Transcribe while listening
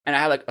and I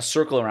had like a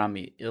circle around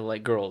me,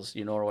 like girls,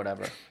 or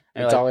whatever.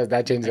 And It's like, always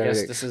that changes I guess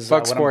everything. this is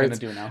Fuck what sports. I'm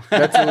gonna do now.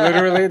 That's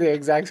literally the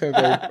exact same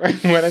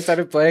thing. When I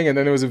started playing, and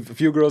then there was a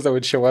few girls that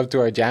would show up to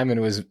our jam, and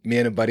it was me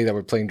and a buddy that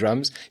were playing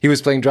drums. He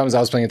was playing drums,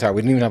 I was playing guitar.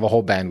 We didn't even have a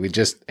whole band. We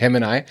just him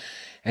and I,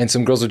 and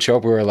some girls would show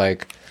up. We were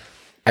like,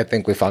 I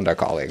think we found our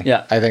calling.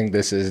 Yeah. I think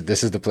this is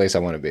the place I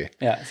want to be.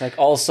 Yeah, it's like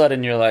all of a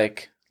sudden you're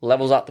like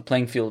levels out the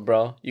playing field,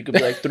 bro. You could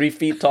be like 3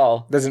 feet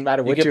tall. Doesn't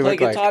matter what you you can look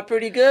play like. guitar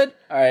pretty good.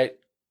 All right.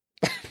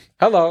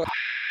 Hello.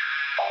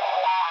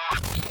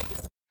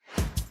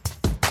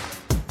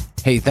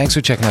 Hey, thanks for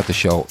checking out the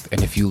show.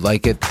 And if you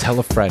like it, tell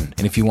a friend.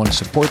 And if you want to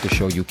support the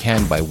show, you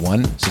can by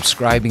 1,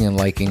 subscribing and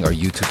liking our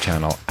YouTube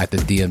channel at the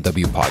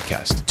DMW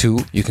Podcast. 2,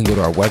 you can go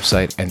to our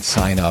website and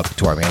sign up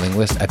to our mailing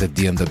list at the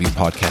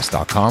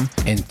dmwpodcast.com.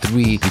 And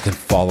 3, you can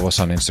follow us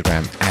on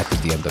Instagram at the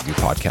DMW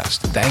Podcast.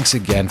 Thanks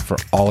again for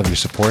all of your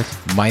support.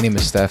 My name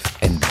is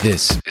Steph, and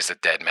this is the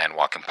Dead Man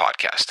Walking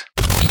Podcast.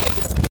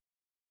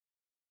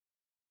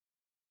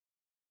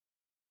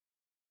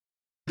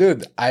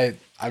 Dude, I'm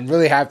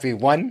really happy.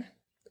 1,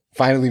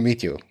 finally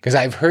meet you, because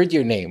I've heard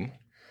your name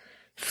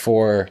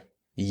for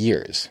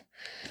years.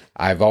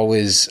 I've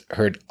always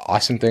heard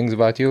awesome things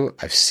about you.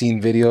 I've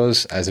seen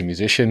videos as a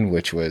musician,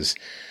 which was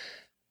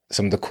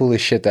some of the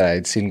coolest shit that I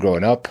had seen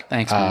growing up.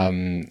 Thanks,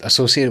 man.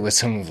 Associated with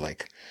some of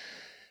like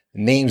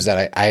names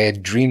that I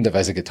had dreamed of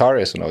as a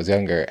guitarist when I was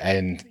younger,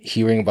 and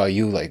hearing about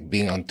you like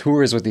being on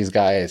tours with these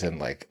guys, and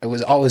like it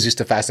was always used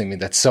to fascinate me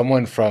that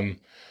someone from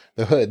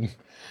the hood,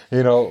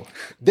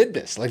 did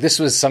this. Like this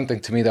was something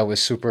to me that was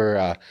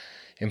super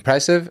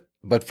impressive.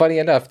 But funny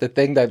enough, the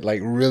thing that like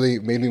really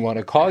made me want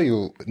to call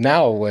you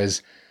now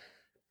was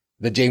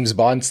the James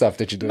Bond stuff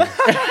that you're doing.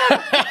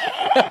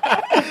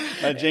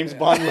 My James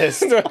Bond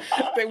list.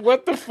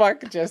 What the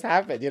fuck just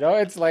happened?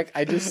 It's like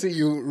I just see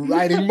you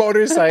riding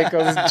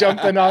motorcycles,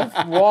 jumping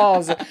off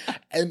walls,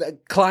 and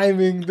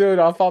climbing, dude,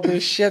 off all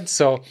this shit.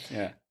 So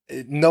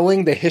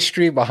knowing the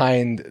history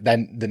behind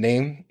the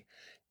name,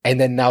 and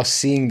then now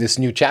seeing this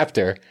new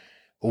chapter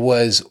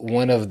was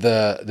one of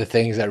the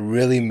things that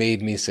really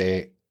made me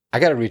say, I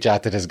got to reach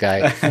out to this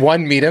guy.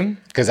 1, meet him,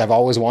 because I've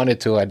always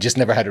wanted to. I just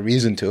never had a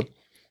reason to.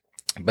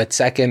 But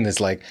 2nd is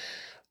like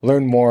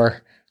learn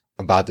more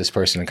about this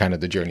person and kind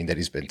of the journey that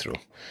he's been through.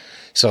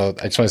 So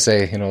I just want to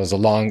say, it was a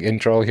long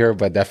intro here,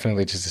 but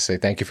definitely just to say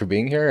thank you for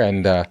being here.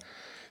 And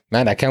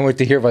man, I can't wait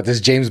to hear about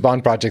this James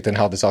Bond project and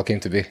how this all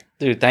came to be.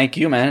 Dude, thank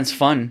you, man. It's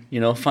fun.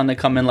 Fun to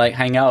come and like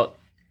hang out,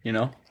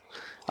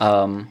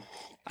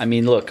 I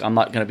mean, look, I'm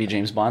not going to be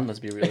James Bond. Let's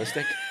be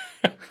realistic.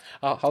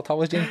 How tall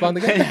was James Bond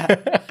again?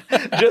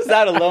 Just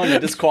that alone, you're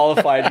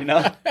disqualified,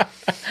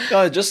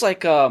 No, just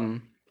like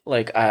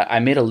I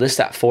made a list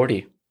at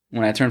 40.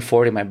 When I turned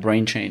 40, my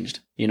brain changed.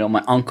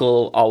 My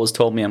uncle always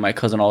told me, and my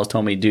cousin always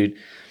told me, dude,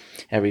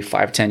 every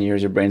 5-10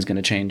 years, your brain's going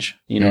to change.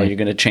 You're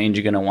going to change.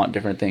 You're going to want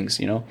different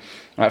things,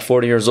 At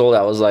 40 years old,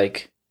 I was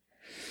like,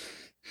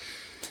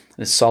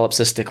 this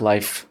solipsistic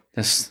life,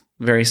 this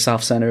very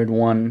self-centered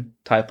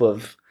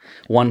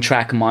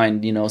one-track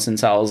mind,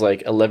 since I was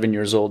like 11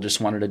 years old, just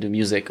wanted to do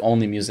music,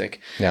 only music.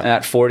 Yeah. And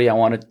at 40, I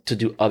wanted to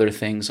do other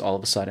things all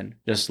of a sudden,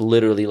 just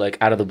literally like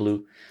out of the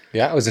blue.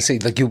 Yeah, I was going to say,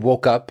 like you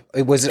woke up.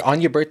 Was it on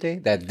your birthday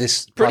that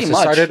this Pretty process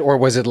much started, or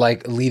was it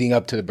like leading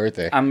up to the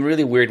birthday? I'm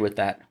really weird with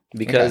that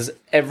because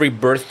every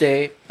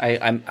birthday,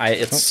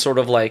 it's sort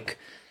of like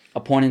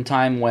a point in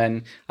time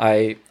when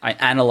I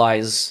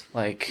analyze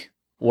like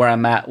where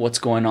I'm at, what's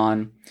going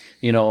on,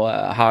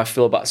 how I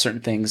feel about certain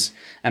things,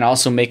 and I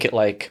also make it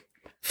like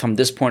from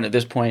this point to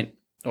this point,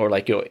 or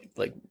like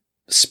like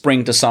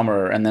spring to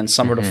summer, and then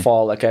summer to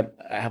fall. Like I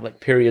have like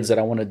periods that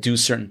I want to do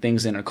certain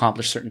things in,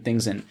 accomplish certain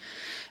things in.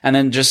 And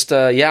then just,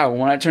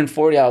 when I turned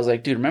 40, I was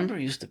like, dude, remember I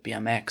used to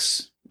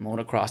BMX,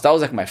 motocross. That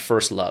was like my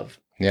first love.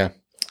 Yeah.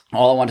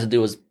 All I wanted to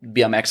do was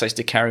BMX. I used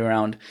to carry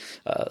around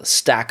a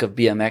stack of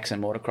BMX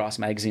and motocross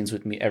magazines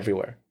with me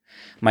everywhere.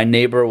 My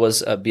neighbor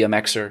was a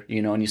BMXer,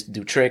 and used to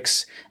do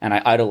tricks, and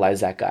I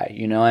idolized that guy,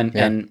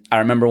 and I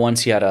remember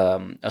once he had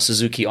a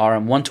Suzuki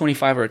RM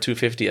 125 or a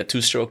 250, a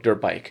 2-stroke dirt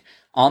bike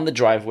on the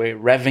driveway,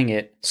 revving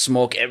it,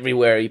 smoke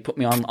everywhere. He put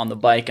me on the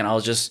bike, and I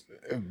was just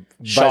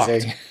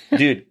shocked.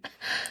 Dude,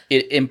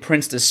 it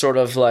imprints this sort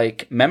of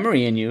like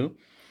memory in you.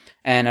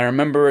 And I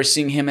remember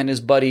seeing him and his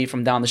buddy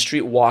from down the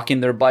street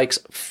walking their bikes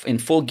in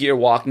full gear,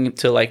 walking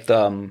to like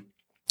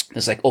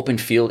this like open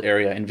field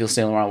area in Ville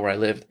Saint Laurent where I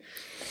lived.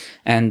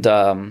 And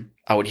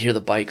I would hear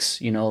the bikes,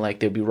 like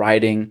they'd be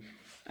riding,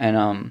 and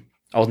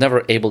I was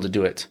never able to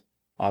do it.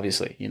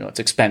 Obviously, it's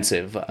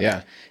expensive.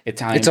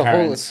 Italian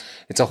parents.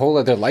 It's a whole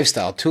other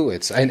lifestyle too.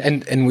 It's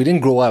and we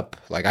didn't grow up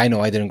like I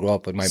know I didn't grow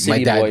up with my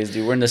dad. Boys,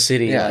 dude. We're in the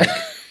city. Yeah.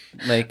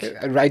 Like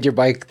ride your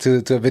bike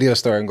to a video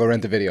store and go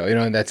rent a video,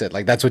 and that's it.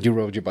 Like that's what you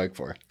rode your bike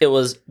for. It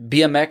was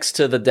BMX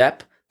to the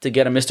dep to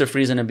get a Mr.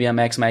 Freeze and a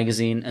BMX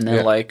magazine, and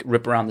then like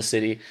rip around the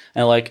city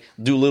and like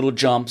do little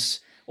jumps,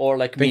 or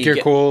like think you're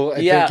cool.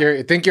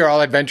 Think you're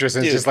all adventurous.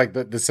 And it's just like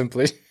the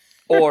simplicity.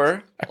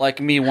 Or like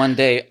me one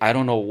day, I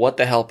don't know what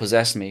the hell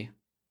possessed me.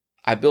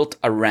 I built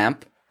a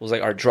ramp was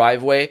like our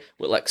driveway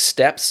with like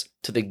steps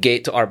to the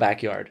gate to our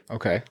backyard.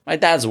 Okay. My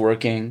dad's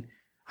working.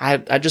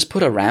 I just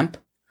put a ramp.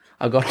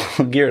 I got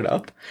all geared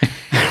up.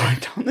 I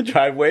went down the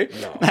driveway.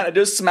 No. And I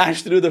just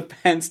smashed through the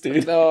fence,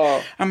 dude.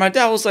 No. And my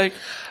dad was like...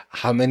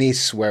 How many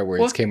swear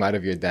words came out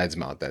of your dad's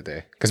mouth that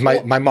day? Because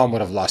my mom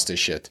would have lost his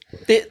shit.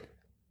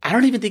 I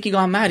don't even think he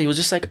got mad. He was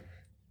just like...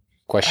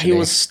 Questioning. He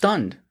was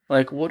stunned.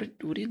 Like, what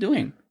are you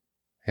doing?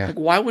 Yeah. Like,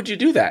 why would you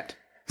do that?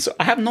 So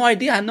I have no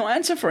idea. I had no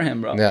answer for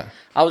him, bro. Yeah.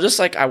 I was just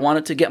like, I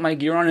wanted to get my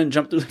gear on and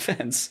jump through the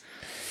fence.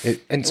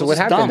 So what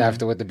happened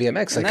after with the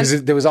BMX? Like,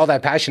 because there was all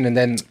that passion, and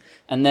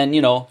then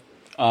you know,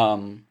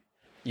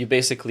 you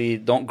basically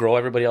don't grow.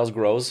 Everybody else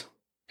grows,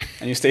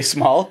 and you stay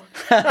small.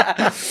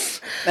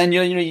 And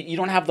you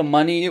don't have the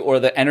money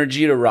or the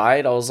energy to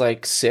ride. I was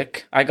like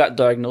sick. I got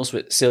diagnosed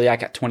with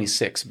celiac at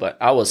 26, but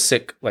I was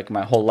sick like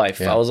my whole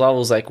life. Yeah. I was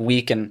always like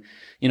weak, and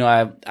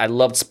I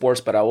loved sports,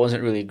 but I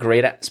wasn't really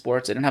great at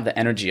sports. I didn't have the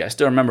energy. I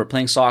still remember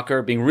playing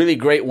soccer, being really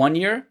great one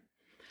year.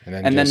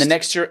 And then the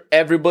next year,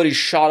 everybody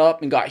shot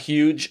up and got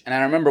huge. And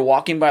I remember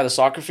walking by the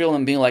soccer field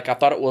and being like, I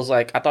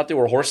thought they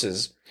were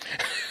horses.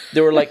 They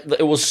were like,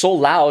 it was so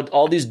loud,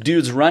 all these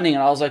dudes running.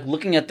 And I was like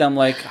looking at them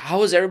like,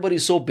 how is everybody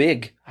so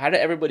big? How did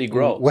everybody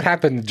grow? What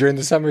happened during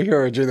the summer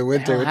here or during the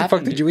winter? What the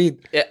fuck did you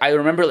eat? I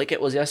remember like it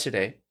was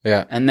yesterday.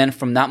 Yeah. And then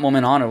from that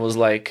moment on, it was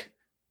like,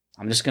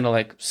 I'm just going to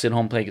like sit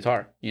home and play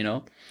guitar,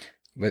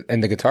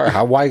 And the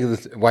guitar, why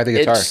the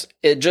guitar?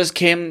 It just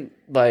came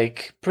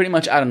like pretty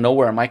much out of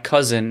nowhere. My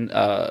cousin,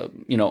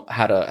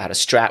 had a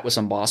Strat with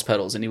some Boss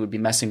pedals, and he would be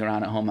messing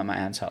around at home at my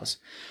aunt's house.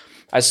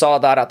 I saw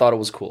that, I thought it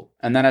was cool,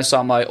 and then I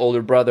saw my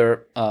older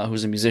brother,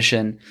 who's a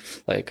musician,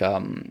 like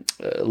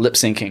lip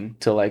syncing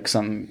to like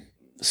some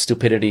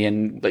stupidity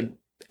in like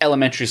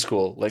elementary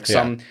school, like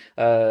some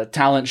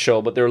talent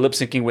show, but they were lip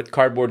syncing with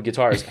cardboard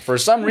guitars. For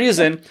some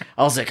reason,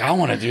 I was like, I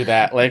want to do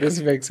that. Like,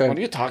 this makes sense. What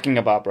are you talking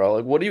about, bro?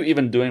 Like, what are you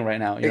even doing right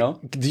now?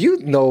 Do you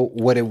know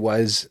what it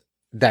was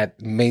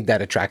that made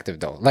that attractive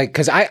though? Like,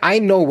 because I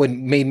know what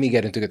made me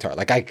get into guitar.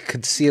 Like, I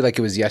could see it like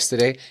it was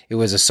yesterday. It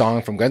was a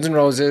song from Guns N'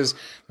 Roses.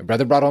 My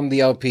brother brought home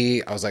the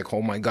LP. I was like,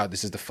 oh my God,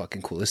 this is the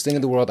fucking coolest thing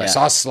in the world. Yeah. I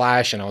saw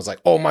Slash and I was like,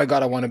 oh my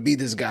God, I want to be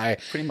this guy.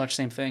 Pretty much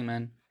same thing,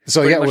 man.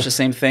 So pretty much the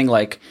same thing.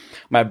 Like,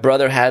 my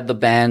brother had the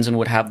bands and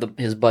would have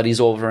his buddies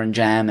over and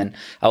jam, and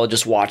I would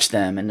just watch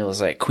them. And it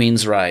was like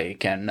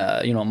Queensryche and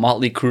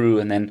Motley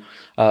Crue, and then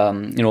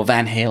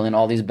Van Halen,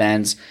 all these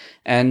bands.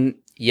 And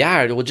yeah,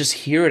 I would just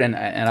hear it and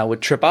I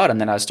would trip out.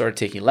 And then I started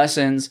taking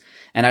lessons.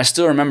 And I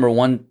still remember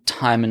one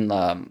time in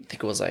I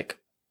think it was like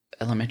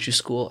elementary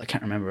school. I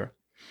can't remember.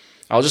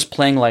 I was just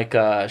playing like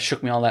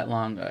Shook Me All That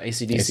Long,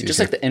 AC/DC, just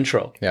like the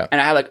intro. Yeah. And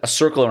I had like a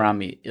circle around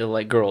me,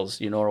 like girls,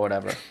 or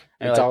whatever.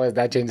 It's always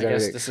that changes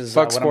everything. This is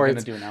Fuck what sports.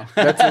 I'm gonna do now.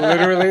 That's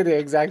literally the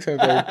exact same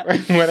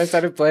thing. When I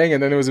started playing,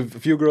 and then there was a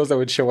few girls that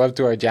would show up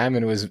to our jam,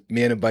 and it was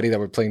me and a buddy that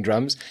were playing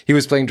drums. He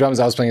was playing drums,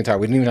 I was playing guitar.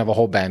 We didn't even have a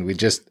whole band. We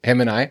just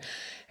him and I,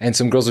 and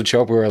some girls would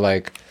show up. We were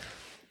like,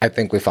 I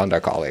think we found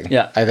our calling.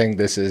 Yeah. I think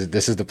this is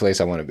the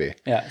place I want to be.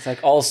 Yeah. It's like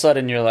all of a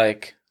sudden you're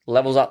like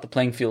levels out the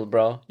playing field,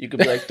 bro. You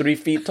could be like 3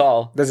 feet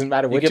tall. Doesn't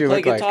matter what you look like.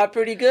 You can play guitar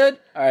pretty good.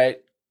 All right.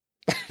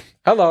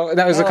 Hello.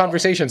 That was a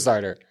conversation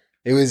starter.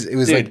 It was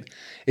Dude, like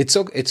it's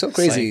so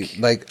crazy.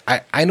 Like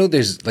I know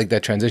there's like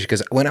that transition,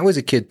 because when I was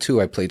a kid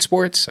too, I played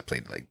sports. I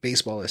played like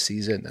baseball a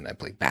season, and I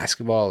played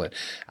basketball and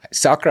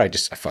soccer. I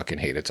fucking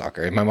hated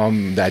soccer. My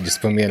mom and dad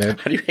just put me in it.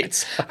 How do you hate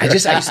soccer?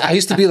 I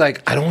used to be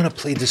like, I don't want to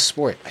play this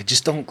sport. I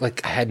just don't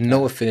like. I had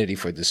no affinity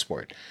for this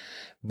sport.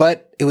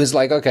 But it was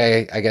like,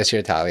 okay, I guess you're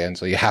Italian,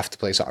 so you have to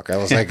play soccer. I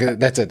was like,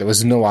 that's it. There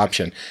was no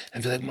option.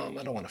 I'd be like, Mom,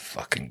 I don't want to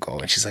fucking go.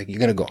 And she's like, you're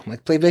gonna go. I'm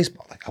like, play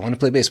baseball. Like, I want to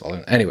play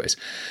baseball. Anyways.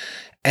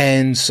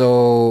 And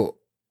so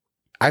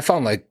I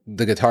found like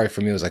the guitar for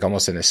me was like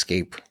almost an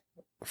escape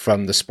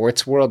from the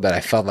sports world, that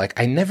I felt like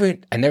I never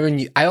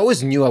knew. I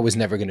always knew I was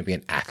never going to be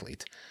an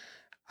athlete.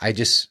 I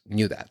just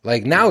knew that.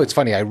 Like now it's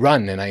funny. I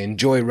run and I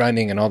enjoy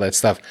running and all that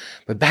stuff.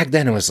 But back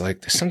then it was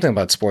like, there's something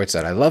about sports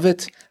that I love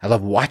it. I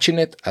love watching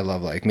it. I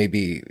love like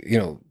maybe,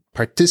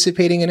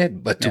 participating in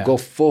it, but to go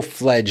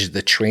full-fledged,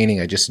 the training,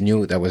 I just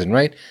knew that wasn't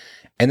right.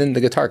 And then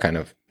the guitar kind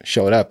of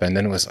showed up, and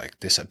then it was like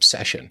this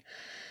obsession.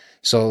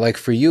 So like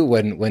for you,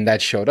 when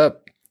that showed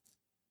up,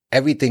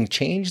 everything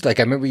changed. Like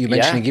I remember you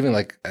mentioning even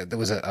like there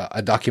was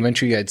a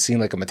documentary you had seen,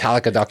 like a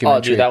Metallica documentary.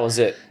 Oh, dude, that was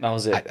it.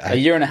 A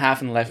year and a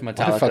half in the life of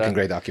Metallica. What a fucking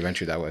great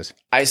documentary that was.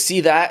 I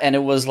see that, and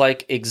it was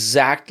like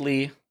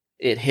exactly,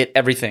 it hit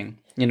everything.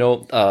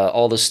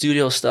 All the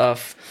studio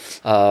stuff,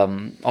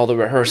 all the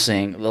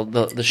rehearsing,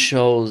 the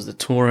shows, the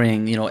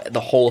touring, the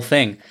whole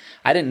thing.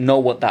 I didn't know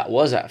what that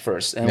was at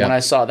first. And when I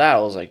saw that, I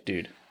was like,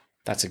 dude,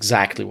 that's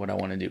exactly what I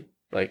want to do.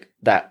 Like,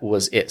 that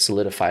was it,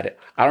 solidified it.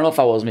 I don't know if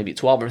I was maybe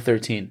 12 or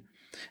 13.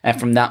 And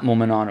from that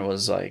moment on, it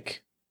was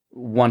like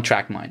one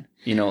track mind,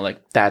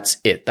 like that's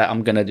it, that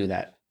I'm going to do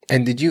that.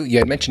 And you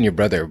had mentioned your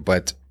brother,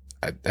 but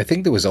I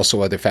think there was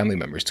also other family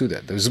members too.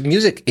 That there was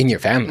music in your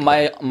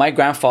family. My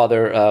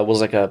grandfather was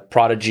like a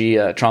prodigy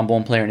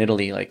trombone player in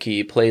Italy. Like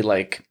he played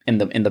like in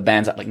the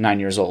bands at like 9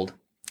 years old.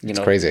 You It's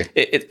know, crazy.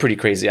 It's pretty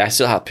crazy. I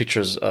still have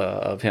pictures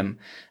of him,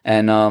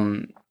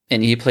 and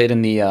he played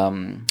in the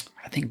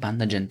I think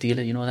Banda Gentile.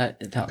 You know that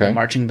the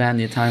marching band,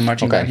 the Italian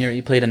marching band here.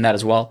 He played in that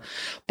as well.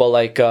 But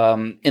like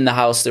in the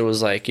house, there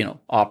was like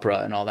opera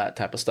and all that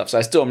type of stuff. So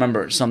I still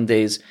remember some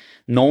days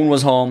no one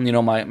was home. You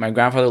know, my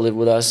grandfather lived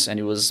with us, and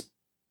he was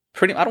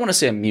pretty. I don't want to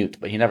say a mute,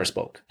 but he never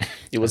spoke.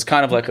 He was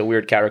kind of like a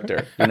weird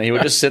character. You know, he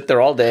would just sit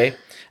there all day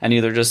and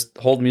either just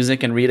hold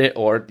music and read it,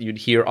 or you'd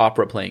hear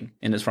opera playing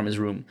from his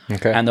room.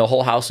 Okay. And the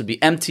whole house would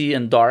be empty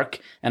and dark,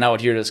 and I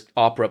would hear this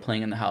opera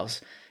playing in the house.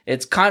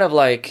 It's kind of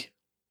like,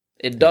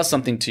 it does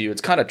something to you.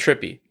 It's kind of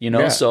trippy,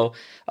 So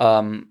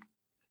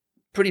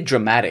pretty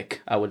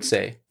dramatic, I would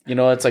say.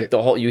 It's like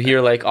you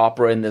hear like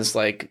opera in this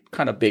like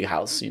kind of big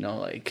house,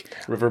 like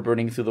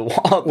reverberating through the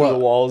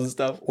walls and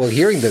stuff. Well,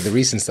 hearing the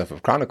recent stuff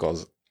of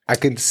Chronicles, I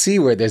can see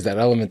where there's that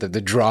element of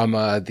the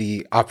drama,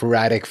 the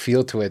operatic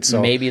feel to it. So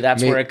maybe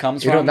that's where it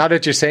comes from. Now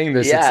that you're saying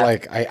this, it's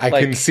like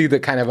I can see the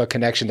kind of a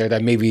connection there,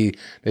 that maybe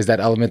there's that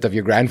element of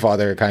your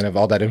grandfather, kind of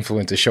all that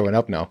influence is showing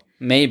up now.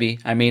 Maybe.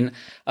 I mean,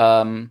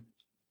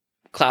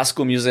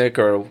 classical music,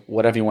 or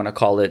whatever you want to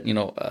call it,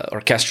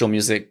 orchestral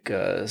music,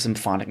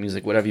 symphonic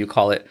music, whatever you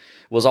call it,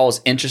 was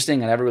always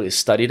interesting. I never really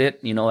studied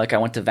it. Like I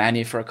went to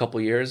Vanier for a couple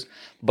of years,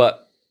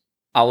 but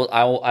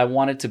I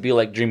wanted to be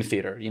like Dream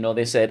Theater.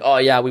 They said, oh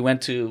yeah, we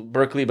went to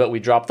Berkeley, but we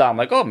dropped out. I'm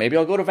like, oh, maybe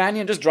I'll go to Vanier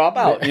and just drop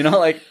out.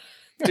 Like,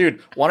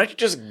 dude, why don't you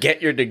just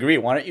get your degree?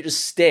 Why don't you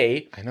just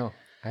stay? I know.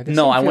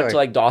 I went to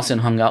like Dawson,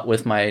 hung out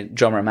with my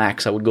drummer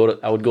Max. I would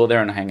go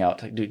there and hang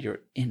out. Like, dude, you're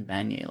in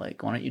Vanier.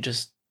 Like, why don't you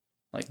just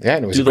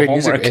and it was great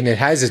music, and it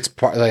has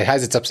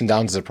its ups and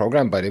downs as a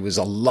program, but it was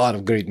a lot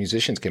of great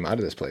musicians came out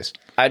of this place.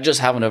 I just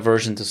have an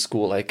aversion to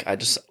school. Like, I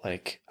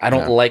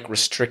don't like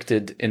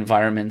restricted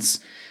environments.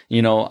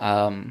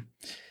 I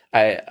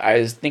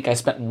think I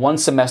spent one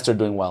semester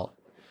doing well,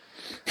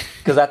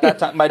 because at that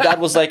time my dad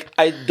was like,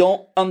 I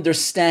don't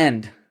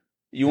understand.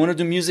 You want to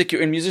do music?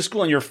 You're in music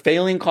school and you're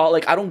failing college.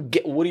 Like, I don't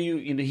get. What do you?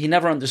 He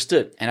never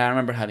understood. And I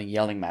remember having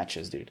yelling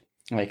matches, dude.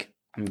 Like,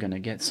 I'm gonna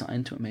get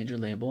signed to a major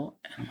label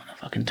and I'm gonna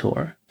fucking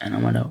tour and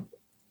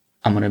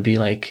I'm gonna be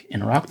like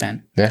in a rock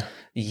band. Yeah.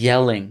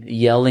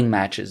 Yelling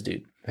matches,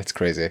 dude. That's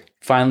crazy.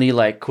 Finally,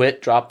 like,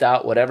 quit, dropped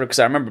out, whatever. Because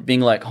I remember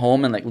being like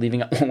home and like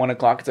leaving at 1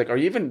 o'clock. It's like, are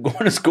you even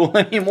going to school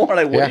anymore?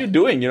 Like, what are you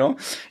doing? You're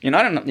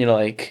not,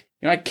 like,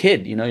 you're not a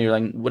kid. You're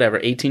like whatever,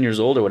 18 years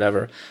old or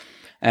whatever.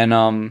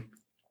 And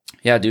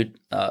yeah, dude.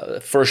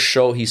 First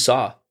show he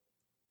saw.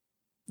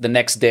 The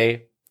next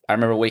day, I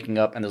remember waking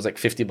up and there was like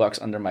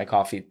 $50 under my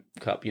coffee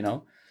cup.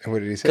 And what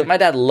did he say? Because my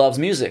dad loves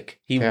music.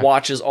 He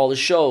watches all the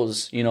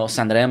shows.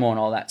 Sanremo and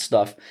all that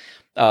stuff.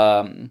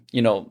 When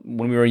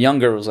we were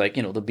younger, it was like,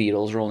 the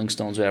Beatles, Rolling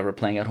Stones, whatever,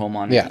 playing at home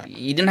on. Yeah.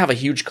 He didn't have a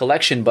huge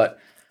collection, but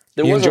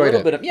there was a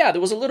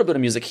little bit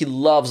of music. He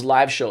loves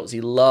live shows.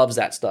 He loves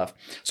that stuff.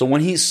 So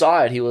when he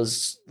saw it, he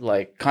was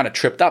like kind of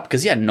tripped up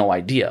because he had no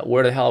idea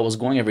where the hell I was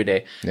going every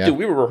day. Yeah. Dude,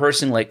 we were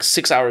rehearsing like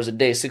 6 hours a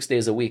day, 6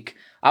 days a week.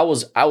 I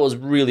was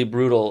really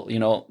brutal.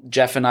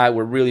 Jeff and I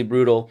were really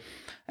brutal,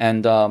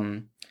 and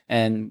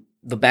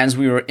the bands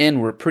we were in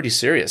were pretty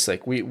serious.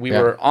 Like we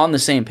were on the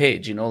same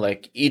page,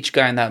 like each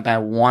guy in that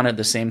band wanted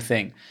the same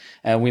thing.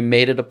 And we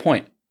made it a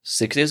point.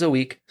 6 days a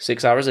week,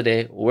 6 hours a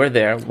day. We're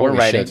there. We're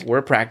writing.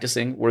 We're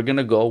practicing. We're going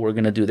to go. We're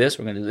going to do this.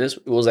 We're going to do this.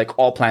 It was like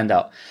all planned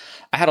out.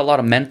 I had a lot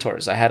of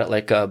mentors. I had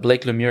like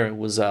Blake Lemieux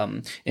was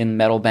in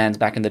metal bands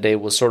back in the day,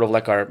 was sort of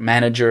like our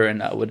manager,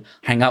 and I would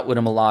hang out with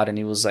him a lot. And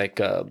he was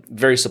like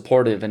very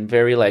supportive and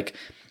very like,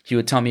 he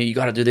would tell me, you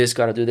got to do this,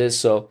 got to do this.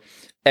 So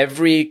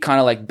every kind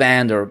of like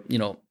band or,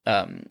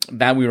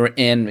 band we were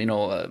in,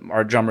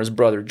 our drummer's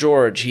brother,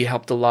 George, he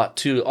helped a lot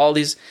too. All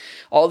these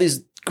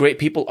great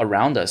people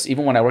around us,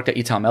 even when I worked at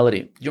Etal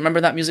Melody. You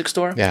remember that music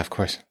store? Yeah, of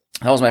course.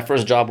 That was my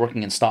first job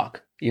working in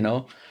stock,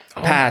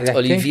 Pat,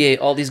 Olivier,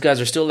 all these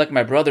guys are still like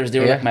my brothers. They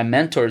were like my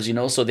mentors,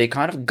 so they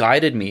kind of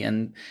guided me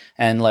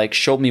and like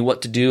showed me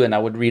what to do. And I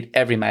would read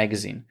every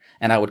magazine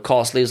and I would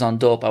call Slaves on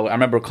Dope. I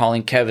remember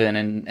calling Kevin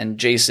and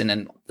Jason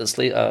and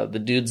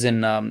the dudes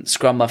in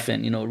Scrum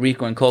Muffin,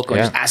 Rico and Coco,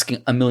 and just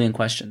asking a million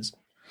questions.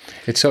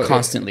 It's so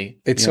constantly.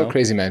 It's so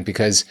crazy, man,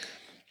 because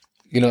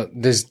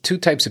there's two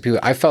types of people.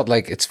 I felt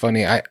like it's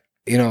funny.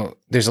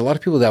 There's a lot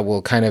of people that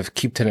will kind of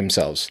keep to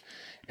themselves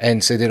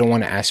and say they don't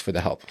want to ask for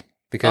the help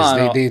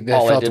because they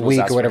felt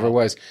weak or whatever it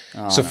was.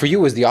 So for you,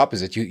 it was the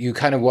opposite. You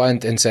kind of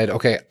went and said,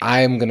 okay,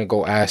 I'm going to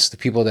go ask the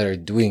people that are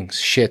doing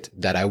shit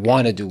that I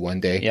want to do one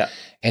day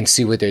and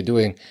see what they're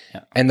doing.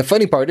 Yeah. And the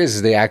funny part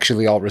is they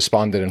actually all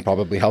responded and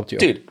probably helped you.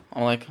 Dude,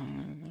 I'm like,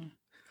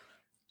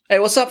 hey,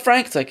 what's up,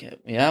 Frank? It's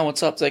like, yeah,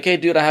 what's up? It's like, hey,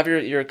 dude, I have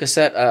your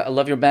cassette. I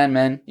love your band,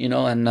 man.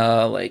 And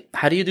like,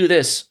 how do you do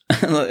this?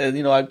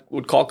 I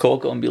would call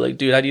Coco and be like,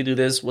 dude, how do you do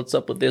this? What's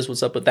up with this?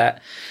 What's up with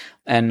that?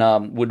 And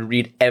would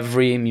read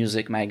every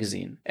music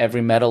magazine,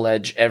 every Metal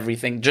Edge,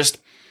 everything, just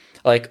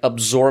like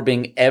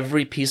absorbing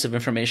every piece of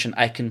information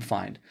I can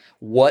find.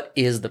 What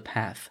is the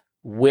path?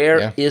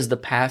 Where is the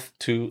path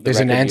to the There's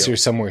an answer deal?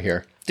 Somewhere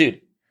here.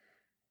 Dude.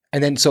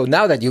 And then, so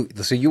now that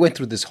you went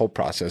through this whole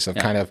process of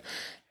kind of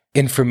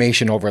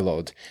information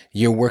overload.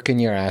 You're working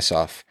your ass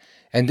off.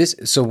 And this,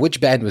 so which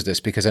band was this?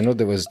 Because I know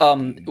there was...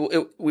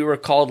 we were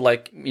called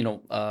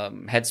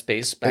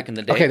Headspace back in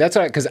the day. Okay, that's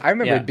all right. Because I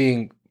remember it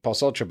being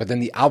Pulse Ultra, but then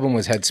the album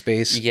was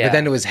Headspace. Yeah. But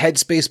then it was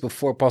Headspace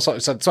before Pulse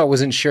Ultra. So I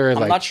wasn't sure.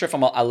 I'm not sure if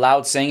I'm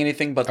allowed saying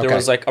anything, but there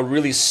was a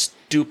really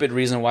stupid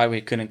reason why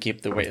we couldn't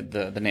keep the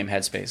name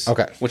Headspace.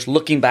 Okay. Which,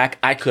 looking back,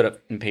 I could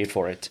have been paid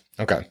for it.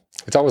 Okay.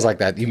 It's always like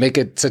that. You make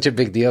it such a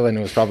big deal, and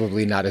it was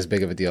probably not as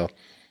big of a deal.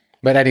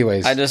 But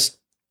anyways. It's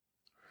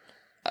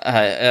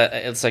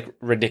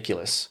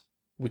ridiculous.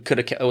 We could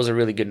have. It was a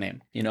really good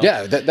name,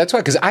 Yeah, that's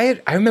why. Because I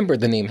remember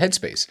the name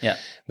Headspace. Yeah.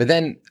 But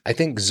then I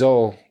think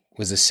Zoe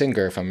was a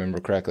singer, if I remember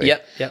correctly.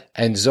 Yep.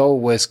 And Zoe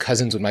was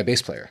cousins with my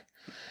bass player,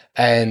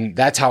 and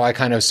that's how I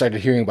kind of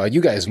started hearing about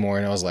you guys more.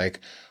 And I was like,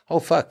 oh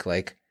fuck,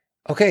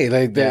 okay,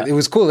 it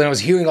was cool. And I was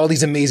hearing all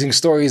these amazing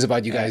stories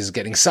about you guys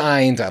getting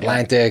signed to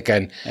Atlantic,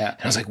 and I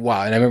was like,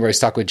 wow. And I remember I was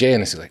talking with Jay,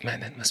 and I was like, man,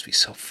 that must be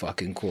so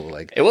fucking cool.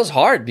 It was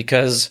hard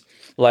because.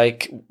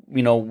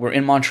 We're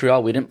in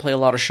Montreal. We didn't play a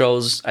lot of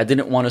shows. I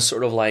didn't want to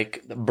sort of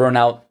burn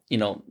out,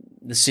 the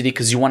city,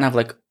 because you want to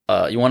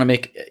have you want to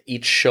make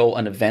each show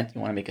an event. You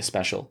want to make it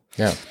special.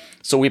 Yeah.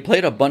 So we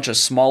played a bunch of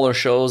smaller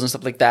shows and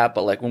stuff like that.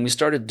 But when we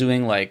started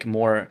doing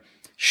more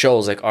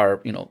shows,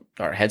 our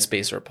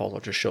Headspace or Pulse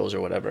Ultra shows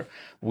or whatever,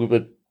 we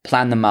would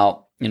plan them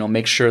out.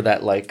 Make sure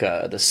that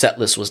the set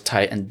list was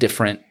tight and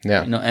different.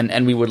 Yeah.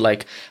 And we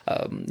would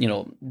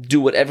do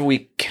whatever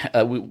we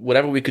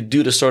could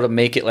do to sort of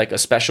make it a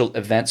special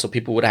event so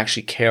people would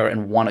actually care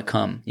and want to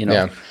come.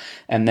 Yeah.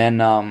 And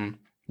then,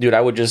 dude,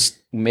 I would just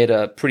made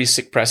a pretty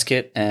sick press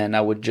kit, and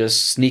I would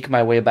just sneak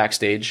my way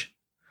backstage,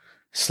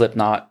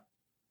 Slipknot.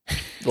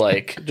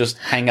 Just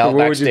hang out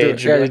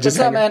backstage. What's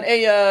up, man?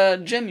 Hey,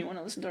 Jim, you want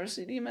to listen to our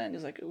CD, man?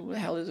 He's like, who the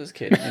hell is this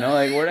kid?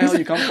 Where the hell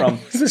you come from?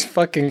 Who's this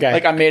fucking guy?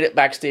 I made it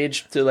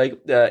backstage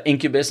to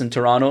Incubus in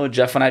Toronto.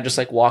 Jeff and I just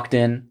walked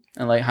in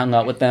and hung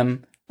out with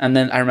them. And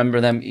then I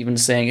remember them even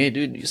saying, hey,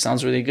 dude, you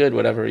sounds really good,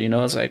 whatever.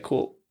 It's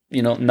cool.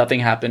 Nothing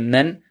happened. And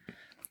then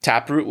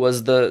Taproot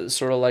was the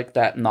sort of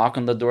that knock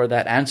on the door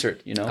that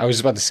answered, I was just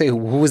about to say, who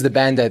was the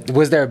band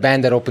was there a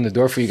band that opened the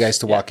door for you guys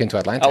to walk into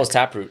Atlantic? I was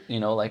Taproot,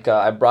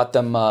 I brought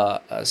them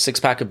a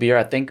 6-pack of beer.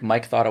 I think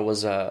Mike thought I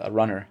was a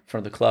runner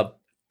for the club.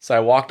 So I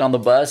walked on the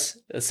bus,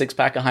 a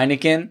 6-pack of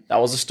Heineken. That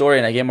was the story.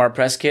 And I gave him our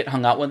press kit,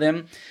 hung out with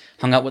him,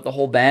 hung out with the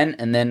whole band.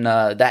 And then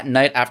that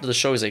night after the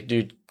show, he's like,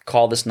 dude,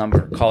 call this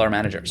number, call our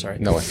manager. Sorry.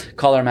 No way.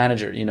 Call our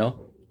manager,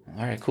 All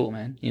right, cool,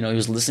 man. He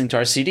was listening to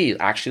our CD,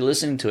 actually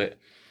listening to it.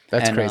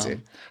 That's crazy.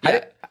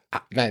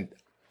 Man,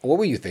 what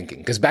were you thinking?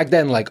 Because back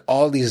then,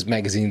 all these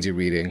magazines you're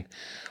reading,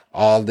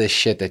 all this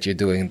shit that you're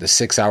doing, the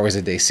 6 hours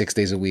a day, 6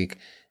 days a week,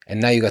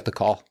 and now you got the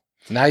call.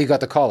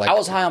 I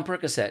was high on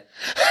Percocet.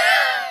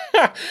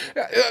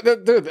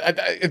 Dude,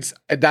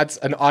 that's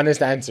an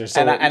honest answer.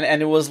 So,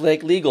 and it was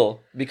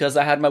legal because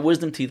I had my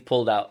wisdom teeth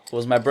pulled out. It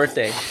was my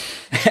birthday.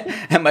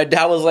 And my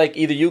dad was like,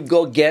 either you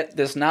go get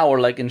this now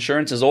or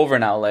insurance is over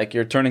now.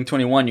 You're turning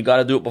 21. You got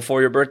to do it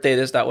before your birthday,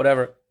 this, that,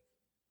 whatever.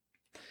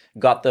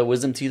 Got the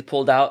wisdom teeth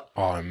pulled out.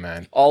 Oh,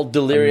 man. All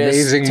delirious.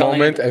 Amazing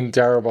moment and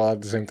terrible at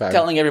the same time.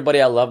 Telling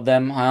everybody I love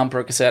them. High on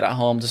Percocet at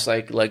home, just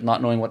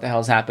not knowing what the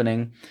hell's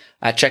happening.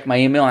 I check my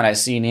email and I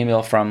see an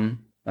email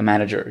from a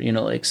manager,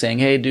 saying,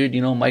 hey, dude,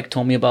 Mike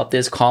told me about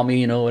this. Call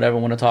me, whatever,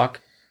 want to talk.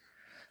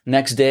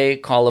 Next day,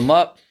 call him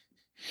up.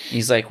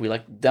 He's like, we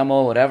like the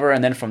demo, whatever.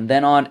 And then from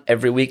then on,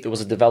 every week there was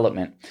a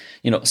development.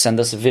 Send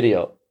us a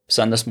video.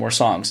 Send us more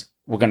songs.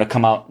 We're going to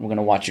come out. We're going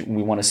to watch you.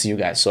 We want to see you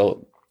guys.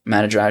 So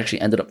manager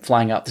actually ended up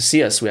flying out to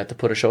see us. We had to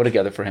put a show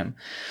together for him.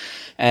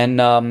 And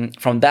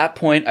from that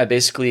point, I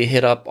basically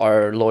hit up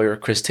our lawyer,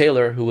 Chris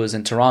Taylor, who was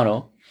in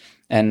Toronto,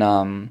 and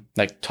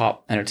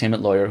top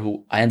entertainment lawyer,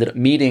 who I ended up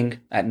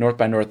meeting at North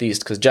by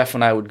Northeast, because Jeff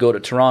and I would go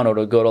to Toronto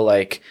to go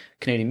to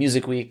Canadian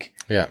Music Week,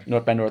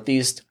 North by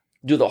Northeast,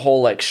 do the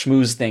whole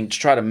schmooze thing, to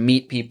try to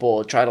meet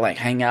people, try to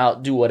hang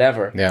out, do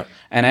whatever. Yeah.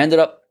 And I ended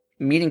up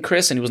meeting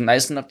Chris, and he was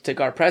nice enough to take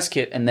our press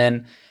kit. And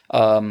then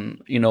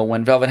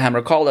when Velvet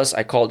Hammer called us,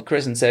 I called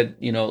Chris and said,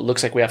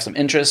 looks like we have some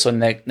interest. So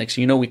next,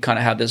 we kind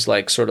of had this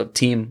sort of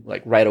team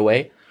right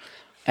away,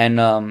 and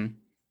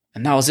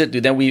that was it,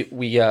 dude. Then we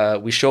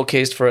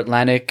showcased for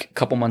Atlantic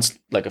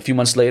a few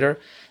months later,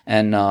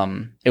 and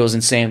it was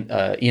insane.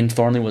 Ian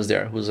Thornley was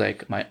there, who was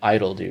my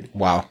idol, dude.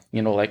 Wow.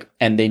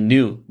 And they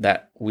knew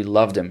that we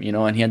loved him,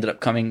 and he ended up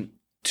coming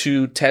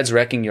to Ted's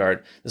Wrecking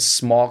Yard, this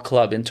small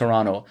club in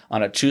Toronto,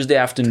 on a Tuesday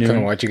afternoon. Come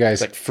on, what you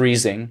guys?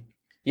 Freezing.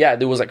 Yeah,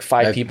 there was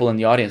 5 people in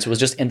the audience. It was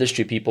just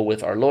industry people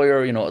with our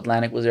lawyer,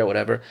 Atlantic was there,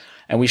 whatever.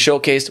 And we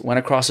showcased, went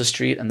across the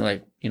street, and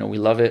they're we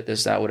love it,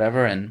 this, that,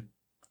 whatever. And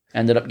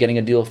ended up getting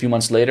a deal a few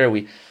months later.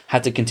 We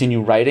had to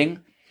continue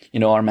writing.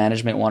 Our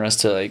management wanted us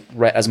to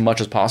write as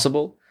much as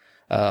possible.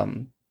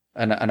 And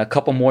a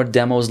couple more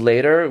demos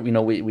later,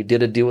 we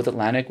did a deal with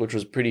Atlantic, which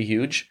was pretty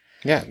huge.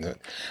 Yeah.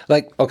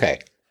 Okay,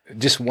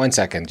 just 1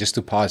 second, just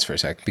to pause for a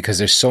sec, because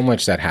there's so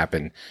much that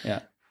happened. Yeah.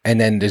 And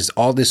then there's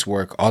all this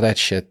work, all that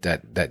shit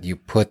that you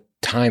put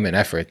time and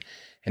effort.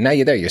 And now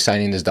you're there. You're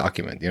signing this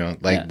document.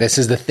 This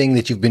is the thing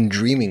that you've been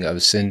dreaming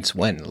of since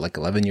when? Like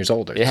 11 years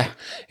old.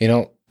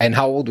 And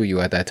how old were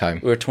you at that time?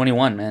 We were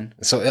 21, man.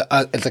 So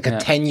it's like a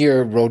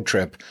 10-year road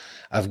trip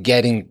of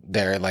getting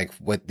there, like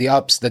with the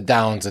ups, the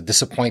downs, the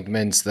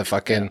disappointments, the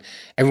fucking,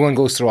 everyone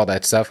goes through all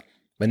that stuff.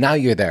 But now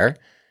you're there,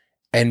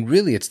 and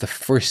really it's the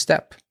first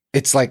step.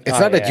 It's like,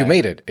 it's not that you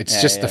made it.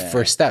 It's just the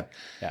first step.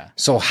 Yeah.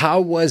 So how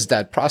was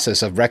that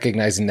process of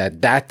recognizing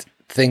that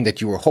thing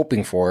that you were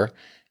hoping for,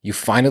 you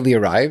finally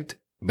arrived,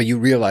 but you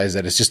realize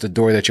that it's just a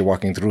door that you're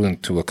walking through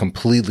into a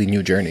completely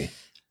new journey?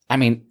 I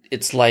mean,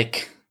 it's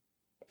like,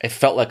 it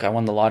felt like I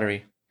won the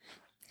lottery.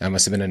 That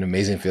must have been an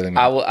amazing feeling.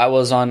 I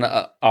was on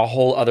a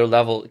whole other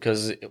level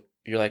because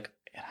you're like,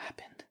 it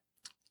happened.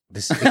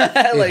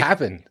 It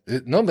happened.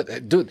 No,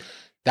 but dude,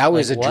 that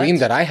was a dream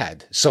that I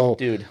had. So,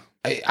 dude,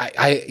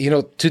 I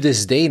to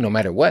this day, no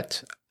matter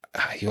what,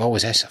 you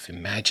always ask yourself,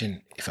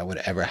 imagine if I would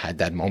have ever had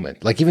that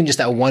moment. Like even just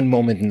that one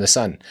moment in the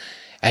sun.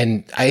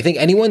 And I think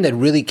anyone that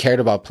really cared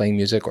about playing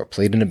music or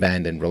played in a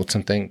band and wrote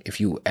something, if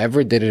you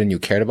ever did it and you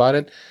cared about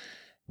it,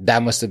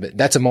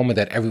 that's a moment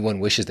that everyone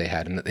wishes they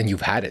had, and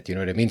you've had it. You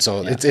know what I mean?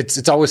 So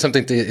it's always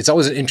something it's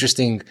always an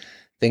interesting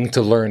thing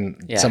to learn.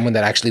 Someone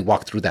that actually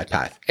walked through that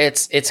path.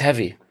 It's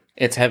heavy.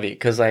 It's heavy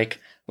because like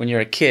when you're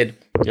a kid,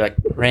 you're like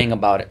praying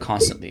about it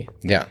constantly.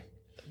 Yeah.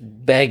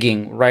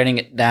 Begging, writing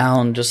it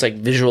down, just like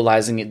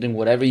visualizing it, doing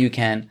whatever you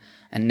can.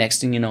 And next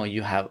thing you know,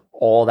 you have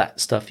all that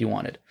stuff you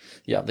wanted.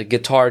 You have the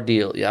guitar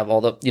deal. You have all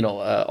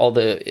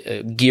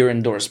the gear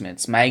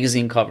endorsements,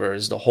 magazine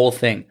covers, the whole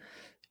thing.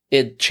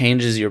 It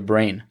changes your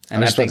brain.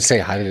 And I was about to say,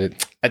 how did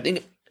it? I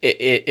think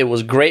it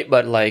was great,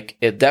 but like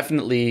it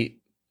definitely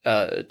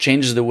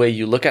changes the way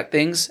you look at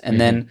things. And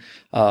then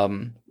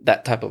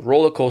that type of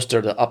roller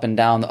coaster, the up and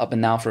down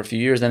for a few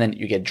years, and then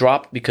you get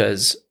dropped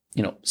because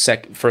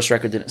first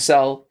record didn't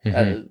sell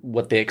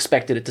what they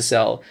expected it to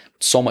sell.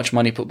 So much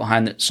money put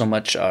behind it, so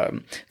much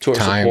tour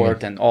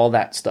support and all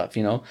that stuff.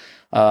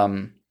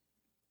 And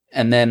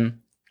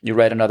then you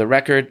write another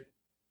record.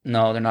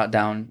 No, they're not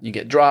down. You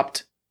get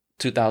dropped.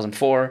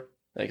 2004,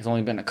 like it's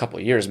only been a couple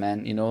of years,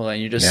 man. And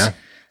you just,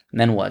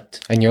 and then what?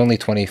 And you're only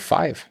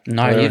 25.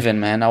 Not even,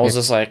 man. I was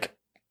just like,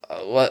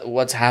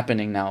 what's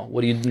happening now?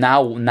 What do you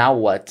now?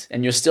 What?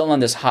 And you're still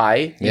on this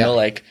high, you know,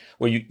 like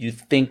where you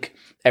think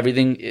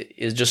everything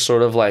is just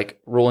sort of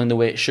like rolling the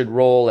way it should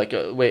roll. Like,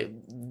 wait,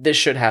 this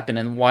should happen,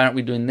 and why aren't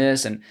we doing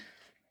this? And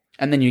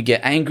then you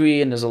get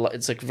angry, and there's a lot.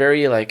 It's like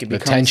very like it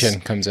becomes, the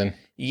tension comes in.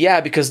 Yeah,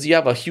 because you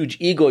have a huge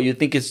ego. You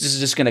think it's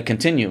just going to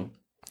continue.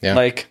 Yeah,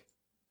 like.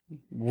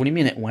 What do you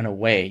mean it went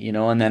away?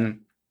 And then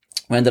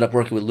we ended up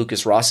working with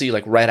Lucas Rossi,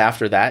 like right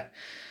after that,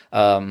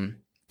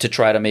 to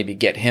try to maybe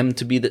get him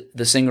to be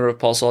the singer of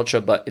Pulse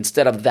Ultra. But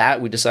instead of that,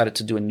 we decided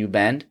to do a new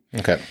band.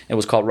 Okay. It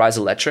was called Rise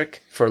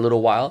Electric for a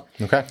little while.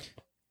 Okay.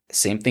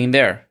 Same thing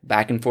there.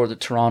 Back and forth to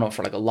Toronto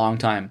for like a long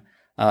time,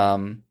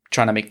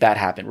 trying to make that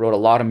happen. Wrote a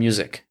lot of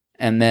music.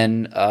 And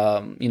then,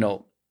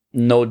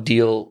 no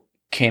deal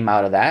came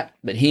out of that,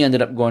 but he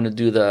ended up going to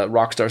do the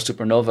Rockstar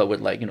Supernova with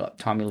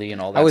Tommy Lee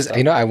and all that stuff.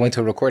 I went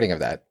to a recording of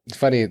that. It's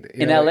funny.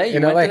 In LA? You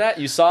went to that?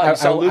 You saw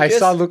Lucas? I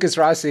saw Lucas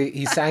Rossi.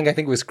 He sang, I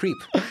think it was Creep.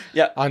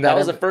 Yeah. That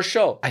was the first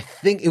show. I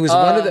think it was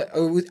one of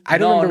the... I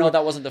don't remember. No,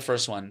 that wasn't the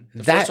first one.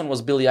 The first one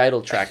was Billy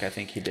Idol track, I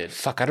think he did.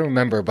 Fuck, I don't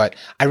remember, but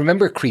I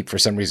remember Creep for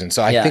some reason.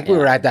 So I think we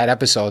were at that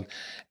episode,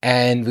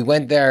 and we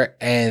went there,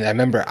 and I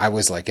remember I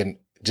was like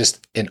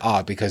just in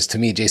awe, because to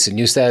me, Jason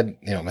Newsted,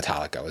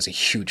 Metallica, I was a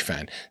huge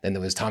fan. Then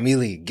there was Tommy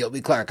Lee, Gilby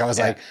Clarke. I was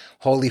like,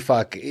 holy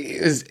fuck.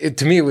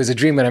 To me, it was a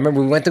dream. And I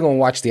remember we went to go and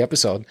watch the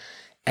episode,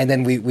 and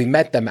then we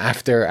met them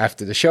after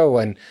the show.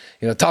 And,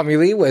 Tommy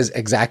Lee was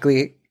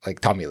exactly like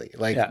Tommy Lee.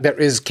 Like there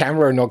is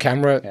camera or no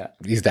camera.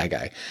 He's that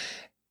guy.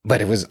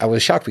 But I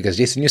was shocked because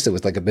Jason Newsted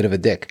was like a bit of a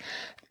dick.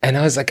 And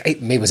I was like,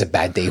 maybe it was a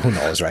bad day. Who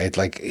knows, right?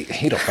 Like,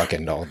 you don't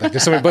fucking know.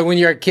 Like, but when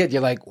you're a kid,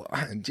 you're like,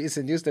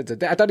 Jason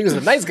Newsted's I thought he was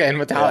a nice guy in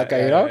Metallica,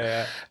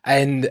 Yeah.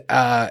 And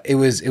it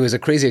was a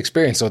crazy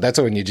experience. So that's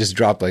when you just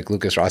drop like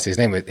Lucas Rossi's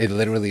name. It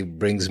literally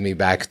brings me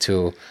back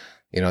to,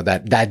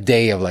 that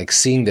day of like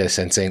seeing this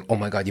and saying, oh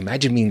my God,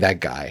 imagine being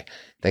that guy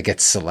that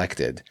gets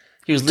selected.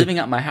 He was living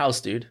at my house,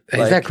 dude.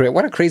 Is that great?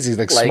 What a crazy,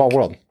 small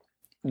world.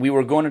 We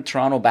were going to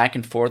Toronto back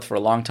and forth for a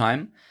long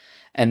time.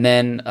 And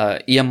then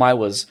EMI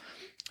was...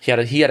 He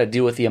had a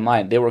deal with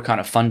EMI, and they were kind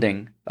of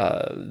funding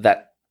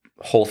that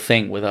whole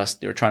thing with us.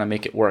 They were trying to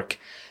make it work.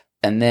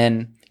 And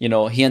then,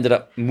 he ended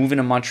up moving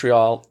to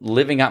Montreal,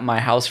 living at my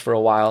house for a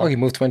while. Oh, he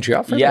moved to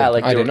Montreal for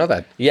I didn't know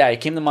that. Yeah, he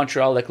came to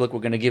Montreal, like, look, we're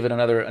going to give it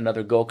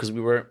another go, because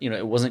we were,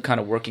 it wasn't kind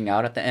of working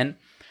out at the end.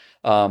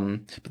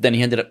 But then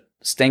he ended up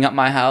staying at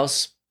my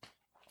house.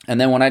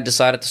 And then when I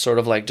decided to sort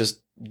of like just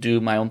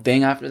do my own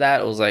thing after that,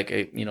 it was like,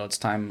 it's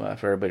time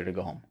for everybody to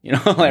go home.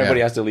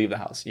 Everybody has to leave the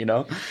house,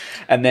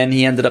 And then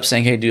he ended up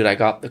saying, hey, dude, I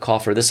got the call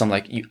for this. I'm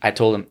like, I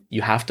told him,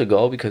 you have to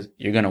go because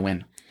you're going to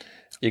win.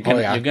 You're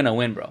going to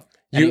win, bro.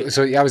 I was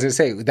going to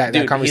say that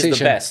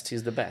conversation.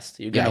 He's the best.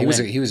 You're gonna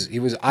win. He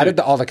was out of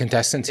all the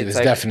contestants, he was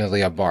like,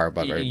 definitely a bar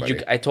above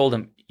everybody. I told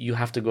him, you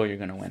have to go, you're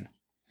going to win.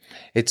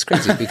 It's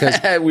crazy because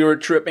we were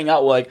tripping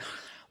out. We're like,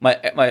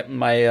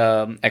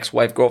 my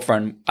ex-wife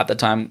girlfriend at the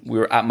time, we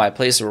were at my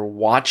place, we were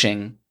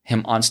watching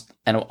him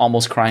and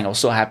almost crying. I was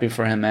so happy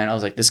for him, man. I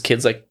was like, this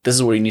kid's like, this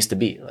is where he needs to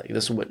be. Like,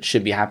 this is what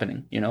should be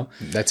happening, you know?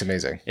 That's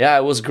amazing. Yeah,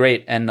 it was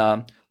great.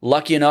 And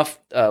lucky enough,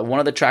 one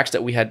of the tracks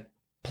that we had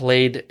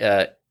played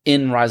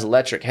in Rise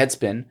Electric,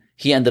 Headspin,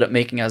 he ended up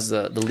making as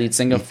the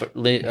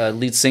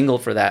lead single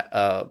for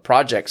that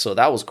project. So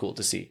that was cool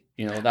to see.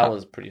 You know, that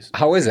was pretty.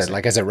 How is it,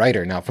 like, as a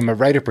writer now, from a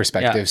writer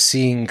perspective,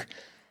 seeing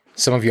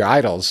some of your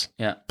idols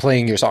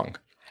playing your song?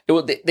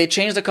 They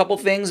changed a couple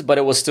things, but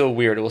it was still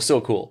weird. It was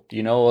still cool.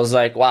 You know, it was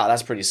like, wow,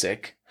 that's pretty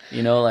sick.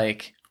 You know,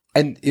 like.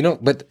 And, you know,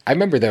 but I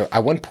remember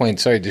at one point,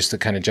 sorry, just to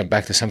kind of jump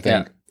back to something.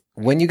 Yeah.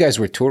 When you guys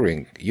were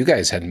touring, you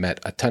guys had met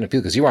a ton of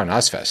people because you were on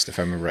Ozfest, if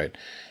I remember right.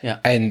 Yeah.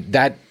 And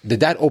did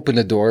that open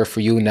the door for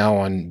you now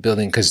on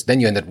building? Because then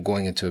you ended up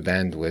going into a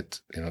band with,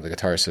 you know, the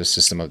guitarist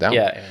System of a Down.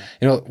 Yeah.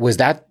 You know,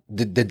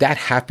 did that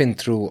happen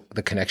through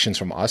the connections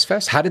from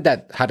Ozfest? How did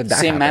that Same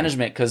happen?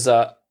 management, because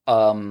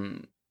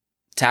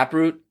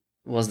Taproot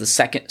was the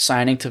second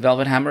signing to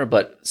Velvet Hammer,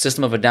 but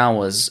System of a Down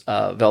was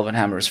Velvet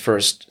Hammer's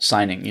first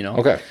signing, you know?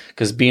 Okay.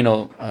 Because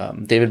Bino,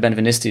 David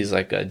Benvenisti is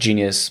like a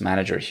genius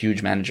manager,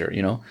 huge manager,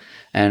 you know?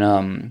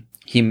 And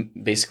he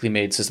basically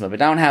made System of a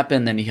Down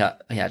happen, then he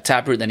had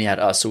Taproot, then he had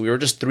us. So we were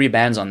just 3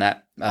 bands on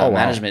that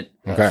management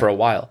for a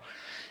while.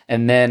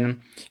 And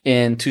then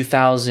in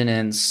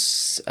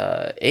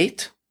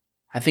 2008,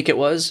 I think it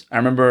was, I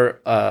remember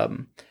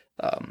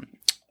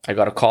I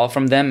got a call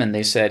from them and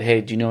they said, hey,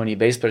 do you know any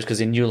bass players? Because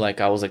they knew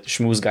like I was like the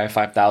schmooze guy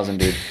 5000,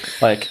 dude.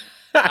 Like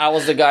I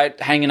was the guy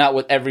hanging out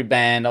with every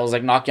band. I was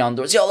like knocking on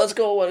doors. Yo, let's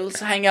go. Let's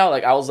hang out.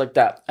 Like I was like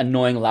that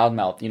annoying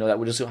loudmouth, you know, that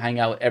would just go hang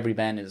out with every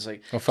band. And it's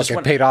like, oh, fuck,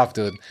 it paid off,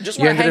 dude. Just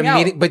want to hang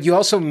out. But you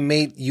also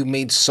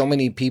made so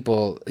many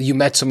people. You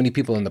met so many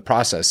people in the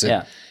process.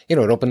 And, you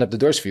know, it opened up the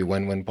doors for you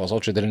when Pulse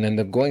Ultra didn't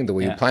end up going the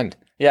way you planned.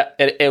 Yeah,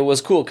 it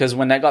was cool because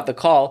when I got the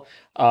call,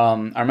 I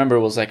remember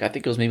it was like, I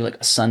think it was maybe like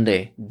a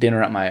Sunday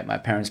dinner at my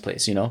parents'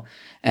 place, you know?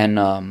 And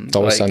it's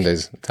always like,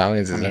 Sundays.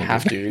 Italians is you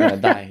have to. You're going to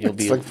die. You'll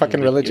be it's like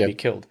fucking religion. You'll be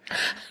killed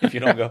if you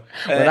don't go.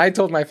 When I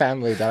told my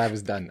family that I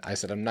was done, I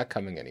said, I'm not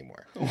coming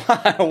anymore.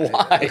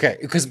 Why? Okay,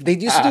 because they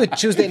used to do it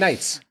Tuesday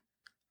nights.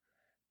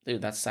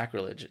 Dude, that's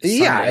sacrilege.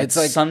 It's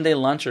like Sunday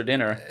lunch or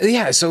dinner.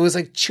 Yeah, so it was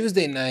like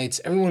Tuesday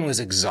nights. Everyone was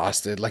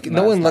exhausted. Like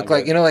no one looked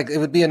like, you know, like it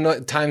would be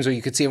times where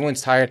you could see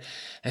everyone's tired.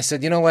 I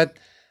said, you know what?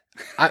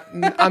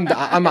 I'm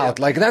out.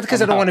 Like not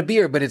because I don't want to be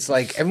here, but it's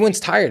like everyone's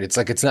tired. It's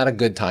like it's not a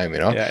good time, you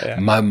know. Yeah.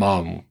 My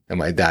mom and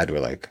my dad were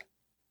like,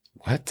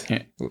 "What? No.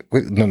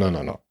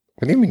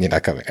 What do you mean you're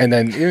not coming?" And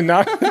then you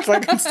know, it's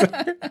like,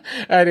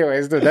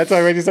 anyways, dude, that's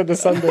already said the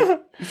Sunday.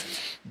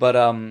 But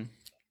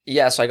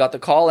yeah. So I got the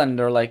call and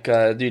they're like,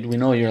 "Dude, we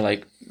know you're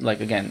like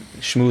again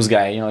schmooze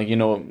guy. You know, like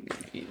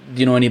do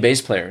you know any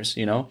bass players?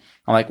 You know?"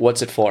 I'm like,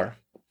 "What's it for?"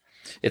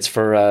 It's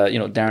for you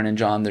know, Darren and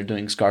John. They're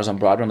doing Scars on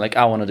Broadway. I'm like,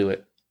 I want to do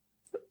it.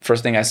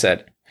 First thing I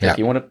said, like,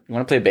 you want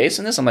to play bass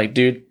in this? I'm like,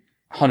 dude,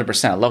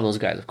 100%. I love those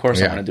guys. Of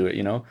course I want to do it,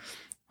 you know?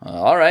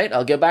 All right,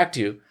 I'll get back to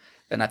you.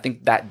 And I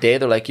think that day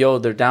they're like, yo,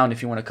 they're down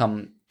if you want to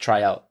come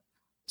try out.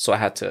 So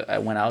I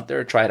went out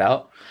there, tried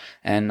out.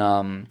 And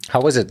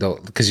how was it though?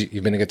 Because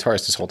you've been a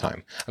guitarist this whole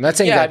time. I'm not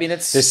saying that I mean,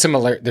 there's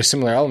similar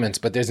elements,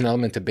 but there's an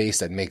element to bass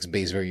that makes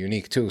bass very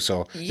unique too.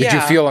 So did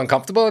you feel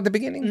uncomfortable at the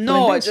beginning?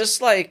 No, I just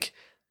like,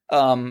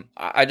 I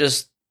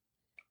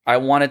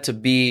wanted to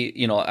be,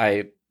 you know,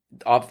 I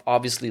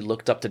obviously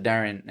looked up to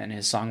Darren and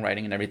his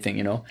songwriting and everything,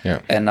 you know?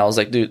 Yeah. And I was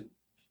like, dude,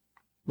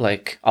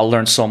 like, I'll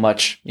learn so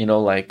much, you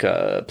know, like,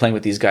 playing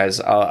with these guys.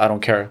 I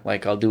don't care.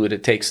 Like, I'll do what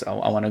it takes. I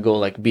want to go,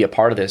 like, be a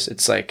part of this.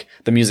 It's like,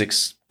 the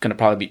music's going to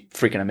probably be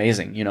freaking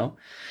amazing, you know?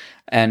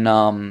 And,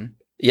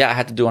 yeah, I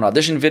had to do an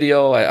audition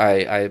video.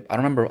 I don't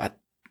remember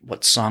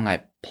what song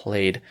I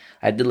played.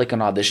 I did, like,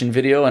 an audition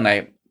video and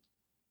I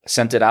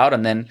sent it out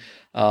and then,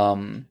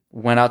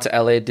 went out to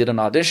LA, did an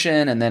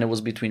audition, and then it was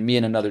between me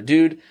and another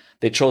dude.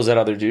 They chose that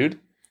other dude.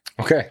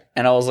 Okay.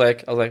 And I was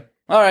like, all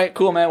right,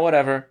 cool, man,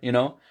 whatever, you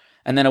know?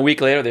 And then a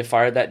week later, they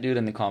fired that dude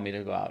and they called me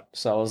to go out.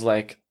 So I was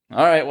like,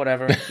 all right,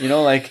 whatever. You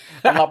know, like,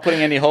 I'm not putting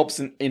any hopes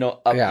in, you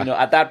know, up, you know,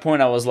 at that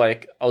point, I was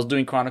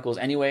doing Chronicles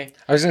anyway.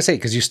 I was going to say,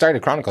 because you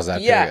started Chronicles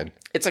that period.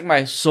 It's like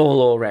my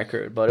solo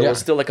record, but it was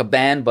still like a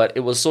band, but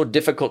it was so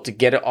difficult to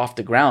get it off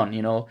the ground,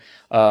 you know?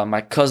 My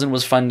cousin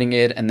was funding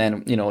it, and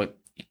then, you know,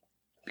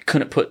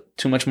 couldn't put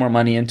too much more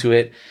money into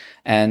it.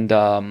 And,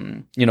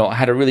 you know, I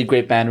had a really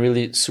great band,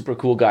 really super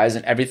cool guys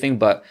and everything,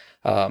 but,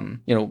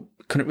 you know,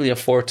 couldn't really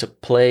afford to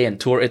play and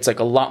tour. It's like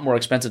a lot more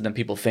expensive than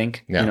people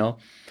think, you know?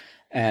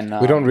 And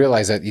we don't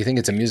realize that. You think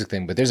it's a music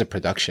thing, but there's a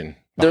production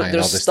behind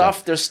all this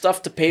stuff. There's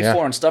stuff to pay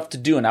for and stuff to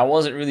do. And I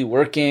wasn't really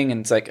working.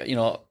 And it's like, you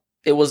know,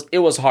 it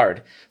was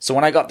hard. So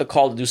when I got the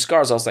call to do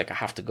Scars, I was like, I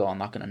have to go. I'm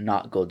not going to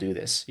not go do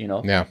this, you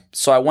know? Yeah.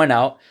 So I went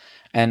out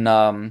and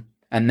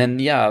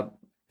then,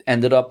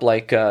 ended up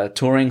like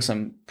touring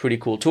some pretty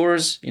cool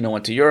tours, you know,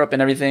 went to Europe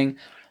and everything.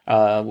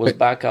 Was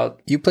back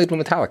out. You played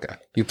with Metallica.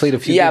 You played a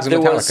few gigs with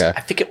Metallica.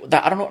 I think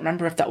I don't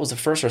remember if that was the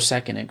first or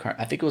second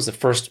incarnation. I think it was the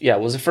first. Yeah,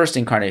 it was the first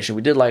incarnation.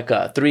 We did like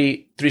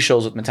three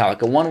shows with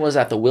Metallica. One was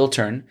at the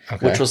Wiltern,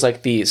 which was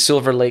like the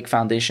Silver Lake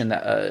Foundation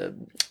that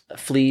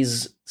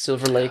Flea's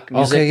Silver Lake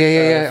music.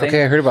 Okay, yeah.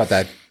 Okay, I heard about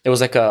that. It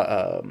was like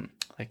a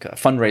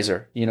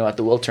fundraiser, at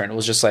the Wiltern. It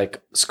was just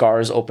like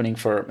Scars opening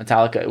for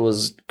Metallica. It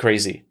was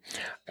crazy.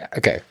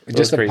 Okay,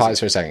 just to pause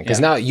for a second, because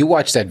now you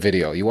watched that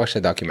video, you watched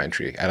that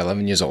documentary at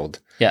 11 years old.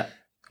 Yeah,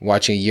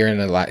 watching a year and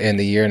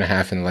a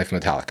half in the life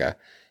of Metallica,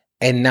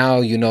 and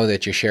now you know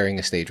that you're sharing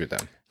a stage with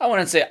them. I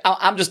wouldn't say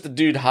I'm just the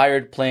dude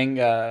hired playing.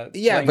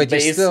 Playing but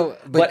bass, you're still.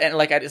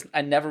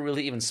 I never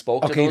really even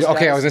spoke to those guys.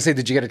 Okay, I was gonna say,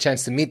 did you get a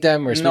chance to meet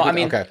them or? No, I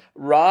mean,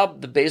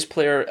 Rob, the bass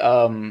player,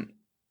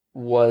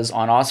 was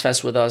on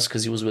Ozfest with us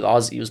because he was with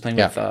Ozzy. He was playing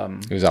with.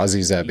 He was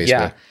Ozzy's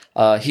bass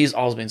player. He's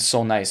always been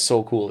so nice,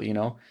 so cool,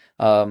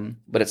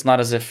 but it's not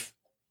as if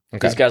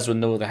these guys would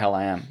know who the hell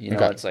I am.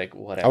 It's like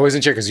whatever. I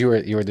wasn't sure because you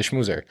were the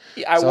schmoozer.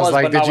 I was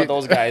but not with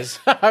those guys.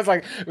 I was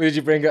like, did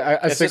you bring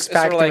a six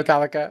pack to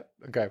Metallica?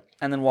 Okay,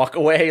 and then walk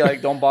away.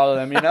 Like, don't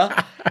bother them.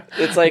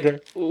 It's like,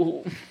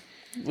 what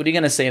are you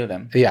gonna say to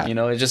them? Yeah,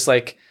 it's just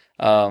like,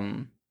 at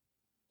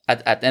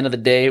the end of the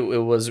day,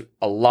 it was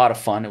a lot of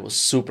fun. It was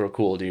super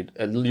cool, dude.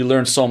 You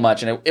learned so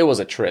much, and it was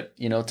a trip,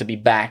 to be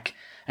back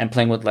and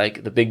playing with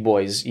like the big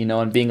boys,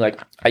 and being like,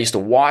 I used to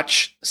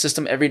watch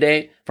System every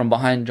day from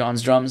behind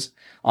John's drums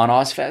on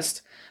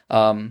Ozfest.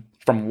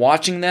 From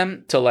watching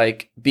them to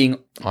like being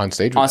on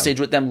stage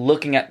with them,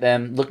 looking at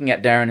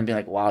Darren and being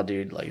like, wow,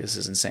 dude, like this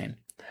is insane.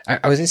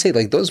 I was gonna say,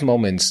 like, those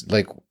moments,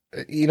 like,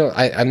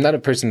 I'm not a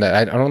person that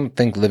I don't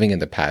think living in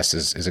the past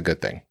is a good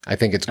thing. I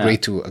think it's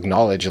great to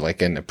acknowledge,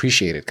 like, and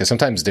appreciate it, because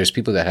sometimes there's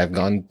people that have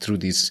gone through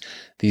these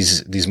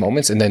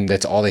moments, and then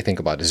that's all they think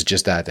about is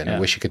just that, and I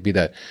wish it could be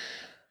that.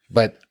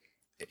 But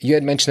you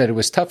had mentioned that it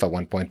was tough at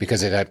one point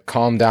because it had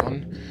calmed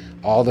down.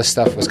 All the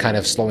stuff was kind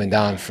of slowing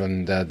down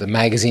from the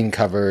magazine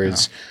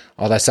covers,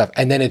 all that stuff,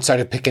 and then it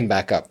started picking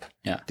back up.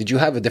 Yeah. Did you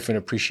have a different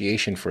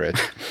appreciation for it?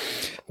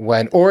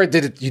 Or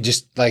did it, you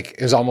just, like,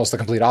 it was almost the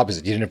complete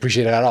opposite? You didn't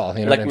appreciate it at all.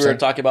 Like we were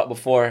talking about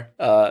before,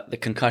 the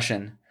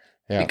concussion.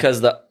 Yeah.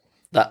 Because the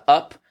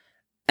up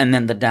and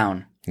then the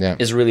down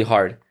is really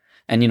hard.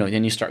 And,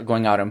 then you start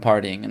going out and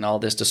partying and all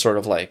this to sort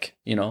of like,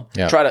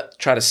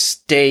 try to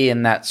stay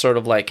in that sort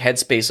of like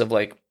headspace of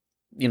like,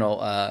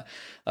 try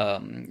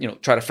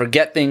to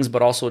forget things,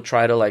 but also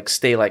try to like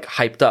stay like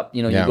hyped up.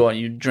 You go and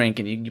you drink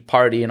and you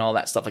party and all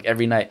that stuff like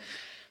every night.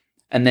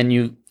 And then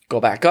you go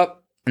back up.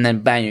 And then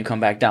bang, you come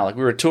back down. Like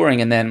we were touring,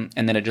 and then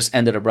it just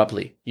ended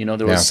abruptly.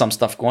 There was some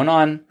stuff going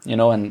on,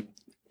 and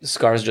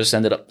Scars just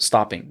ended up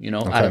stopping,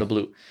 out of the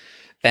blue.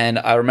 And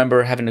I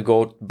remember having to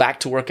go back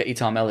to work at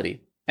Ital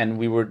Melody, and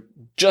we were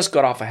just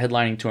got off a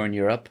headlining tour in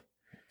Europe.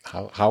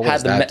 How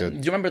was that, dude? Do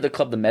you remember the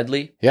club, the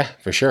Medley? Yeah,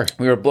 for sure.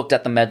 We were booked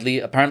at the Medley.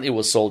 Apparently, it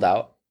was sold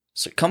out.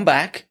 So come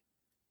back,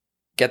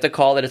 get the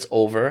call that it's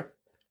over,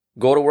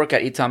 go to work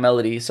at Ital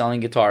Melody selling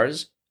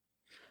guitars.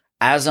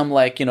 As I'm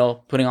like,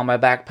 putting on my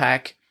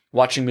backpack,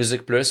 watching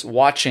Music Plus,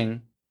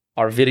 watching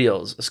our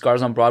videos,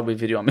 Scars on Broadway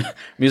video on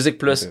Music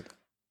Plus.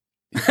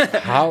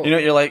 How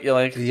you're like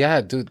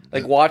yeah, dude,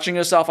 like watching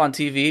yourself on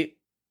TV,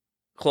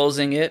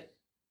 closing it,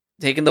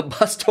 taking the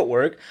bus to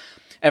work,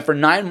 and for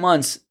 9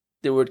 months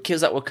there were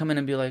kids that would come in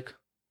and be like,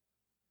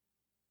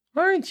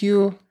 "Aren't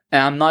you?"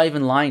 And I'm not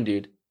even lying,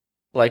 dude.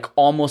 Like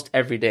almost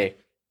every day.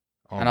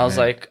 And I was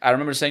like, I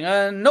remember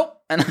saying, nope.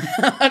 And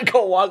I'd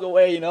go walk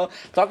away,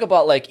 Talk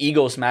about like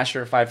Ego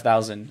Smasher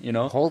 5000,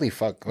 Holy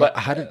fuck. But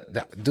how did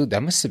that, dude,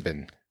 that must have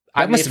been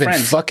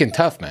fucking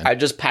tough, man. I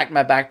just packed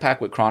my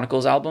backpack with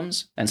Chronicles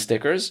albums and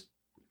stickers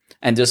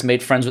and just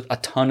made friends with a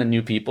ton of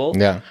new people.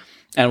 Yeah.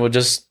 And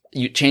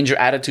you change your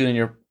attitude and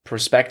your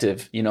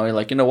perspective. You're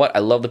like, you know what? I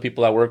love the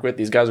people I work with.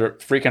 These guys are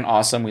freaking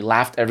awesome. We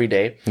laughed every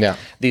day. Yeah.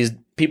 These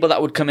people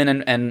that would come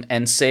in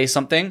and say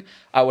something,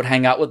 I would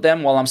hang out with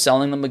them while I'm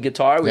selling them a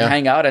guitar. We'd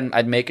hang out and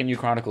I'd make a new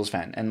Chronicles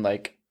fan and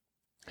like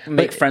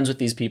make friends with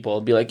these people.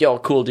 It'd be like, yo,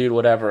 cool dude,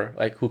 whatever.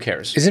 Like, who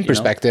cares? Isn't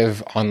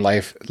perspective on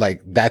life,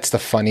 like, that's the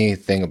funny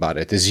thing about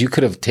it, is you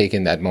could have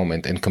taken that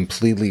moment and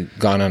completely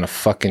gone on a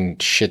fucking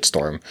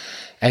shitstorm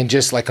and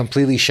just like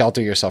completely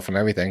shelter yourself from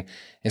everything.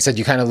 Instead,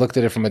 you kind of looked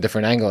at it from a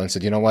different angle and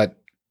said, you know what?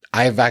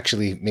 I've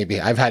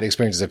had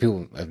experiences that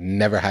people have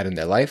never had in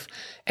their life,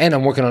 and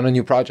I'm working on a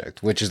new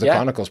project, which is the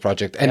Chronicles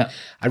project. And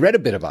I read a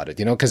bit about it,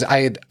 because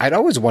I'd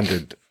always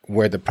wondered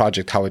where the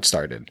project, how it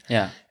started.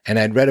 Yeah. And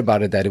I'd read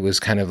about it that it was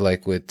kind of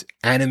like with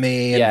anime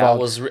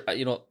involved. Yeah,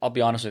 it was, I'll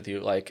be honest with you.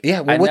 Like,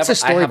 yeah, well, what's the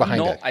story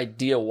behind it? I have no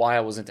idea why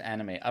I was into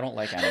anime. I don't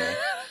like anime.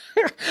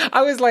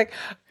 I was like,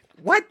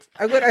 what?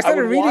 I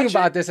started reading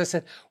about this. I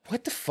said,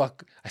 what the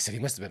fuck? I said,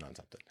 he must have been on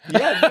something.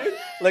 Yeah, dude.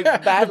 Like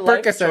bad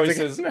life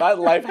choices, bad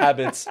life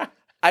habits.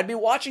 I'd be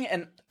watching it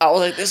and I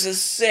was like, this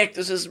is sick.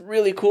 This is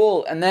really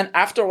cool. And then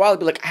after a while, I'd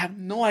be like, I have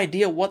no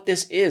idea what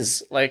this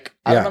is. Like,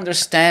 I don't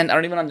understand. I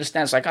don't even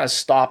understand. So I kind of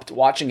stopped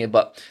watching it.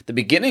 But the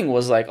beginning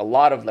was like a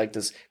lot of like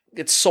this.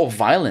 It's so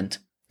violent.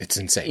 It's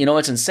insane. You know,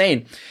 it's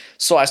insane.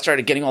 So I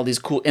started getting all these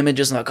cool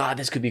images and like, God,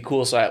 this could be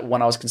cool. So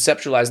when I was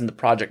conceptualizing the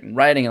project and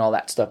writing and all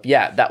that stuff,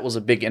 yeah, that was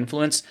a big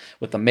influence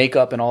with the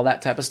makeup and all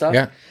that type of stuff.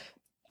 Yeah.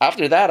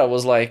 After that, I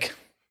was like,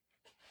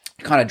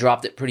 kind of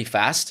dropped it pretty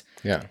fast.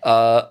 Yeah.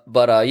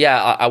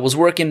 I was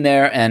working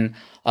there and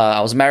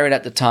I was married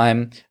at the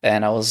time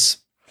and I was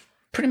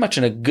pretty much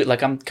in a good,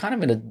 like I'm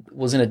kind of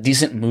was in a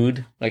decent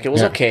mood. Like it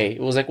was okay.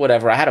 It was like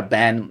whatever. I had a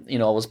band, you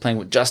know, I was playing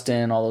with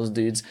Justin, all those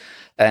dudes.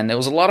 And it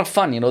was a lot of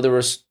fun. You know, there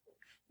was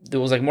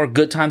like more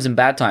good times and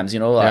bad times. You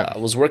know, I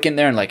was working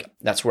there and like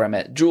that's where I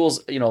met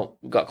Jules. You know,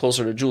 got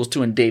closer to Jules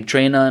too and Dave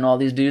Traina and all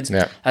these dudes.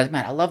 Yeah. I was,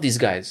 man, I love these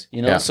guys.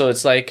 You know, so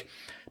it's like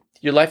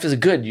your life is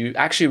good. You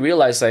actually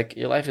realize like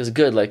your life is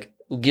good. Like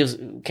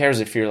who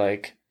cares if you're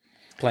like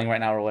playing right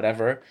now or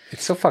whatever.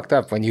 It's so fucked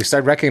up when you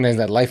start recognizing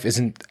that life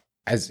isn't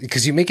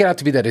because you make it out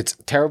to be that it's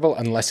terrible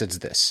unless it's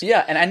this.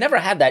 Yeah, and I never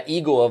had that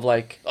ego of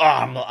like, oh,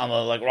 I'm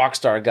a like rock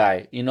star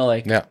guy. You know,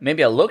 like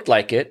maybe I looked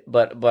like it,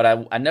 but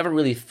I never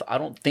really I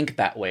don't think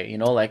that way. You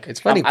know, like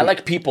it's funny. I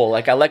like people,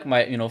 like I like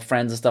my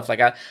friends and stuff.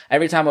 Like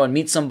every time I would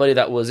meet somebody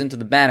that was into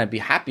the band, I'd be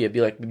happy. I'd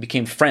be like we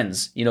became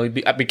friends. You know,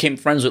 I became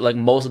friends with like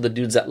most of the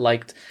dudes that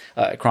liked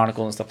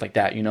Chronicle and stuff like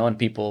that. You know, and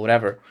people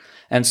whatever.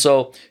 And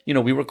so, you know,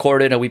 we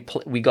recorded and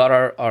we got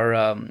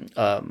our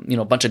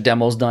bunch of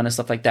demos done and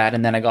stuff like that.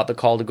 And then I got the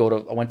call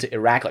I went to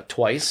Iraq like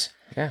twice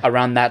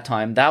around that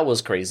time. That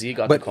was crazy.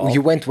 Got the call. But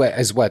you went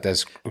as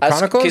Chronicles?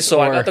 Okay,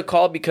 so I got the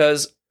call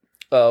because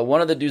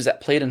one of the dudes that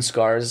played in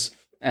Scars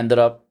ended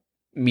up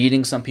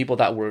meeting some people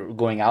that were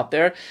going out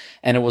there.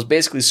 And it was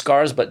basically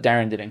Scars, but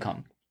Darren didn't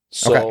come.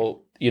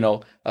 So,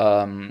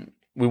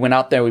 we went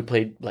out there, we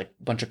played like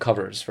a bunch of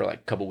covers for like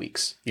a couple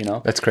weeks, you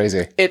know? That's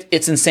crazy.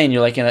 It's insane.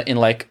 You're like in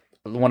like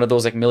one of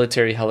those like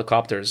military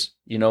helicopters,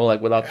 you know, like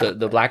without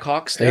the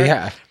Blackhawks there.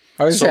 Yeah.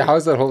 I was saying,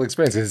 how's that whole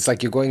experience? It's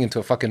like you're going into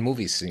a fucking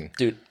movie scene.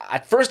 Dude,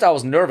 at first I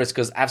was nervous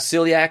because I have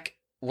celiac.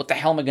 What the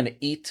hell am I going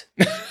to eat?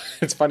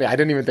 It's funny. I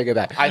didn't even think of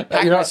that. I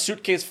packed my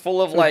suitcase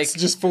full of like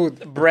just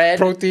food, bread,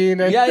 protein.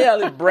 And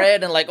like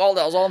bread and like all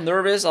that. I was all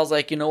nervous. I was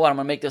like, you know what? I'm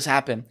going to make this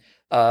happen.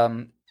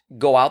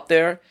 Go out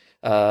there.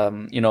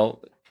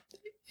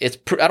 It's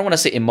I don't want to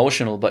say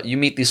emotional, but you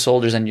meet these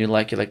soldiers and you're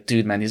like,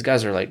 dude, man, these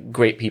guys are like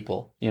great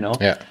people, you know?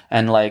 Yeah.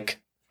 And like,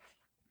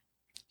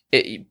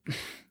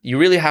 you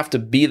really have to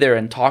be there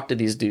and talk to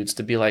these dudes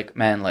to be like,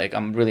 man, like,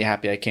 I'm really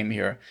happy I came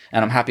here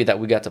and I'm happy that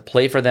we got to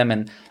play for them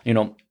and, you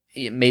know,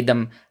 it made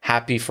them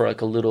happy for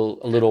like a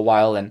little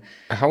while. And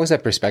how was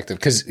that perspective?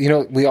 Because, you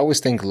know, we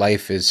always think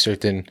life is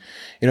certain,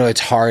 you know,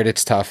 it's hard,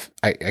 it's tough.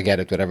 I get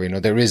it, whatever, you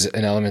know, there is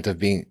an element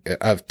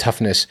of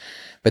toughness.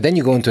 But then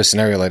you go into a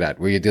scenario like that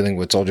where you're dealing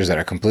with soldiers that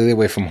are completely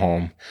away from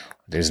home.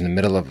 There's in the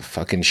middle of a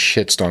fucking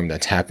shitstorm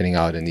that's happening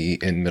out in the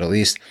Middle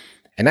East.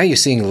 And now you're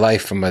seeing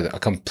life from a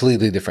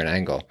completely different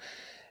angle.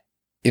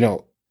 You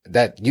know,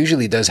 that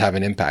usually does have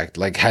an impact.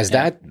 Like, has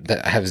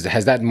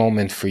that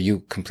moment for you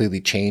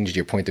completely changed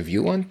your point of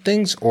view on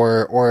things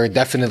or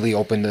definitely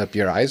opened up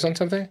your eyes on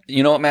something?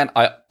 You know what, man?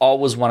 I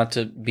always wanted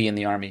to be in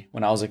the army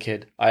when I was a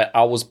kid. I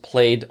always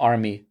played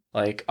army.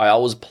 Like, I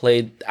always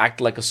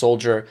acted like a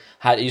soldier.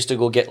 I used to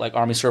go get, like,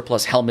 army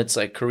surplus helmets,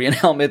 like Korean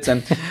helmets.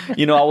 And,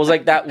 you know, I was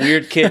like that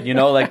weird kid, you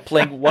know, like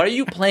playing, what are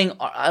you playing?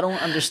 I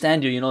don't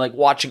understand you, you know, like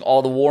watching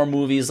all the war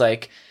movies.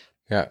 Like,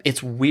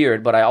 it's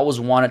weird, but I always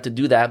wanted to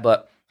do that,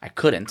 but I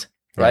couldn't,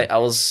 right? I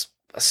was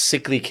a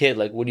sickly kid.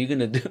 Like, what are you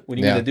going to do? What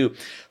are you going to do?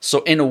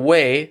 So in a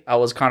way, I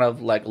was kind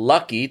of like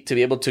lucky to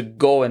be able to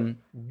go and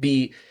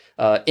be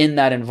in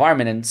that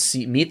environment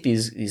and meet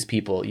these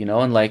people, you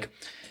know, and like,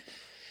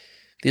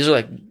 these are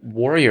like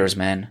warriors,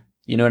 man.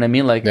 You know what I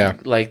mean? Like,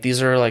 like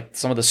these are like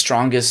some of the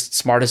strongest,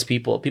 smartest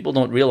people. People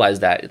don't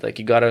realize that. Like,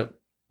 you got to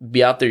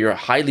be out there. You're a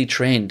highly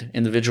trained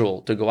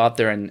individual to go out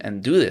there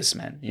and do this,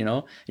 man. You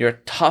know, you're a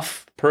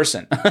tough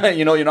person.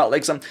 You know, you're not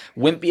like some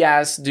wimpy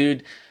ass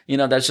dude, you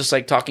know, that's just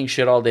like talking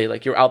shit all day.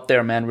 Like, you're out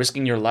there, man,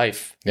 risking your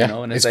life. Yeah, you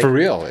know, and it's like, for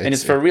real.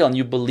 It's for real. And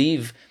you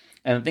believe.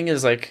 And the thing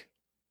is, like,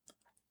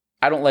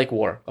 I don't like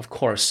war, of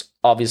course,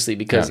 obviously,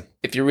 because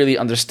if you really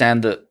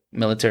understand the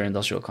military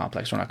industrial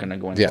complex, we're not going to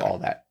go into all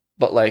that.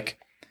 But like,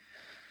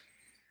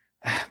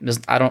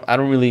 I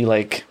don't really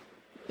like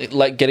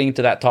getting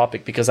into that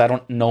topic because I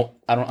don't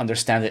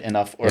understand it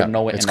enough or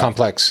know it enough. It's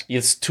complex.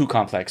 It's too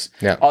complex.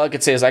 Yeah. All I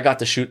could say is I got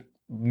to shoot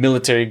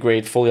military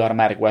grade fully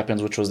automatic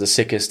weapons, which was the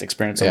sickest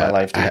experience of my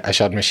life, dude. I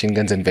shot machine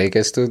guns in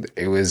Vegas, dude.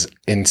 It was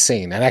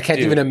insane. And I can't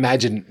even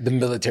imagine the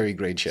military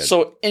grade shit.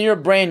 So in your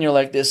brain, you're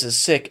like, this is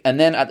sick. And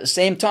then at the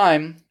same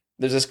time,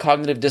 there's this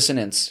cognitive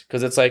dissonance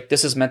because it's like,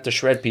 this is meant to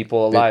shred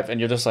people alive.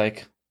 And you're just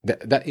like,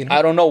 you know,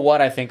 I don't know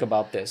what I think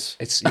about this.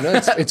 It's, you know,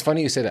 it's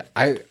funny you say that.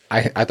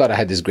 I thought I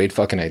had this great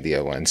fucking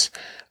idea once.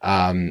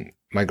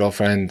 My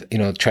girlfriend, you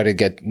know, tried to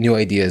get new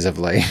ideas of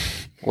like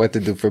what to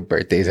do for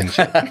birthdays and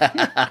shit.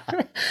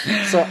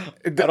 So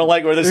I don't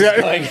like where this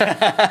is going.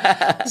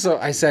 So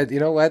I said, you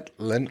know what?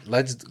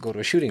 Let's go to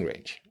a shooting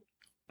range.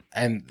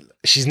 And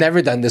she's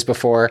never done this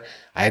before.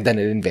 I had done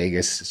it in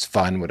Vegas. It's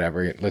fun,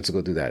 whatever. Let's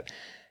go do that.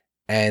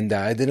 And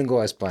it didn't go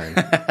as planned.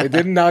 It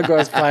did not go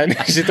as planned.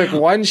 She took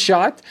one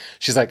shot.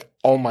 She's like,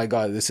 "Oh my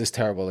God, this is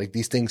terrible. Like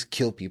these things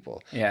kill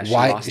people." Yeah,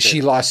 why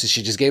she lost it?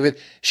 She just gave it.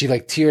 She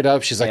like teared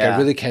up. She's like, "I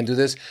really can't do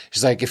this."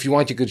 She's like, "If you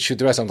want, you could shoot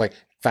the rest." I'm like,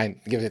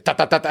 "Fine, give it."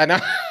 And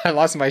I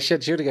lost my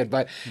shit shooting it,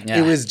 but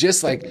it was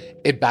just like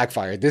it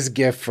backfired. This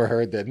gift for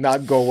her did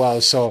not go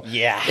well. So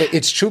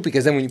it's true,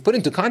 because then when you put it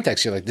into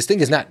context, you're like, this thing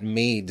is not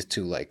made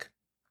to like.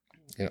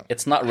 You know,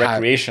 it's not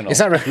recreational. It's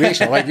not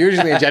recreational. Like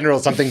usually in general,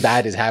 something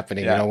bad is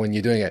happening, you know, when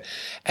you're doing it.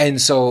 And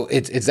so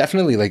it's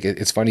definitely like,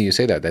 it's funny you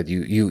say that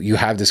you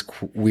have this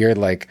weird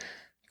like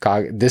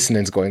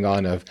dissonance going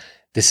on of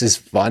this is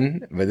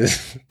fun, but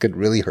this could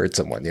really hurt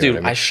someone. You know Dude, what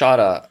I mean? I shot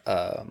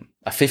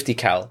a 50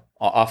 cal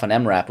off an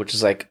MRAP, which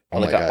is like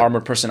an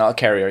armored personnel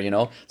carrier, you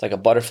know, it's like a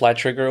butterfly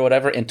trigger or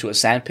whatever, into a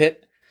sand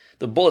pit.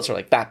 The bullets are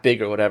like that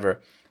big or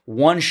whatever.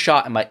 One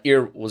shot and my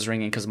ear was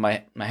ringing because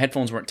my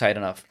headphones weren't tight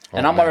enough.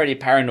 And I'm already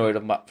paranoid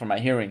for my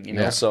hearing, you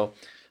know? So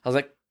I was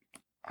like,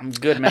 I'm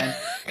good, man.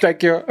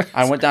 Thank you.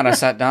 I went down, I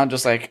sat down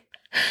just like...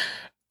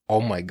 Oh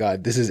my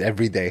God, this is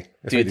every day.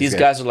 Dude, these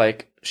guys are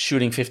like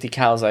shooting 50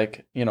 cals,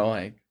 like, you know,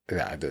 like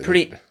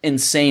pretty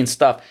insane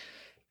stuff.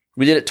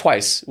 We did it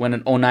twice, when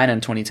in 2009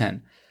 and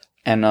 2010.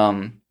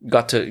 And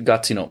got to,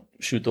 you know,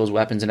 shoot those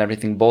weapons and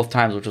everything both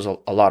times, which was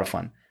a lot of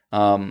fun.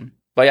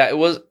 But yeah,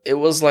 it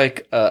was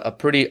like a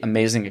pretty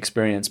amazing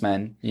experience,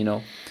 man, you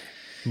know.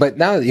 But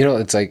now, you know,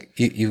 it's like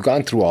you've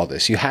gone through all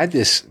this. You had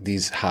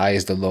these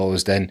highs, the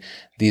lows, then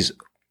these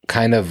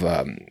kind of,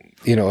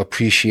 you know,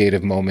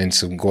 appreciative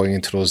moments of going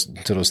into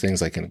those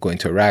things, like going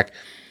to Iraq.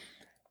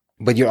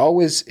 But you're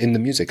always in the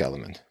music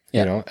element,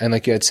 you know. And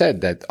like you had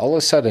said, that all of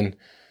a sudden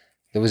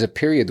there was a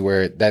period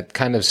where that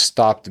kind of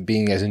stopped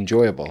being as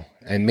enjoyable.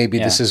 And maybe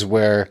this is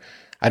where,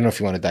 I don't know if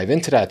you want to dive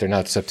into that or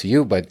not, it's up to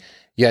you, but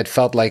you had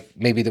felt like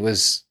maybe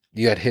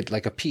you had hit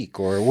like a peak,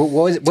 or what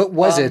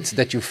was it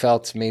that you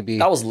felt maybe?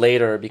 That was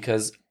later,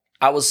 because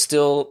I was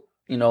still,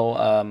 you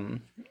know,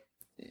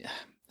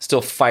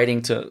 still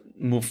fighting to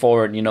move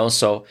forward, you know.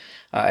 So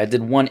I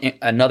did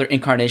another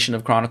incarnation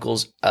of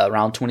Chronicles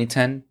around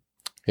 2010,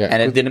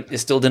 and it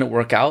still didn't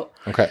work out.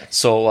 Okay.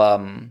 So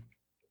I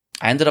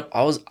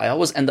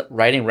always end up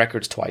writing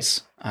records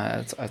twice.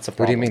 That's a problem.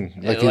 What do you mean?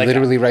 Like you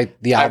literally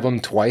write the album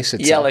twice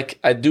itself? Yeah, like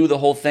I do the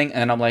whole thing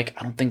and I'm like,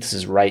 I don't think this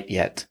is right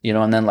yet, you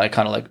know, and then like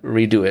kind of like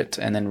redo it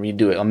and then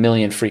redo it a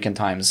million freaking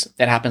times.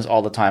 It happens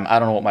all the time. I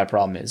don't know what my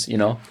problem is, you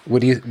know?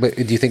 But do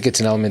you think it's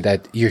an element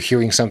that you're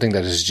hearing something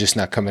that is just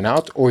not coming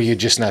out, or you're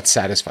just not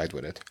satisfied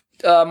with it?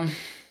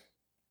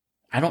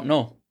 I don't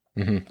know.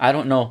 Mm-hmm. I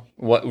don't know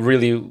what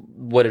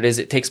it is.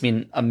 It takes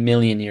me a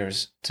million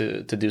years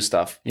to do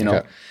stuff, you know?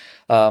 Okay.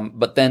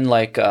 But then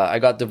like I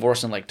got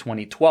divorced in like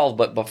 2012,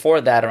 but before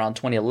that, around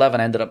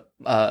 2011, I ended up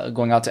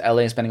going out to LA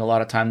and spending a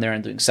lot of time there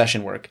and doing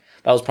session work.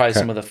 That was probably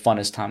some of the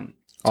funnest times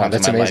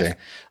that's in my amazing. life.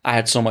 I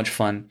had so much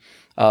fun.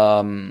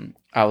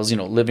 I was, you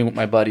know, living with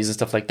my buddies and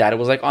stuff like that. It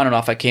was like on and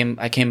off. I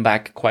came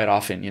back quite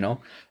often, you know.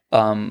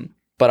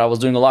 But I was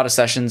doing a lot of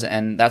sessions,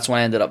 and that's when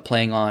I ended up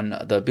playing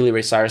on the Billy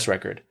Ray Cyrus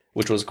record,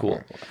 which was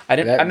cool. I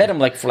met him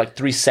like for like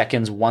 3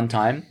 seconds one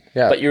time.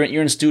 Yeah. But you're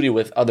in studio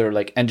with other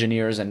like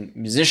engineers and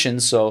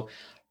musicians, so.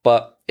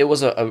 But it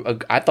was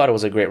I thought it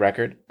was a great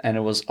record, and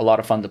it was a lot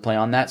of fun to play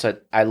on that. So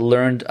I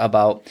learned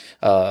about,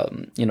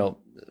 you know,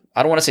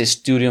 I don't want to say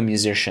studio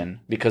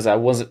musician, because I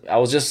was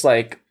just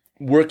like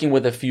working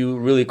with a few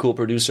really cool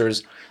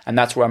producers, and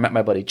that's where I met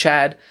my buddy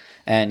Chad,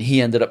 and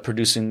he ended up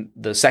producing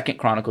the second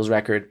Chronicles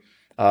record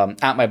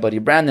at my buddy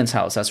Brandon's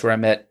house. That's where I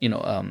met, you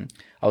know,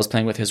 I was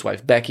playing with his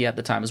wife Becky at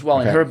the time as well,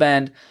 in her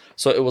band.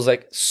 So it was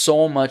like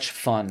so much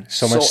fun.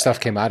 So much stuff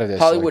came out of this.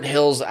 Hollywood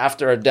Hills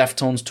after a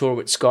Deftones tour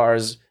with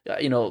Scars,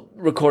 you know,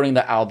 recording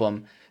the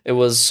album. It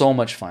was so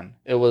much fun.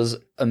 It was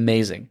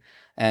amazing.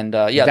 And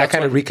yeah, that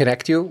kind of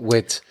reconnect you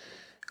with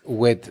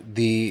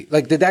the,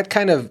 like, did that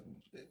kind of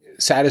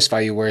satisfy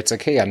you where it's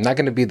like, hey, I'm not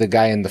going to be the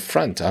guy in the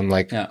front. I'm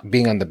like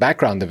being on the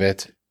background of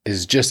it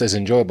is just as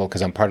enjoyable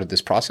because I'm part of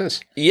this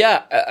process.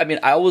 Yeah. I mean,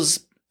 I always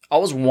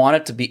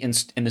wanted to be in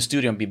the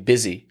studio and be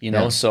busy, you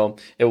know? Yeah. So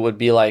it would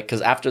be like,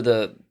 because after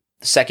the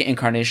second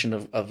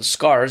incarnation of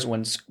Scars,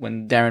 when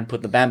Darren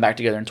put the band back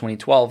together in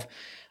 2012,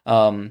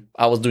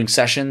 I was doing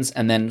sessions,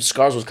 and then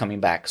Scars was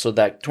coming back. So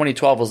that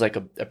 2012 was like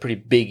a pretty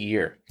big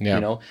year. Yeah.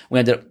 You know, we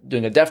ended up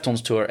doing a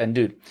Deftones tour, and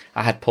dude,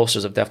 I had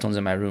posters of Deftones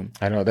in my room.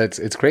 I know,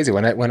 it's crazy.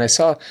 When I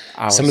saw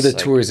some of the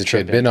tours that you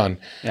had been on,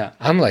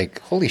 I'm like,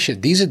 holy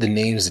shit, these are the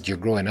names that you're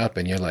growing up,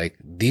 and you're like,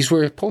 these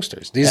were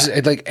posters. These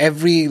like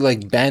every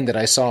like band that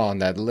I saw on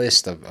that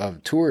list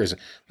of tours, I'm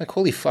like,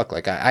 holy fuck,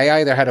 like I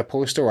either had a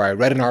poster or I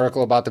read an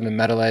article about them in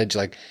Metal Edge,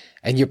 like,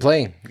 and you're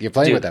playing dude,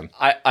 with them.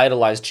 I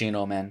idolized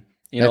Chino, man.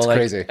 You know, that's like,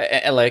 crazy.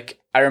 Like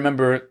I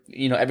remember,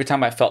 you know, every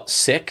time I felt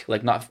sick,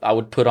 like I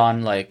would put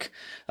on like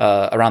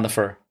Around the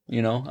Fur.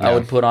 You know, I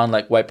would put on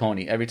like White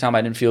Pony every time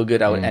I didn't feel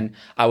good.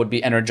 I would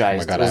be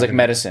energized. Oh God, it was like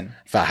medicine.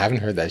 I haven't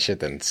heard that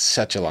shit in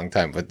such a long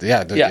time, but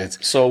yeah.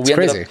 So we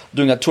ended up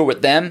doing a tour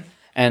with them,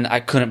 and I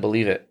couldn't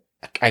believe it.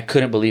 I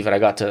couldn't believe it. I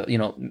got to, you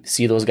know,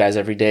 see those guys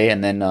every day,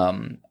 and then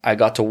I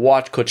got to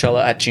watch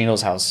Coachella at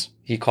Chino's house.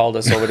 He called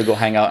us over to go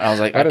hang out, and I was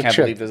like, I can't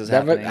believe this is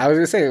happening. I was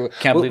gonna say,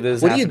 can't believe this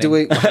is what happening. What are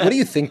you doing? What are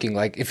you thinking?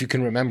 Like, if you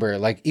can remember,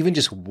 like even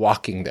just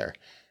walking there.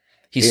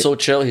 He's so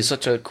chill. He's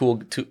such a cool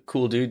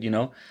dude. You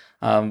know,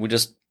 we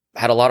just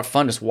had a lot of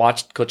fun. Just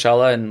watched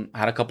Coachella and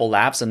had a couple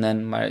laps, and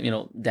then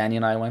Danny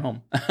and I went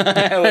home.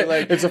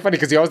 It's so funny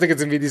because you always think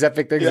it's gonna be these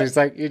epic things. Yeah. It's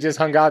like you just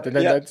hung out, and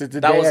then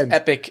that was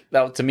epic.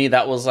 To me,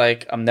 that was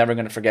like, I'm never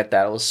gonna forget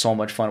that. It was so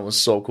much fun. It was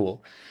so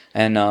cool,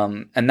 and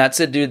that's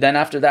it, dude. Then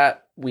after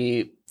that,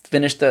 we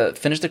finished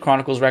the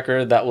Chronicles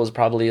record. That was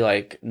probably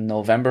like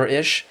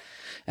November-ish,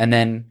 and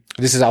then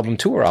this is album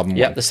 2 or album 1?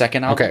 Yeah, the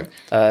second album.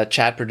 Okay.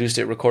 Chad produced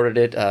it, recorded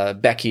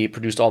it. Becky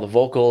produced all the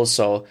vocals.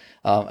 So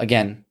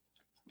again,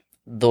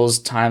 those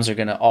times are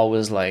gonna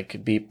always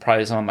like be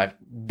probably some of my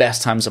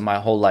best times of my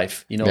whole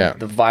life. You know,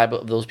 the vibe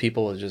of those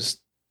people is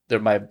just, they're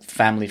my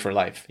family for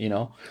life. You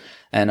know,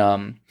 and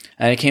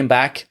I came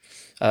back.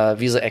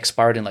 Visa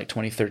expired in like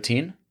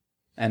 2013.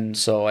 And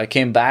so I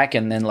came back,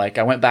 and then like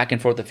I went back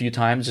and forth a few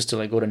times just to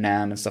like go to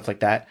NAMM and stuff like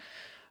that.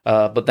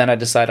 But then I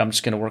decided I'm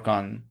just going to work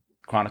on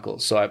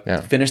Chronicles. So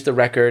I finished the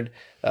record.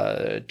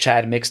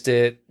 Chad mixed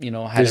it,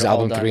 had this is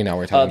album 3 now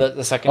we're talking.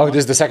 The second one. Oh,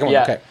 this is the second one.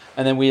 Okay.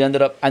 And then we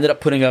ended up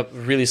putting a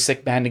really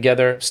sick band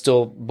together,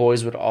 still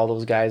boys with all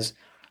those guys.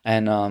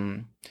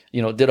 And,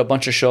 did a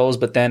bunch of shows.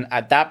 But then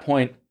at that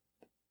point,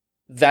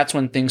 that's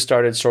when things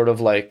started sort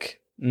of like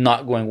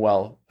not going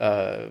well,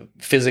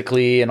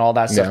 physically and all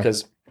that stuff.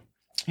 Because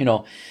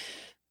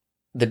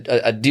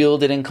a deal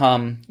didn't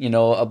come,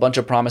 a bunch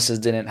of promises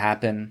didn't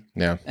happen.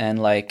 Yeah. And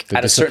like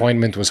the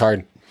disappointment was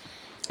hard.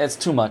 It's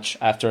too much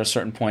after a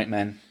certain point,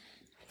 man.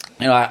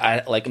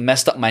 I like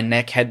messed up my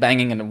neck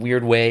headbanging in a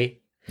weird way.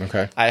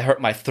 Okay. I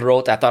hurt my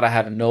throat. I thought I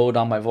had a node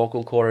on my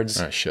vocal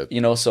cords. Oh, shit.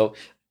 So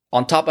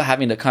on top of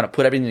having to kind of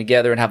put everything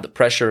together and have the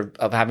pressure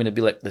of having to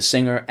be like the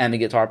singer and the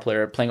guitar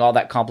player, playing all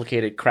that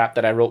complicated crap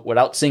that I wrote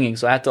without singing.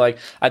 So I had to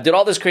I did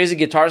all this crazy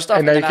guitar stuff,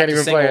 and now you I can't have to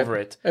even sing play over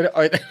it.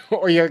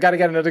 Or you got to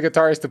get another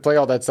guitarist to play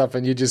all that stuff,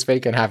 and you just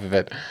faking half of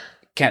it.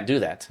 Can't do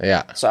that.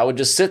 Yeah. So I would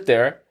just sit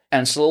there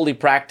and slowly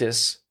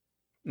practice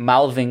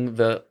mouthing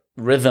the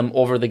rhythm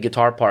over the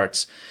guitar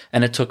parts,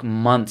 and it took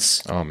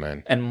months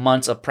and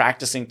months of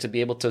practicing to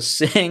be able to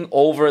sing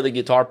over the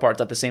guitar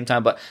parts at the same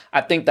time. But I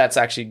think that's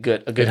actually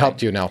good. It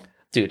helped you now,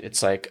 dude.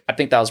 It's like, I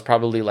think that was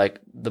probably like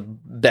the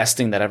best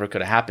thing that ever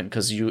could have happened,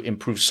 because you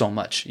improve so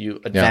much,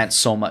 you advance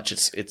so much.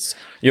 It's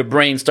your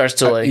brain starts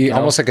to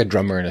almost like a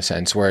drummer in a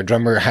sense, where a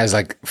drummer has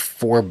like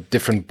 4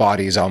 different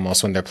bodies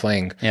almost when they're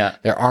playing. Yeah,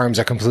 their arms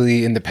are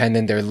completely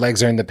independent, their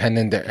legs are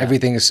independent,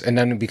 everything is, and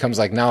then it becomes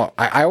like, now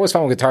I always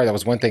found with guitar, that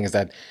was one thing, is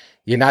that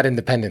you're not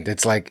independent.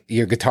 It's like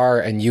your guitar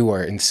and you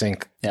are in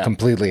sync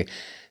completely.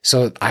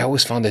 So I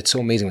always found it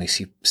so amazing when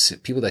you see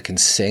people that can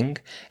sing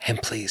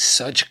and play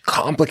such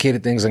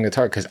complicated things on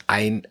guitar, because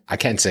I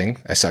can't sing.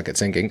 I suck at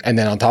singing. And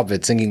then on top of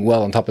it, singing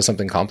well on top of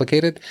something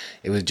complicated,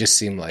 it would just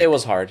seem like... It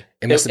was hard.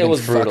 It must have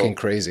been brutal. Fucking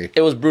crazy.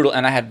 It was brutal.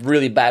 And I had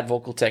really bad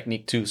vocal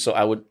technique too. So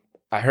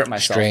I hurt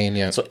myself. Strain,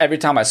 yeah. So every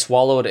time I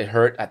swallowed, it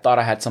hurt. I thought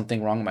I had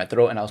something wrong in my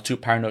throat, and I was too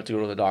paranoid to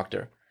go to the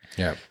doctor.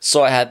 Yeah.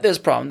 So I had this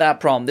problem, that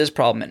problem, this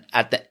problem. And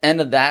at the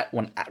end of that,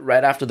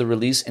 right after the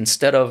release,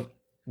 instead of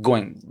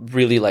going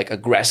really like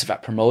aggressive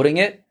at promoting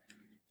it,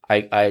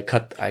 I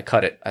cut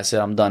it. I said,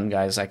 I'm done,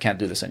 guys. I can't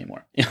do this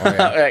anymore.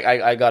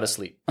 I gotta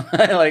sleep.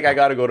 I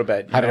gotta go to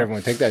bed. How did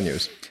everyone take that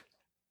news?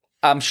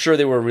 I'm sure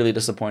they were really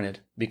disappointed,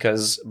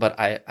 but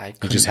I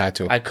you just had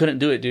to. I couldn't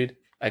do it, dude.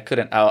 I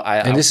couldn't.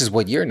 And this is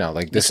what year now?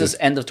 Like this is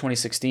end of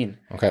 2016.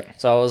 Okay.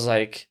 So I was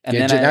like, and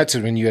then that's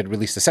when you had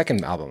released the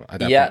second album. At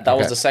that point. That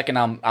was the second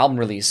album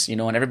release.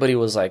 And everybody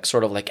was like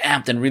sort of like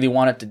amped and really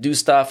wanted to do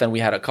stuff. And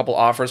we had a couple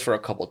offers for a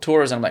couple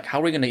tours. And I'm like, how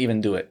are we going to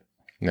even do it?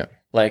 Yeah.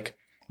 Like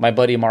my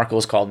buddy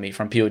Marcos called me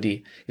from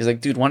POD. He's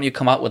like, dude, why don't you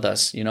come out with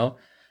us?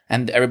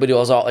 And everybody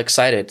was all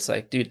excited. It's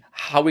like, dude,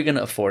 how are we going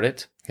to afford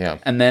it? Yeah.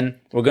 And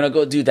then we're going to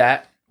go do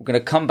that. We're going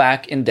to come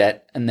back in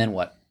debt. And then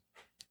what?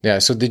 Yeah.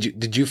 So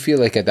did you feel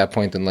like at that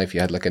point in life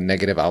you had like a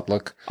negative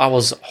outlook? I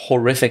was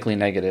horrifically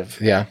negative.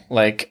 Yeah.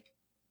 Like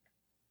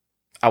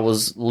I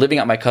was living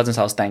at my cousin's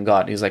house. Thank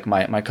God. He's like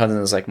my cousin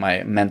is like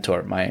my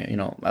mentor.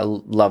 I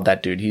love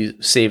that dude. He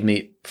saved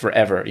me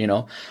forever.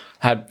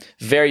 I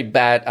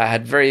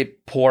had very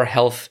poor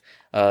health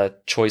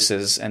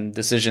choices and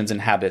decisions and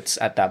habits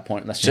at that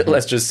point. Let's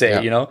just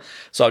say,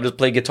 So I'll just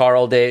play guitar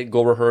all day,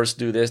 go rehearse,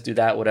 do this, do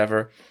that,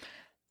 whatever.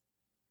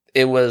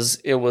 It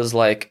was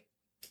like,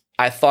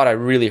 I thought I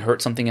really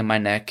hurt something in my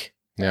neck.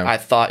 Yeah. I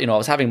thought, I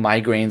was having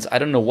migraines. I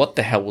don't know what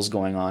the hell was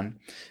going on.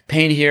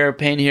 Pain here.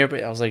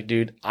 But I was like,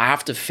 dude, I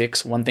have to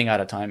fix one thing at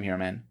a time here,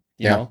 man.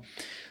 You know?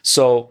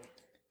 So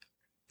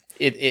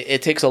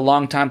it takes a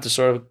long time to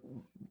sort of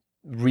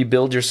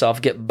rebuild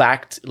yourself, get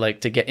back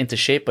to get into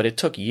shape, but it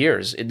took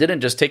years. It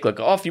didn't just take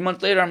a few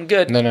months later, I'm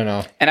good.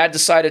 No. And I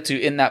decided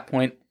to,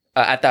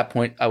 at that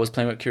point, I was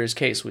playing with Curious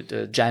Case with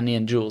Janny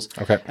and Jules.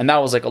 Okay. And that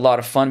was a lot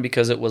of fun,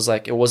 because it was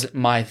it wasn't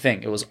my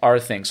thing. It was our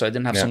thing. So I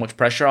didn't have so much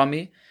pressure on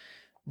me,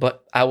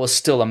 but I was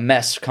still a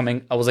mess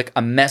I was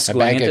a mess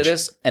going into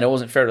this, and it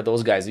wasn't fair to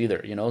those guys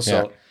either,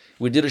 So,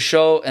 we did a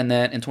show, and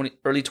then in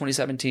early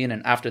 2017,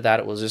 and after that,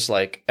 it was just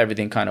like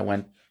everything kind of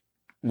went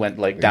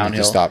like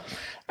downhill. Stop.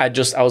 I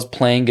was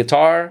playing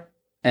guitar,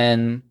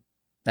 and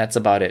that's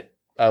about it.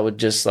 I would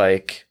just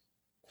like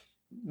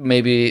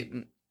maybe.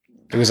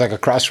 It was like a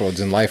crossroads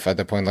in life at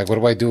that point. Like, what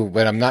do I do?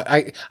 But I'm not.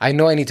 I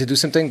know I need to do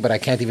something, but I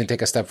can't even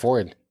take a step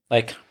forward.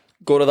 Like,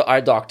 go to the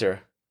eye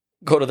doctor,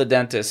 go to the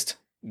dentist,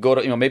 go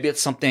to maybe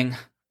it's something.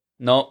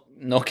 No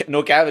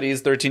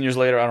cavities. 13 years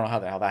later, I don't know how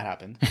the hell that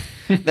happened.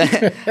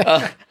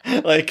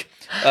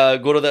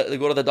 Go to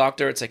the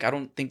doctor. It's like, I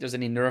don't think there's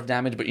any nerve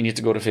damage, but you need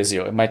to go to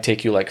physio. It might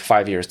take you like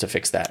 5 years to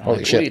fix that.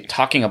 Holy shit! What are you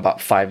talking about?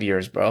 5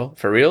 years, bro?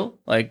 For real?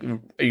 Like,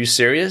 are you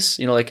serious?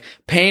 Like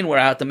pain where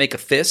I have to make a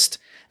fist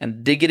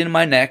and dig it in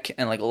my neck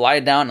and like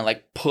lie down and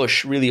like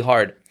push really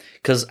hard.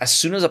 Because as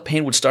soon as a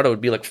pain would start, it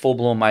would be like full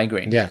blown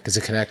migraine. Yeah, because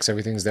it connects.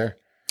 Everything's there.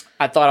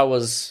 I thought I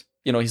was,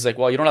 he's like,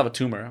 well, you don't have a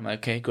tumor. I'm like,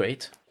 okay,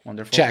 great.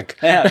 Wonderful. Check.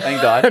 Yeah,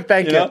 thank God.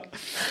 Thank you.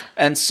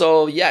 And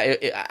so,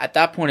 at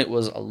that point, it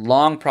was a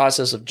long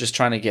process of just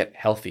trying to get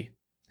healthy.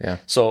 Yeah.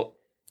 So,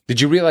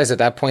 did you realize at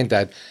that point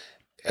that,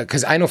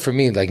 because I know for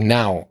me, like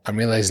now, I'm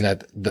realizing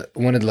that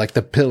one of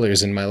the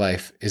pillars in my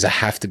life is I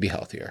have to be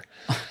healthier.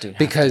 Oh, dude,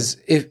 because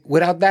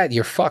without that,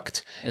 you're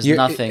fucked. It's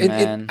nothing,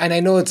 man. And I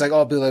know it's like,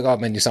 be like, oh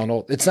man, you sound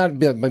old. It's not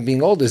about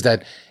being old. Is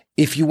that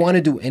if you want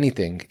to do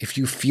anything, if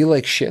you feel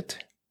like shit,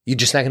 you're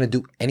just not going to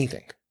do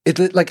anything.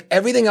 It like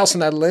everything else on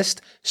that list,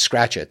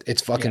 scratch it.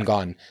 It's fucking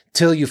gone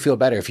till you feel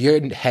better. If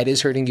your head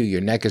is hurting you, your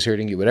neck is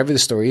hurting you, whatever the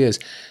story is,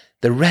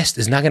 the rest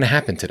is not going to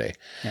happen today.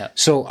 Yeah.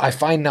 So I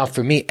find now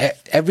for me,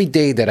 every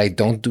day that I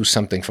don't do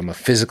something from a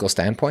physical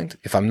standpoint,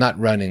 if I'm not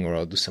running or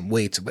I'll do some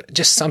weights, but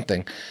just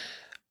something,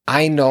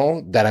 I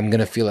know that I'm going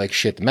to feel like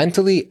shit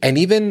mentally and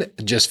even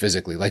just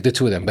physically, like the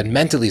two of them. But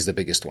mentally is the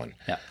biggest one.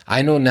 Yeah.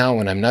 I know now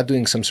when I'm not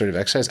doing some sort of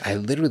exercise, I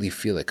literally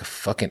feel like a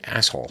fucking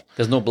asshole.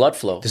 There's no blood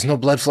flow. There's no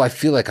blood flow. I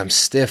feel like I'm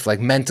stiff. Like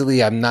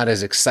mentally, I'm not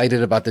as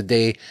excited about the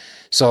day.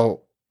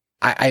 So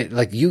I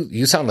like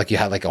you sound like you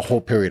had like a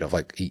whole period of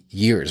like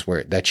years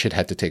where that shit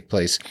had to take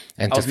place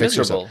and to fix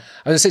yourself.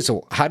 I was gonna say,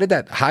 so how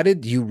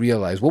did you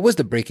realize, what was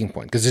the breaking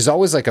point? Because there's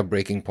always like a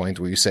breaking point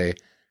where you say,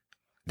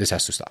 this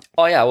has to stop.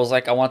 Oh yeah, I was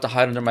like, I want to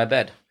hide under my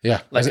bed.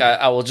 Yeah. Like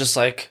I was just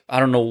like, I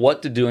don't know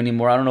what to do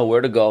anymore. I don't know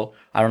where to go.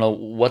 I don't know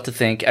what to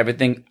think.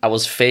 Everything, I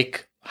was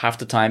fake half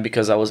the time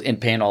because I was in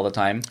pain all the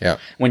time. Yeah.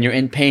 When you're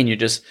in pain,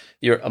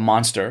 you're a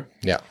monster.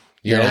 Yeah.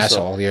 You're an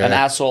asshole. You're an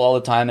asshole all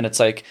the time. And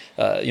it's like,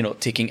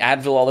 taking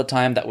Advil all the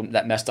time,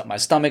 that messed up my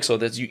stomach. So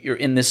that you're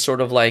in this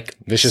sort of like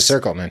vicious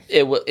circle, man.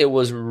 It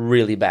was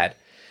really bad.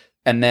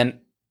 And then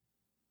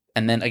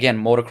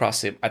again,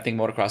 motocross. I think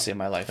motocross saved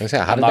my life.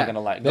 I'm not gonna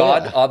lie.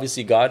 God,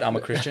 obviously, God. I'm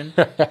a Christian.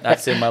 That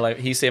saved my life.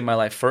 He saved my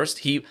life first.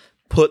 He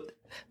put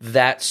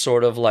that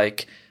sort of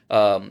like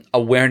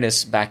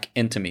awareness back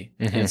into me.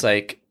 Mm-hmm. It's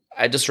like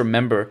I just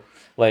remember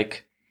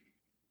like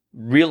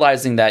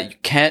realizing that you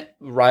can't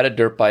ride a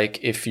dirt bike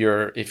if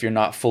you're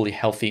not fully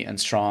healthy and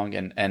strong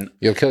and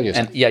you'll kill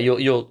yourself. And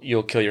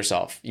you'll kill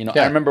yourself.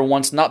 I remember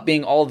once not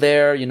being all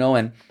there,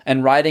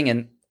 and riding,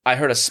 and I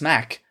heard a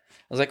smack.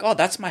 I was like, oh,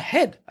 that's my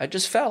head. I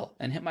just fell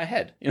and hit my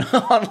head.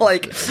 On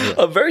like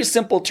a very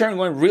simple turn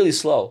going really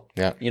slow,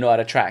 at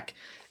a track.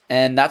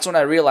 And that's when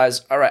I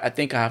realized, all right, I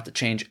think I have to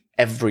change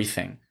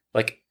everything,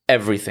 like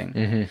everything.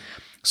 Mm-hmm.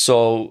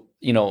 So,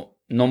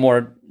 no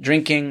more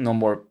drinking, no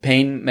more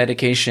pain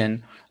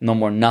medication, no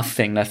more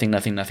nothing.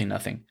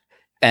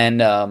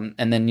 And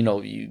then,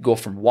 you go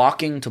from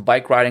walking to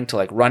bike riding to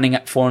like running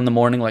at 4 a.m.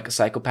 like a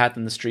psychopath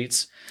in the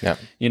streets. Yeah.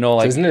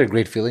 Like, isn't it a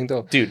great feeling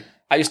though? Dude.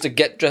 I used to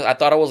get dressed. I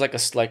thought I was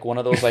like one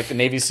of those like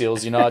Navy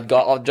SEAls. I'd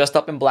got all dressed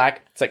up in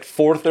black. It's like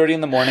 4:30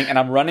 in the morning, and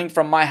I'm running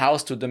from my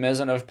house to the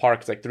Maisonneuve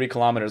Park. It's like 3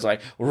 kilometers. Like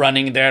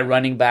running there,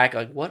 running back.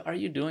 Like, what are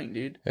you doing,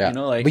 dude? Yeah.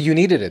 But you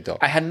needed it though.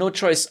 I had no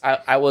choice.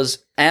 I was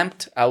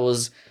amped.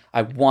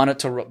 I wanted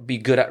to be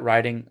good at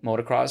riding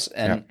motocross,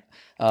 and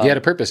you had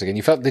a purpose again.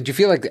 Did you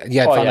feel like you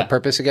had found a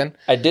purpose again?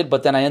 I did,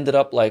 but then I ended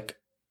up like,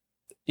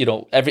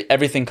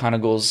 everything kind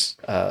of goes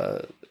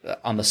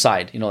on the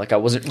side. Like I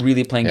wasn't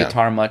really playing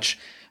guitar much.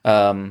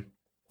 I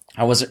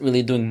wasn't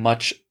really doing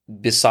much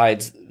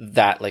besides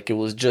that. Like it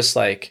was just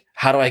like,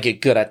 how do I get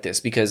good at this?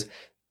 Because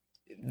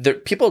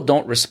people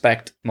don't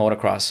respect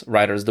motocross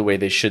riders the way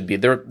they should be.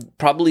 They're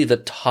probably the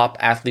top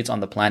athletes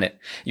on the planet.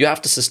 You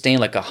have to sustain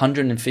like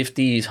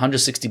 150,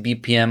 160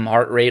 BPM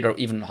heart rate or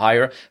even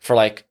higher for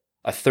like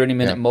a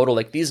 30-minute moto.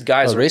 Like these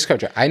guys race car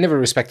I never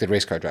respected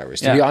race car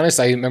drivers. To be honest,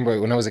 I remember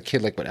when I was a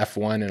kid, like with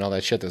F1 and all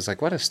that shit, it was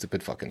like, what a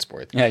stupid fucking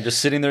sport. Yeah, just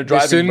sitting there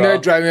driving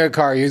a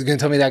car. You're going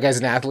to tell me that guy's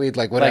an athlete?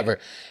 Like whatever.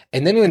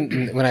 And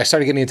then when I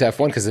started getting into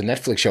F1, because the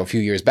Netflix show a few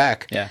years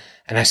back,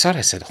 and I saw it,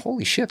 I said,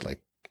 holy shit, like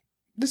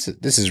this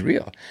is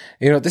real.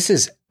 This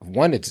is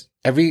one, it's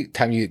every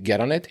time you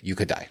get on it, you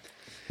could die.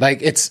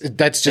 Like that's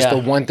just the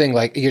one thing,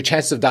 like your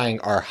chances of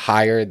dying are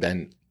higher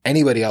than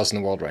anybody else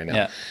in the world right now.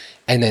 Yeah.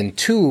 And then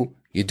 2,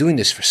 you're doing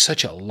this for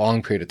such a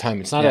long period of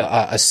time. It's not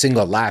a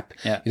single lap.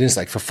 Yeah. You're doing this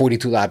like for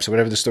 42 laps or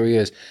whatever the story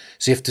is.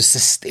 So you have to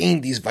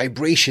sustain these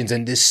vibrations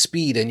and this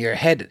speed and your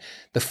head,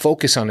 the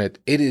focus on it.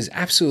 It is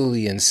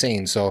absolutely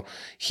insane. So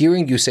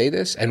hearing you say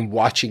this and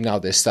watching now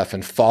this stuff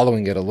and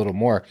following it a little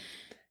more,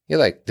 you're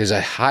like,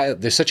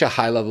 there's such a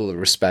high level of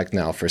respect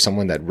now for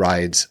someone that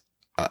rides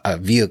a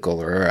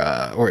vehicle or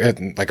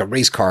like a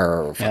race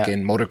car or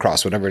fucking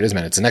motocross, whatever it is,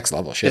 man. It's the next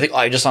level shit. You think,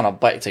 oh, you're just on a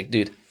bike. It's like,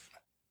 dude,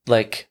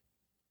 like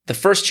the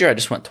first year I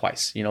just went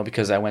twice, you know,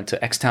 because I went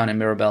to X-Town in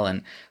Mirabel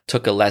and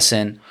took a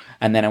lesson.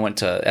 And then I went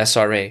to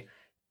SRA.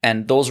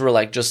 And those were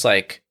like, just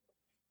like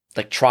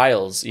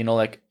trials, you know,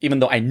 like even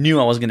though I knew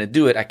I was going to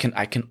do it, I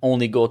can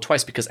only go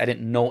twice because I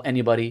didn't know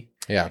anybody.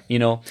 Yeah. You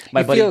know,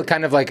 my buddy feel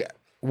kind of like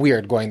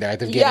weird going there at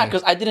the beginning. Yeah,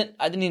 because I didn't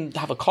even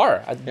have a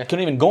car. I couldn't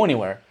even go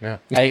anywhere. Yeah.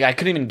 I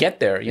couldn't even get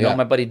there. You know,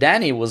 my buddy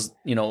Danny was,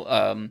 you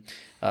know,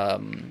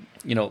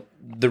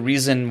 the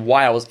reason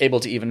why I was able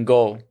to even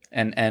go,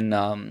 and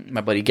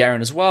my buddy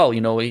Garen as well.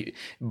 You know, he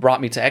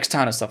brought me to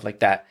X-Town and stuff like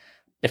that.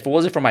 If it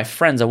wasn't for my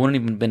friends, I wouldn't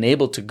even been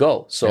able to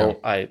go. So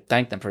I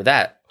thanked them for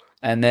that.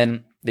 And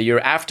then the year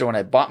after, when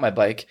I bought my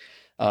bike,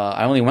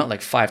 I only went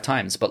like 5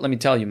 times. But let me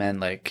tell you, man,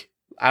 like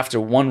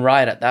after one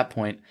ride at that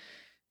point,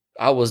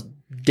 I was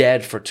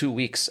dead for 2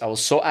 weeks. I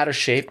was so out of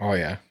shape. Oh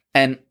yeah.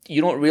 And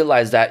you don't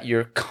realize that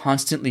you're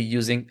constantly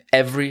using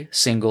every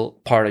single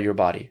part of your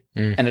body.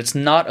 And it's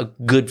not a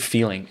good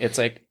feeling. It's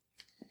like,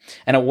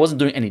 and I wasn't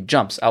doing any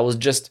jumps. I was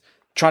just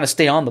trying to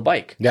stay on the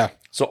bike. Yeah.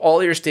 So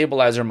all your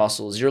stabilizer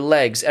muscles, your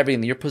legs,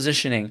 everything, your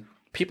positioning,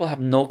 people have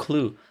no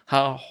clue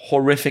how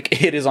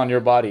horrific it is on your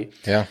body.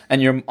 Yeah.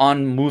 And you're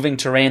on moving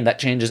terrain that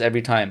changes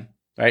every time.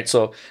 Right.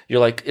 So you're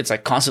like, it's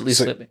like constantly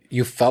slipping.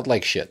 You felt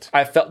like shit.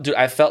 I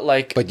felt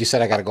like. But you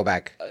said I got to go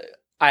back.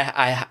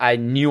 I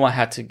knew I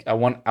had to. I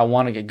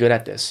want to get good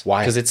at this.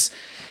 Why? Because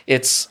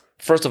it's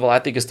first of all, I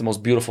think it's the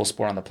most beautiful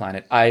sport on the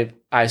planet.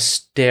 I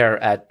stare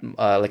at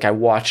like I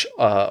watch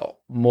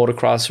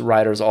motocross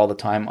riders all the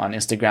time on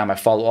Instagram. I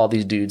follow all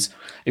these dudes.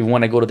 Even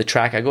when I go to the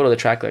track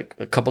like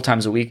a couple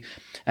times a week,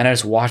 and I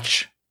just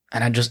watch,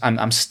 and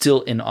I'm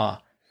still in awe.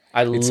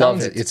 I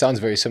love it. It sounds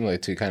very similar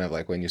to kind of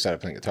like when you started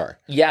playing guitar.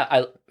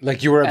 Yeah,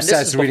 like you were obsessed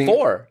and this is reading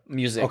before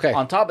music. Okay.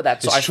 On top of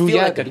that, so it's I true, feel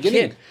like a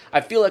kid. I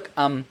feel like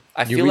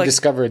you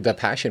rediscovered the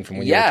passion from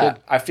when you were a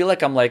kid. I feel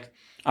like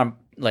I'm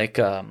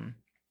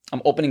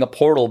opening a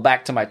portal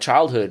back to my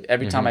childhood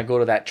every time I go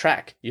to that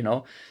track, you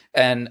know.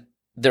 And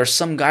there's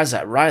some guys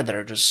that ride that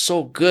are just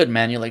so good,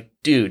 man. You're like,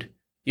 dude,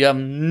 you have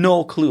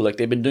no clue. Like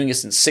they've been doing it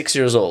since 6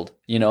 years old,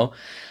 you know,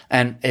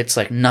 and it's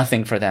like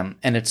nothing for them,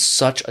 and it's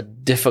such a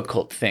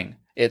difficult thing.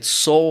 It's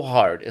so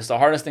hard. It's the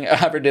hardest thing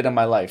I ever did in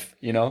my life,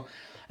 you know?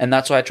 And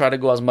that's why I try to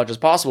go as much as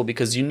possible,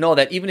 because you know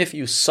that even if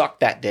you suck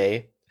that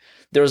day,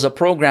 there's a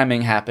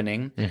programming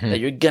happening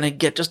that you're going to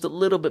get just a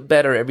little bit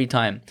better every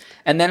time.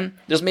 And then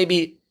there's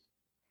maybe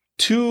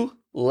 2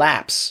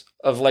 laps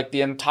of like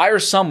the entire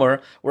summer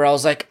where I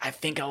was like, I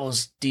think I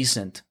was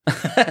decent,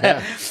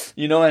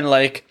 you know? And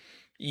like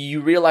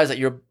you realize that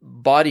your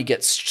body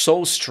gets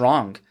so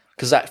strong.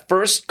 Because that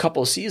first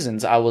couple of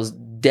seasons, I was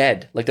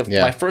dead. Like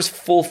my first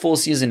full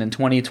season in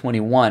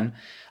 2021,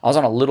 I was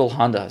on a little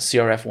Honda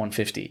CRF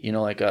 150, you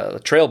know, like a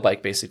trail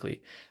bike,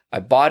 basically. I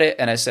bought it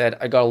and I said,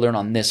 I got to learn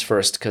on this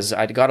first, because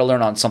I got to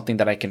learn on something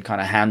that I can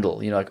kind of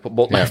handle, you know, like put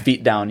both my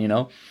feet down, you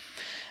know.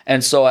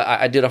 And so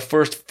I did a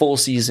first full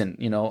season,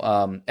 you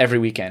know, every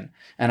weekend.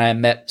 And I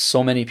met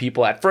so many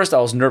people. At first, I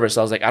was nervous.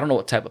 I was like, I don't know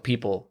what type of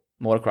people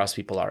motocross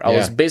people are. I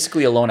was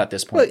basically alone at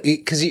this point.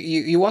 Because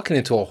you're walking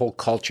into a whole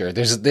culture.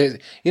 There's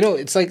you know,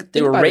 it's like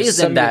they were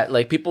raised in that.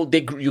 Like people,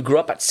 you grew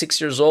up at 6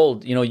 years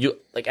old. You know,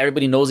 like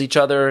everybody knows each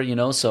other. You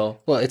know, so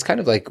well, it's kind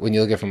of like when you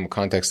look at it from a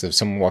context of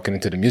someone walking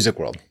into the music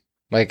world.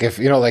 Like if,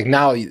 you know, like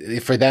now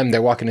for them,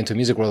 they're walking into a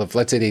music world. If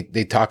let's say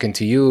they talking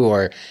to you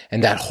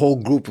and that whole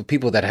group of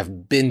people that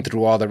have been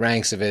through all the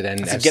ranks of it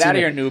and so get out of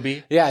here,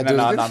 newbie. Yeah, dude,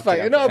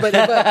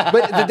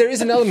 but there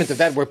is an element of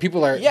that where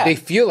people are, they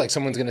feel like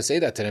someone's going to say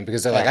that to them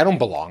because they're like, I don't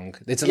belong.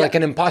 It's like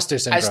an imposter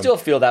syndrome. I still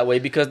feel that way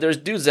because there's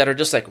dudes that are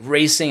just like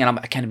racing and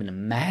I can't even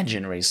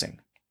imagine racing.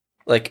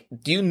 Like,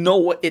 do you know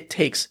what it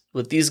takes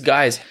with these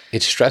guys?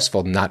 It's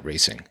stressful not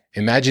racing.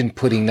 Imagine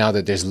putting now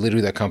that there's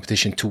literally that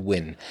competition to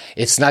win.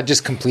 It's not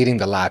just completing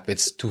the lap.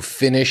 It's to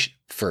finish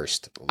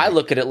first. I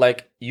look at it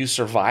like you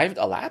survived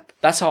a lap.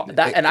 That's how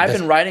that, and I've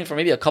been riding for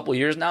maybe a couple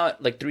years now,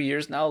 like 3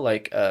 years now,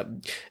 like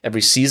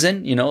every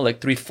season, you know,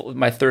 like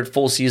my third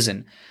full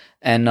season.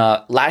 And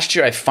last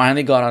year I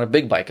finally got on a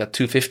big bike, a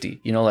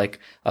 250, you know, like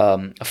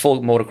a full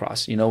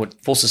motocross, you know,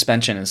 with full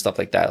suspension and stuff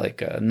like that,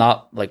 like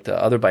not like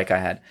the other bike I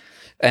had.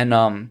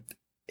 And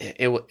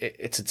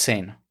it's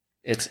insane.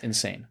 It's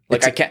insane.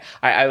 Like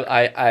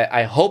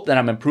I hope that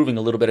I'm improving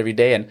a little bit every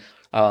day.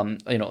 And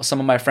you know,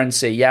 some of my friends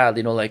say, yeah,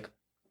 you know, like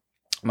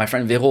my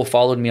friend Vero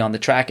followed me on the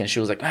track and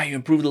she was like, you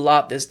improved a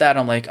lot, this, that.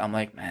 I'm like,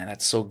 man,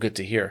 that's so good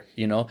to hear,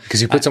 you know?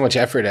 Because you put so much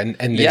effort and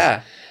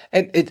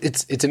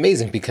it's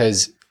amazing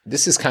because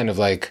this is kind of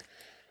like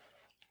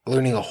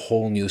learning a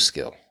whole new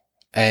skill.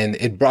 and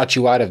it brought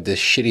you out of this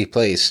shitty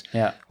place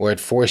Yeah. where it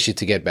forced you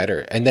to get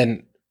better. And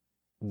then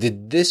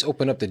did this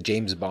open up the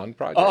James Bond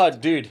project? Oh,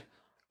 dude.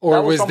 Or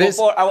That was from this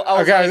before. I was okay? I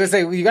was like, gonna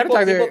say you got to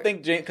talk people to.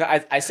 think James,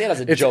 I say it as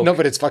a It's, joke. no,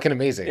 but it's fucking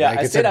amazing. Yeah, like,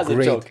 I it's say it as great,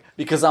 a joke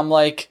because I'm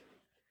like,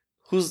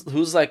 who's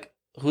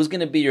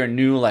gonna be your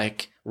new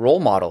like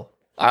role model?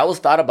 I always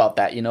thought about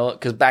that, you know,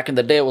 because back in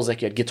the day it was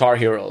like you had guitar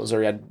heroes or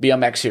you had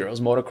BMX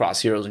heroes,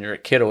 motocross heroes when you're a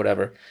kid or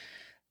whatever.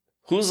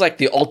 Who's like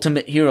the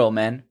ultimate hero,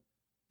 man?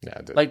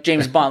 Yeah, dude. Like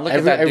James Bond. Look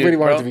at that dude, everybody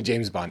wanted bro. to be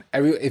James Bond.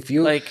 If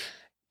you Like,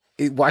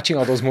 watching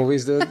all those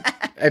movies, dude,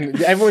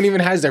 and everyone even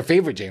has their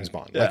favorite James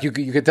Bond. Like you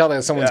could tell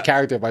that someone's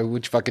character by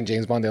which fucking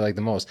James Bond they like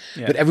the most.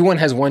 Yeah. But everyone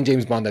has one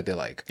James Bond that they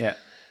like. yeah.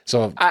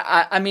 So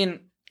I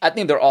mean, I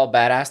think they're all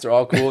badass. They're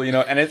all cool, you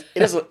know, and it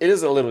is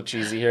a little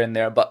cheesy here and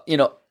there, but you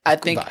know, I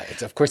think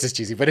of course it's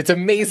cheesy, but it's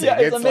amazing. yeah,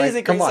 it's amazing.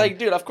 Like, come It's on, like,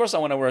 dude, of course I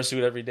want to wear a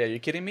suit every day. Are you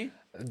kidding me?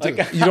 dude,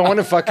 Like, you don't want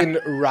to fucking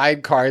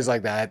ride cars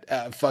like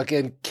that.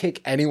 Fucking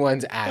kick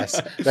anyone's ass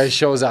that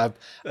shows up,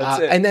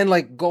 That's it. and then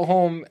like go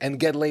home and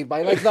get laid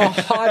by like the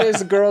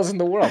hottest girls in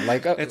the world.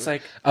 Like it's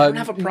like I don't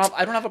have a problem.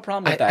 I don't have a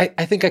problem with that.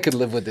 I think I could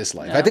live with this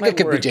life. Yeah, I think I might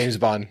could be work. James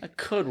Bond. It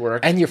could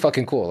work. And you're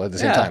fucking cool at the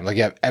same Yeah. time. Like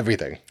you have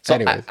everything. So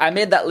Anyways. I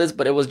made that list,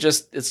 but it was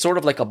just it's sort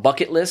of like a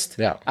bucket list.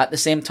 Yeah. At the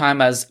same time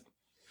as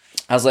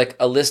like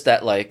a list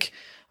that like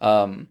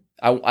I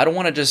don't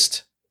want to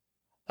just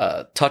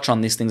touch on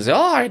these things. Oh,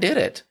 I did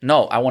it.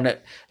 No, I want to.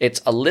 It's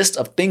a list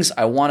of things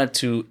I wanted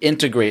to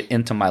integrate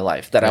into my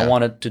life that I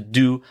wanted to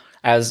do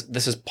as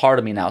this is part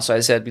of me now. So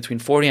I said between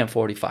 40 and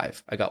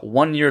 45. I got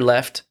 1 year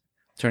left,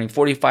 turning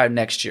 45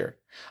 next year.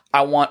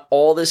 I want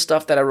all this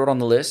stuff that I wrote on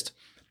the list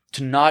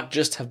to not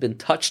just have been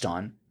touched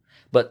on,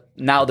 but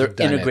now they're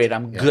integrated.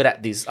 I'm good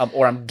at these,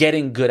 or I'm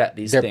getting good at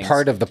these They're things.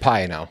 part of the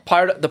pie now.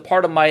 Part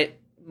of my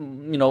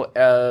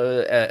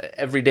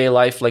everyday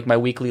life, like my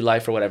weekly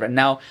life or whatever. And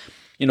now,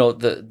 you know,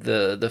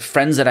 the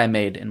friends that I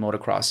made in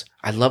motocross,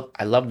 I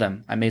love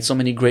them. I made so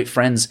many great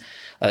friends,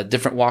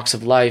 different walks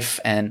of life,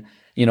 and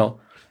you know,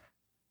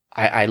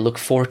 I look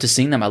forward to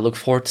seeing them. I look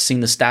forward to seeing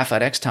the staff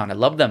at X-Town. I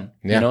love them.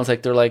 Yeah. You know, it's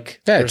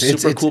like they're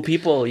super cool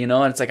people. You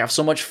know, and it's like I have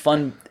so much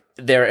fun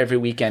there every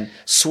weekend.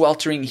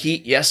 Sweltering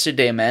heat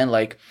yesterday, man.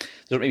 Like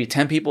there were maybe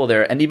 10 people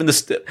there, and even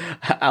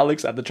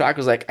Alex at the track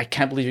was like, "I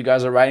can't believe you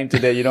guys are riding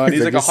today." You know, and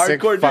he's like a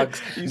hardcore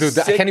dude.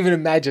 I can't even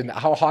imagine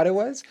how hot it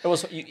was.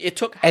 It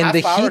took And half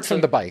the hour heat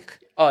from the bike,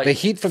 the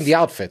heat from the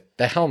outfit,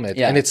 the helmet,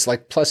 and it's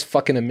like plus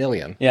fucking a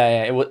million.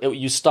 Yeah.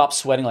 You stop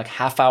sweating like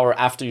half hour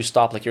after you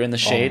stop, like you're in the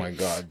shade. Oh my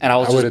God. And I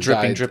was just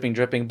died.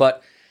 dripping.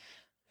 But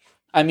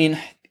I mean,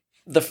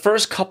 the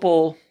first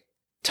couple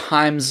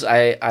times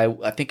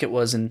I think it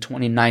was in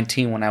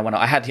 2019 when I went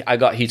out, I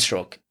got heat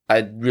stroke.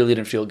 I really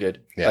didn't feel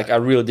good. Yeah. Like I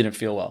really didn't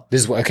feel well.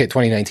 This is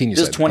 2019. This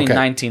is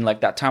 2019.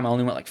 Like that time, I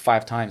only went like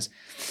 5 times,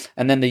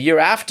 and then the year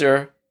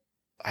after,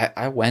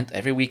 I went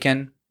every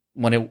weekend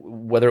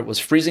whether it was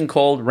freezing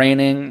cold,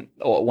 raining,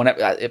 or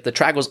if the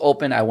track was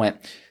open, I went.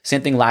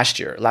 Same thing last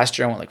year. Last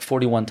year I went like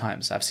 41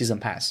 times. I have season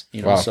pass.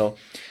 You know, wow. So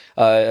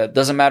it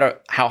doesn't matter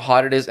how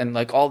hot it is, and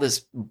like all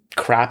this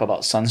crap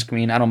about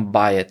sunscreen, I don't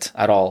buy it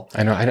at all.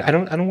 I know. I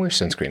don't wear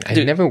sunscreen.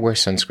 I never wear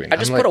sunscreen. I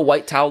just put a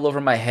white towel over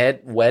my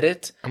head, wet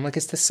it. I'm like,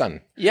 it's the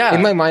sun. Yeah.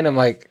 In my mind, I'm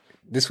like,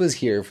 this was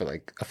here for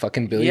like a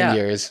fucking billion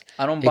years.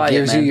 I don't buy it. It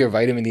gives man. you your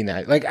vitamin D.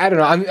 Like I don't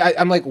know.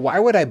 I'm like, why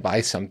would I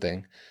buy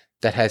something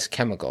that has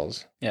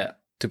chemicals? Yeah.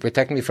 To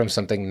protect me from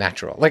something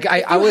natural. Like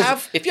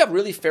if you have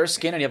really fair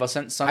skin and you have a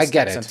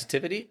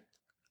sensitivity,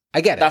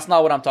 I get it. That's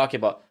not what I'm talking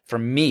about. For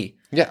me,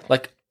 yeah.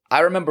 Like I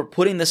remember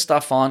putting this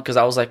stuff on because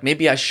I was like,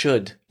 maybe I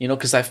should, you know,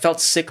 because I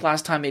felt sick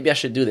last time. Maybe I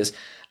should do this.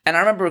 And I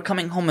remember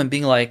coming home and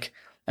being like,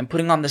 I'm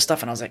putting on this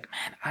stuff, and I was like,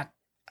 man,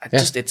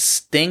 it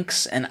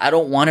stinks, and I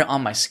don't want it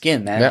on my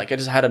skin, man. Yeah. Like I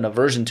just had an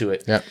aversion to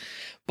it. Yeah.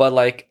 But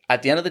like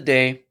at the end of the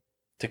day,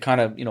 to kind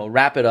of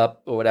wrap it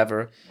up or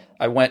whatever.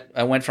 I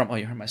went from,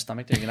 you heard my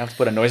stomach there? You're going to have to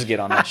put a noise gate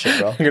on that shit,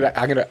 bro.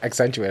 I'm gonna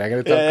accentuate. I'm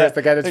going to tell Chris,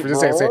 the guy that's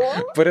producing, say,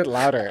 put it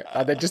louder.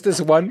 Just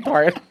this one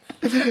part.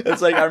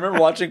 It's like, I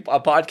remember watching a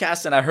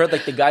podcast and I heard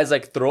like the guy's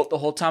like throat the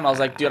whole time. I was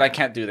like, dude, I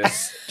can't do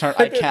this.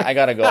 I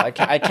gotta go. I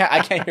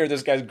can't hear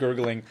this guy's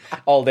gurgling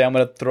all day. I'm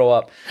going to throw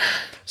up.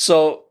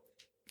 So,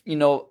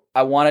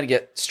 I wanted to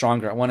get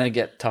stronger. I wanted to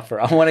get tougher.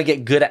 I want to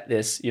get good at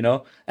this,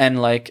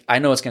 and like, I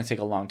know it's going to take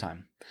a long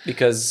time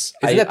because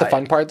isn't that the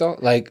fun part though?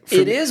 Like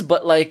it is,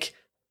 but like,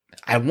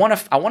 I want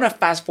to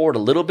fast forward a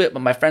little bit, but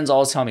my friends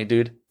always tell me,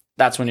 dude,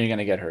 that's when you're going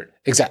to get hurt.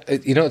 Exactly.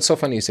 It's so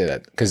funny you say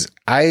that because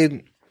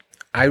I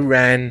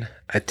ran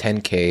a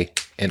 10K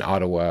in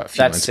Ottawa a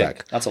few months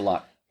back. That's a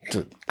lot.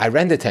 I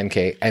ran the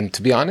 10K, and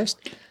to be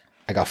honest,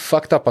 I got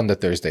fucked up on the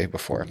Thursday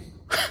before.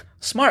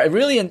 Smart,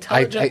 really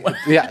intelligent.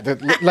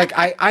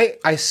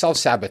 I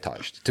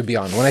self-sabotaged, to be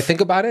honest. When I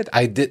think about it,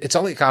 I did. It's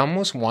only like I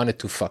almost wanted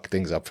to fuck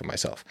things up for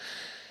myself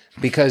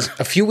because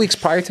a few weeks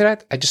prior to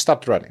that, I just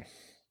stopped running.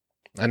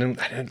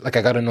 I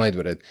got annoyed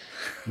with it.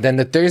 Then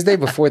the Thursday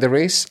before the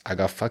race, I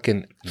got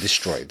fucking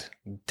destroyed.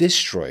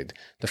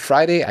 The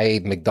Friday, I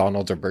ate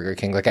McDonald's or Burger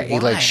King. Like I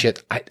ate like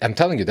shit. I'm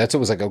telling you, it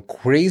was like a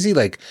crazy,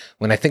 like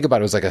when I think about it,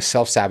 it was like a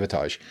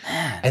self-sabotage.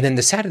 And then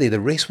the Saturday, the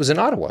race was in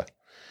Ottawa.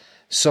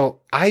 So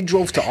I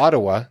drove to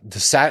Ottawa the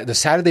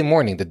Saturday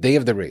morning, the day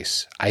of the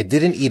race. I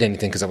didn't eat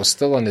anything because I was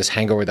still on this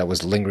hangover that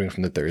was lingering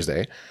from the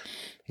Thursday.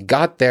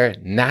 Got there,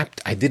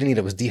 napped. I didn't eat.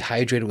 I was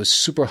dehydrated. It was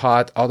super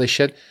hot, all this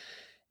shit.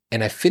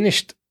 And I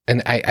finished,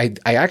 and I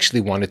actually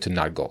wanted to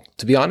not go.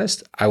 To be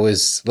honest, I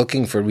was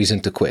looking for a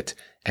reason to quit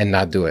and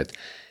not do it.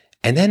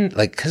 And then,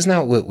 like, because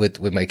now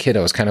with my kid,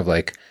 I was kind of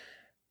like,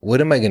 what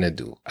am I going to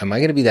do? Am I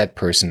going to be that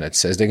person that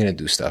says they're going to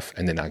do stuff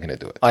and they're not going to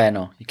do it? Oh, yeah,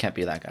 no, you can't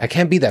be that guy. I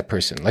can't be that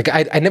person. Like,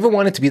 I never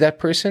wanted to be that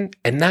person.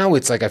 And now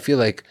it's like, I feel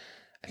like,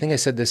 I think I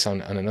said this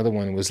on another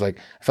one. It was like,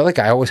 I felt like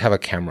I always have a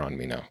camera on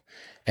me now.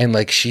 And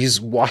like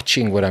she's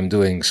watching what I'm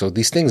doing, so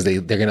these things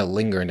they're gonna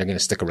linger and they're gonna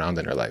stick around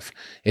in her life.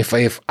 If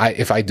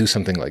I do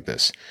something like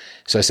this,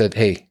 so I said,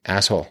 "Hey,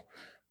 asshole,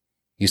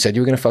 you said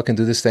you were gonna fucking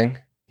do this thing.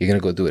 You're gonna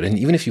go do it. And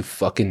even if you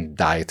fucking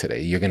die today,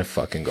 you're gonna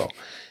fucking go."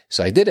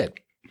 So I did it.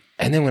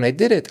 And then when I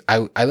did it, I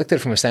looked at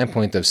it from a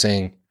standpoint of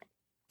saying,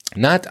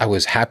 not I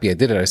was happy I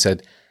did it. I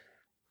said,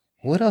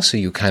 what else are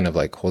you kind of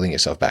like holding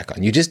yourself back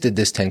on? You just did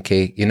this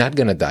 10K. You're not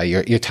gonna die.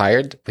 You're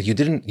tired, but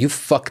you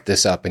fucked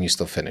this up and you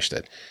still finished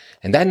it.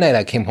 And that night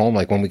I came home,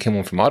 like when we came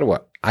home from Ottawa,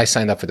 I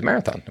signed up for the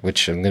marathon,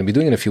 which I'm going to be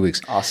doing in a few weeks.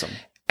 Awesome.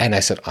 And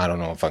I said, I don't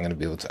know if I'm going to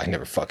be able to. I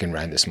never fucking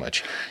ran this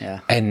much. Yeah.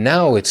 And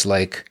now it's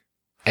like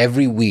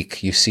every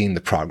week you've seen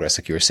the progress,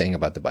 like you were saying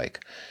about the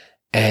bike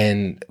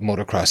and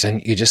motocross.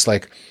 And you just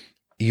like,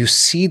 you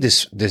see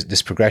this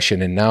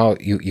progression. And now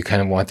you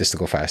kind of want this to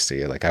go faster.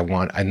 You're like,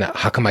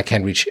 how come I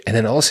can't reach? And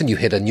then all of a sudden you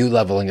hit a new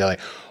level and you're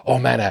like, oh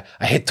man,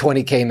 I hit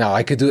 20K now.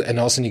 I could do it. And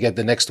all of a sudden you get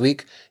the next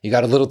week, you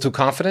got a little too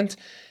confident.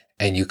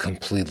 And you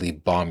completely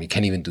bomb. You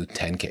can't even do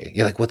 10K.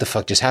 You're like, what the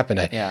fuck just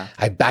happened?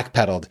 I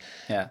backpedaled.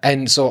 Yeah.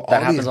 And so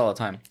that happens all the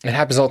time. It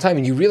happens all the time.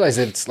 And you realize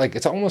that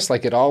it's almost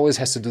like it always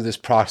has to do this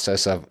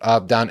process of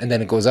up, down, and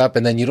then it goes up.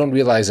 And then you don't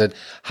realize it,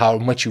 how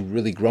much you've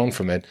really grown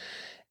from it.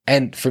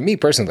 And for me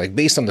personally, like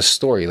based on the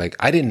story, like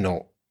I didn't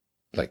know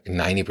like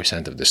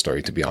 90% of the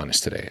story, to be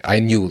honest, today. I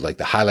knew like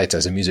the highlights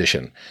as a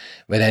musician.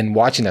 But then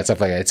watching that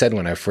stuff, like I said,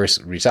 when I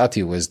first reached out to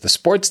you, was the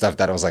sports stuff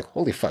that I was like,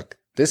 holy fuck.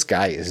 This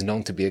guy is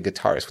known to be a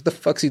guitarist. What the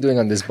fuck's he doing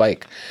on this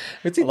bike?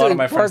 A lot of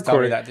my friends tell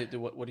me that.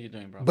 What are you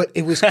doing, bro? But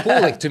it was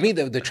cool. Like to me,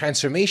 the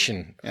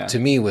transformation to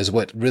me was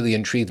what really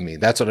intrigued me.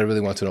 That's what I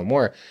really want to know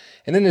more.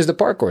 And then there's the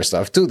parkour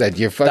stuff too. That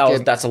you're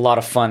fucking. That's a lot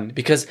of fun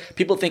because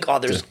people think, oh,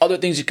 there's other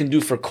things you can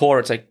do for core.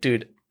 It's like,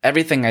 dude,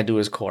 everything I do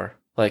is core.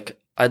 Like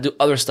I do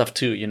other stuff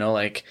too, you know.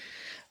 Like,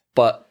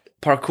 but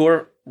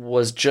parkour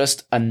was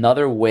just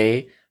another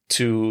way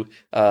to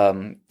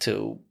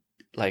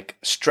like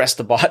stress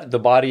the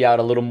body out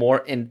a little more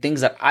in things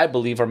that I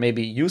believe are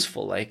maybe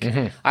useful. Like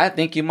I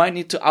think you might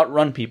need to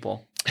outrun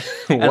people.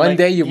 One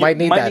day you might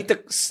need to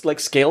like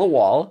scale a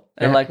wall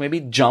and like maybe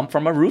jump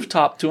from a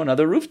rooftop to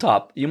another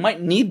rooftop. You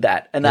might need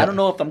that. And I don't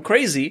know if I'm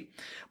crazy,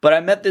 but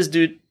I met this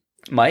dude,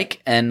 Mike,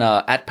 and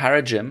at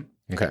Para Gym.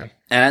 Okay.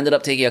 And I ended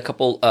up taking a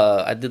couple,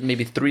 I did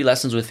maybe 3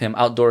 lessons with him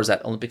outdoors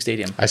at Olympic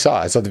Stadium. I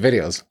saw the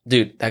videos.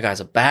 Dude, that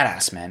guy's a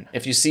badass, man.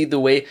 If you see the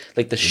way,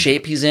 like the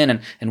shape he's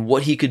in and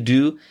what he could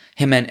do,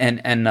 him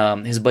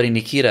and his buddy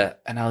Nikita,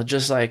 and I was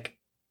just like,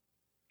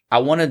 I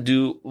want to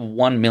do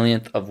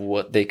 1/1,000,000th of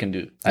what they can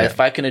do. Yeah. If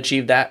I can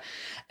achieve that,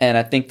 and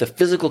I think the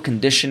physical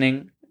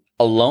conditioning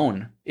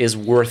alone is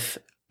worth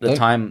the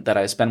time that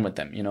I spend with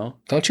them, you know?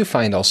 Don't you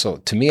find also,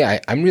 to me,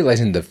 I'm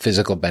realizing the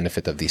physical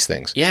benefit of these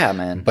things. Yeah,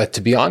 man. But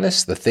to be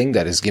honest, the thing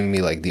that is giving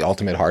me like the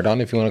ultimate hard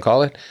on, if you want to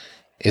call it,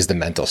 is the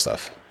mental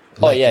stuff.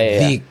 Like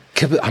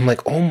I'm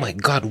like, oh my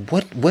God,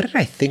 what did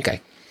I think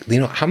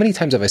how many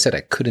times have I said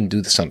I couldn't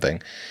do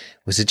something?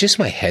 Was it just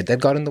my head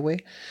that got in the way?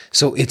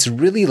 So it's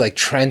really like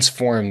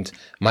transformed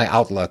my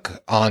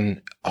outlook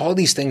on all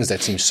these things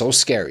that seem so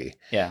scary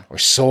or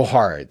so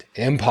hard,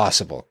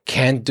 impossible,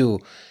 can't do.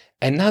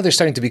 And now they're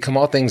starting to become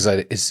all things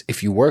that is,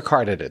 if you work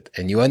hard at it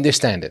and you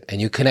understand it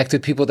and you connect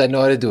with people that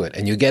know how to do it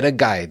and you get a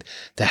guide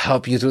to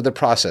help you through the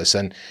process,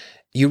 and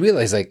you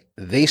realize like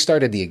they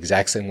started the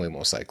exact same way,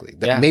 most likely.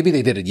 Maybe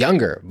they did it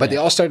younger, but they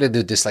all started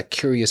with this like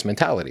curious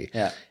mentality.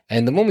 Yeah.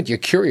 And the moment you're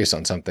curious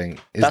on something,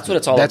 that's what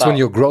it's all about. That's when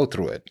you'll grow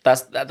through it.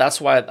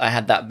 That's why I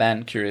had that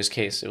band Curious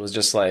Case. It was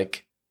just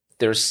like,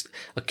 there's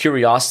a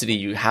curiosity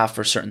you have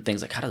for certain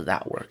things. Like, how does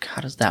that work?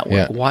 How does that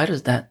work? Yeah. Why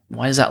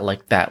is that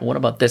like that? What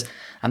about this?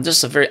 I'm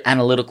just a very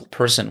analytical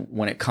person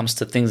when it comes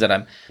to things that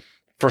I'm,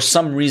 for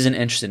some reason,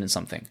 interested in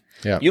something.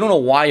 Yeah. You don't know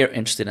why you're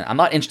interested in it. I'm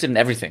not interested in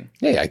everything.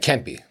 Yeah, I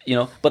can't be. You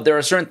know, but there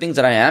are certain things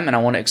that I am, and I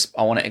want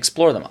to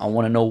explore them. I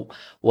want to know,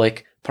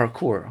 like,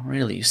 parkour.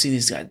 Really, you see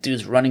these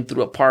dudes running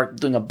through a park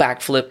doing a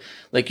backflip.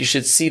 Like, you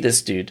should see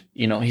this dude.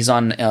 You know, he's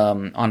on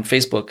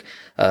Facebook.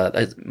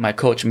 My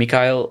coach,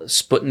 Mikhail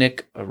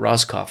Sputnik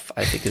Roskov.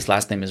 I think his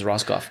last name is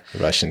Roskov.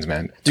 Russians,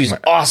 man. Dude's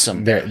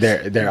awesome.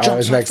 They're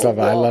always next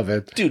level. I love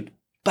it. Dude,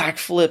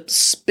 backflip,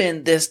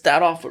 spin this,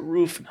 that off a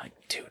roof. And I'm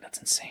like, dude, that's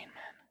insane,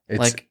 man.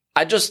 Like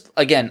I just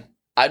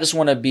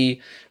want to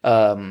be,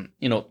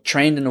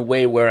 trained in a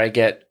way where I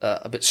get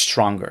a bit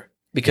stronger,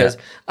 because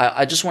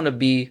I just want to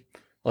be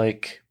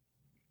like,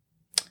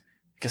 I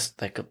guess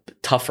like a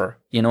bit tougher,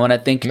 and I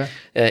think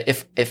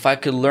if I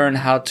could learn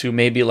how to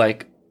maybe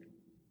like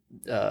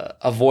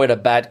avoid a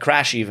bad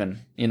crash even,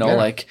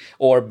 like,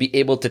 or be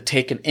able to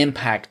take an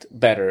impact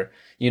better,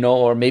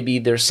 or maybe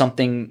there's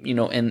something,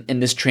 in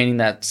this training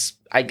that's,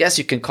 I guess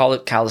you can call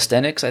it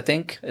calisthenics, I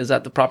think. Is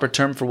that the proper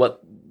term for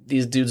what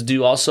these dudes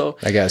do also?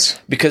 I guess.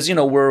 Because,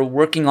 we're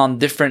working on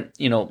different,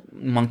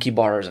 monkey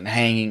bars and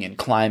hanging and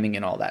climbing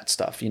and all that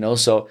stuff,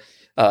 So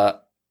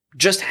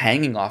just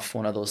hanging off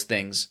one of those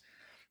things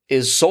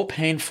is so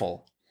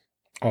painful.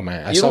 Oh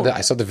man, I saw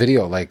the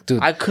video. Like,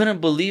 dude, I couldn't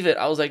believe it.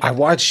 I was like, I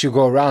watched you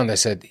go around. I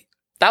said,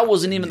 that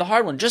wasn't even the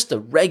hard one. Just the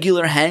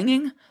regular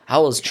hanging, I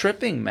was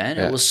tripping, man.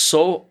 Yeah. It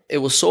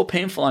was so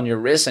painful on your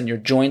wrists and your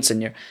joints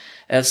and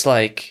it's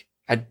like,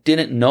 I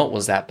didn't know it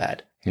was that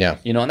bad. Yeah,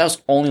 and that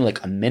was only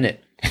like a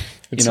minute.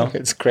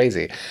 It's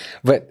crazy.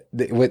 But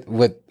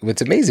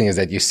what's amazing is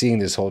that you're seeing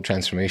this whole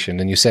transformation.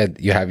 And you said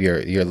you have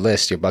your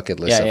list, your bucket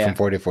list from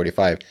 40 to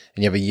 45,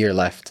 and you have a year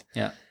left.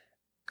 Yeah.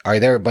 Are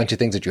there a bunch of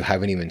things that you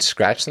haven't even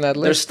scratched on that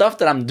list? There's stuff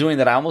that I'm doing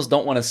that I almost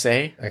don't want to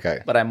say.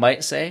 Okay. But I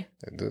might say.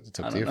 It's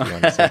up to you if you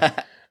want to say.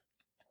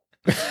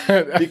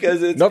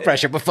 Because it's... No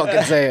pressure, but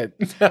fucking say it.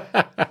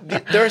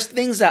 There's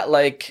things that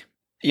like,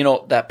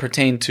 that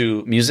pertain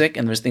to music,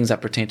 and there's things that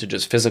pertain to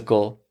just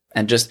physical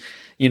and just,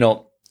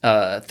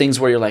 things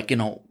where you're like,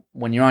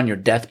 when you're on your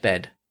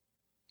deathbed,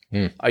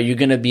 are you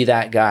going to be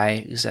that guy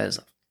who says,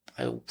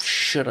 I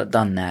should have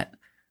done that.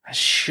 I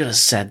should have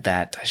said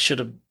that.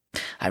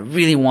 I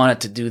really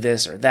wanted to do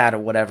this or that or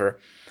whatever.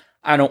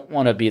 I don't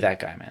want to be that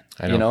guy, man.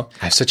 I know.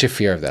 I have such a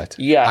fear of that.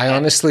 Yeah. I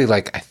honestly,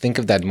 I think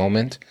of that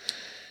moment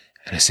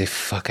and I say,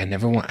 fuck, I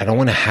don't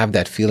want to have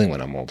that feeling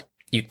when I'm old.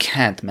 You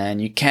can't, man.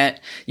 You can't.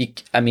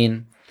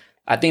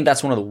 I think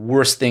that's one of the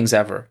worst things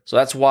ever. So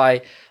that's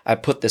why I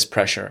put this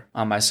pressure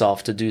on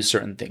myself to do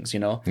certain things,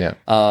 Yeah.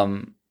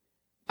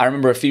 I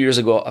remember a few years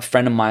ago, a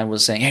friend of mine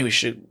was saying, hey, we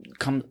should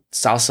come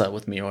salsa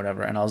with me or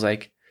whatever. And I was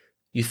like,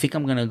 you think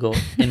I'm going to go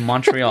in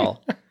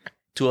Montreal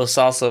to a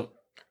salsa?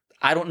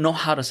 I don't know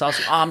how to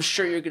salsa. Oh, I'm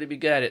sure you're going to be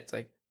good at it. It's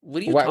like,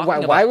 what are you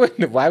talking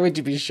about? Why would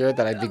you be sure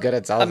that I'd be good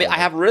at salsa? I mean, I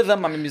have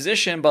rhythm. I'm a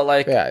musician, but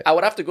I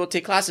would have to go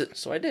take classes.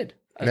 So I did.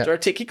 I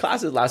started taking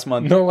classes last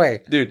month. No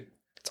way. Dude,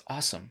 it's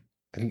awesome.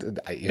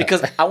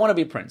 Because I want to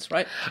be Prince,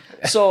 right?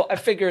 So I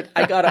figured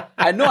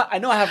I know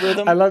I have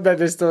rhythm. I love that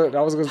it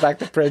always goes back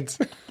to Prince.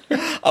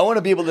 I want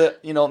to be able to,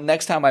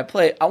 next time I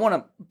play, I want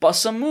to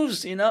bust some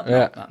moves,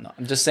 No.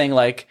 I'm just saying,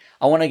 I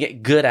want to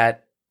get good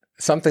at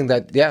something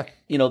that,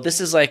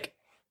 this is like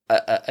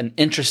an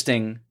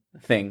interesting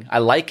thing. I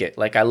like it.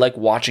 I like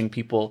watching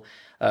people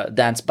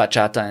dance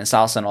bachata and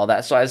salsa and all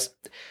that. So I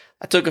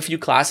took a few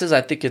classes. I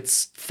think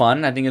it's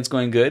fun. I think it's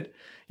going good.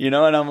 And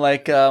I'm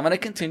like, I'm going to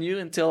continue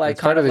until it's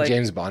part of the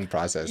James Bond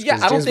process. Yeah,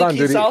 I don't think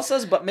he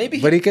salsas, but maybe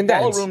he can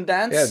ballroom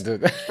dance. Yeah,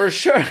 dude. For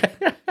sure.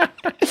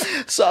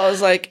 So I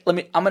was like, I'm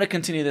going to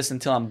continue this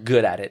until I'm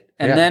good at it.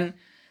 And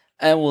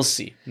we'll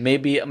see.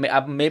 Maybe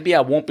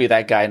I won't be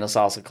that guy in a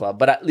salsa club,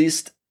 but at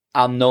least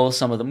I'll know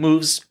some of the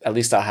moves. At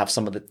least I'll have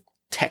some of the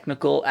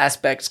technical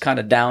aspects kind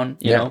of down,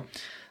 you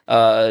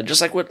know.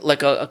 Just like with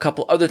a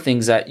couple other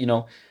things that,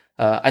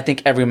 I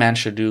think every man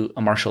should do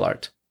a martial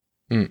art.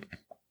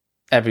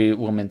 Every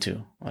woman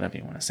too, whatever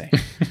you want to say.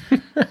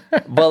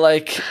 But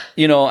I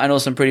know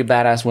some pretty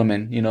badass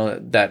women,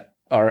 that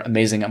are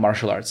amazing at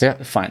martial arts. Yeah.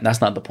 Fine.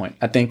 That's not the point.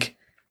 I think,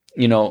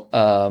 just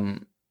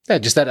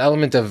that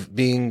element of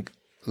being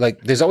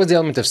there's always the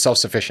element of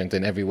self-sufficient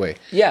in every way.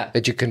 Yeah.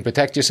 That you can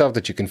protect yourself,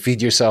 that you can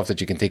feed yourself,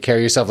 that you can take care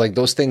of yourself.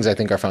 Those things I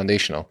think are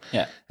foundational.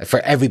 Yeah.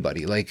 For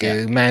everybody.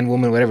 Man,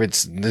 woman, whatever.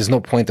 There's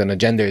no point on a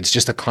gender. It's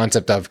just a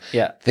concept of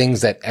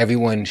things that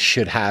everyone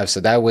should have.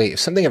 So that way, if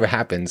something ever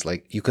happens,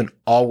 you can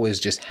always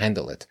just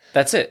handle it.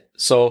 That's it.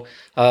 So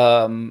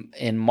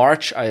in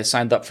March, I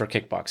signed up for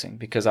kickboxing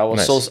because I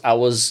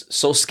was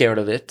so scared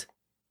of it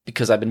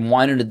because I've been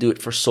wanting to do it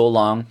for so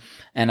long,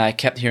 and I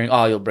kept hearing,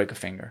 "Oh, you'll break a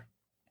finger."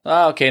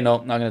 Oh, okay, no,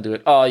 not going to do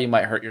it. Oh, you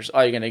might hurt yourself.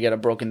 Oh, you're going to get a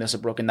broken this, a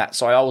broken that.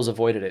 So I always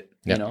avoided it,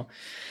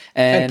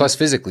 And plus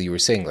physically, you were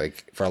saying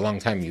for a long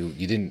time,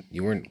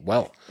 you weren't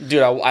well.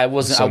 Dude, I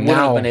wasn't, so I wouldn't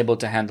have been able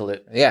to handle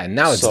it. Yeah,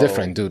 now it's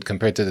different, dude,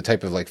 compared to the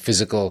type of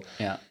physical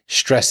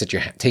stress that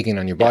you're taking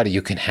on your body.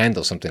 You can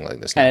handle something like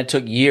this now. And it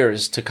took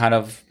years to kind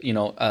of,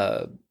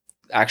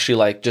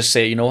 actually just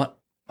say, you know what?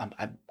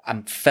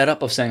 I'm fed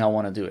up of saying I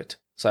want to do it.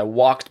 So I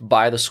walked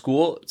by the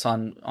school. It's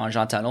on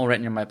Jean Talon, right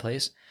near my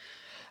place.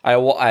 I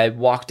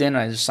walked in and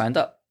I just signed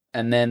up,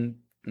 and then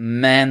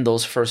man,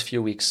 those first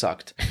few weeks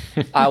sucked.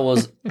 I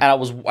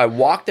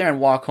walked there and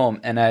walked home,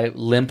 and I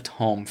limped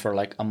home for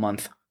a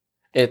month.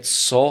 It's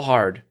so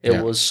hard.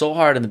 It was so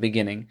hard in the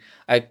beginning.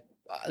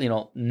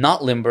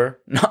 Not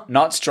limber,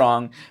 not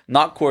strong,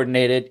 not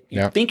coordinated.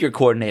 You think you're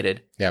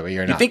coordinated. Yeah, but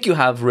you're not. You think you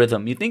have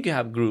rhythm. You think you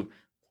have groove.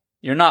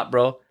 You're not,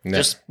 bro. No.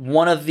 Just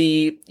one of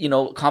the,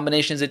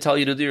 combinations they tell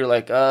you to do. You're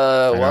like,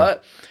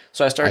 what?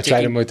 So I started tried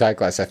a taking. Muay Thai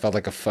class. I felt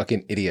like a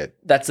fucking idiot.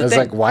 That's the I was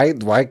thing. like,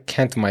 why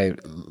can't my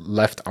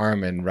left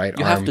arm and right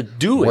You arm have to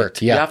do work?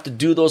 it. Yeah. You have to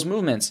do those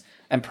movements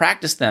and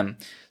practice them.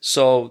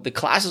 So the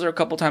classes are a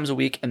couple times a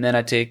week, and then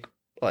I take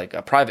like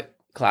a private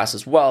class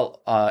as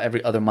well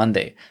every other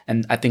Monday.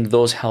 And I think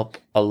those help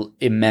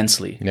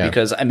immensely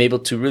because I'm able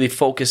to really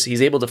focus.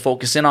 He's able to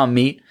focus in on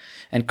me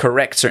and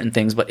correct certain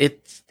things, but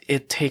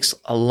it takes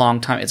a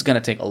long time. It's going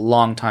to take a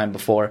long time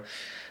before,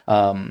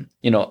 the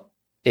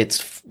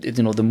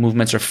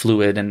movements are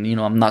fluid and,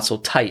 I'm not so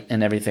tight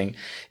and everything.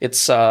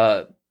 It's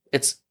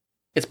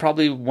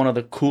probably one of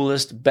the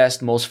coolest,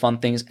 best, most fun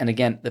things. And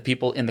again, the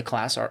people in the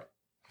class are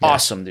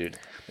awesome, dude.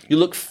 You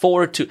look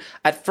forward to,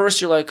 at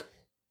first you're like,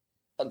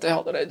 what the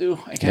hell did I do?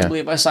 I can't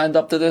believe I signed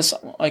up to this.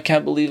 I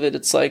can't believe it.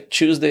 It's like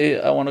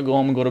Tuesday. I want to go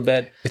home and go to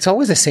bed. It's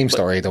always the same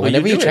story though.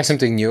 Whenever you try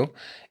something new,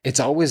 it's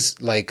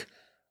always like,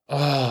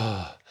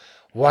 oh,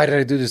 why did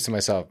I do this to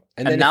myself?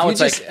 And then now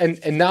it's like,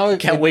 and now I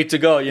can't wait to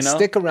go,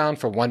 Stick around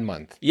for 1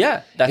 month.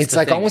 Yeah. It's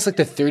like almost like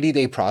the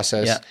 30-day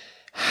process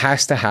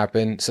has to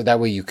happen. So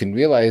that way you can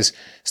realize,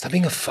 stop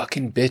being a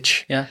fucking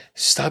bitch. Yeah.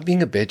 Stop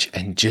being a bitch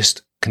and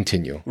just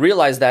continue.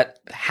 Realize that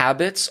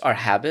habits are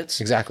habits.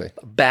 Exactly.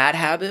 Bad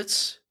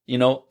habits,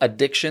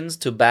 addictions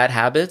to bad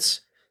habits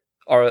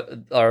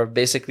are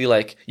basically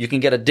like you can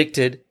get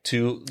addicted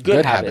to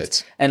good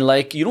habits. And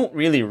like you don't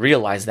really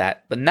realize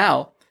that. But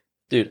now,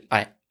 dude,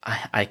 I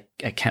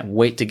can't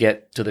wait to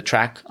get to the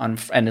track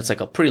and it's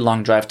like a pretty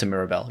long drive to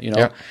Mirabel,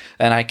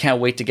 and I can't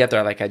wait to get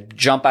there. Like I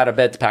jump out of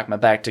bed to pack my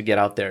bag to get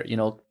out there,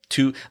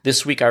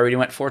 this week I already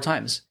went 4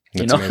 times,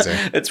 That's amazing.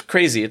 It's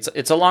crazy.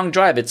 It's a long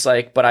drive. It's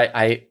like, but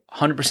I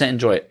 100%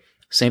 enjoy it.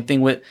 Same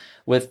thing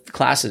with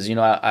classes.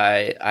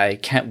 I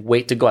can't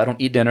wait to go. I don't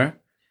eat dinner.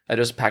 I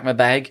just pack my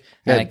bag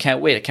and I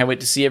can't wait. I can't wait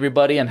to see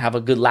everybody and have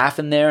a good laugh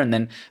in there. And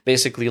then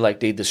basically like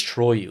they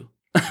destroy you.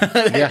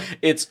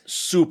 It's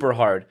super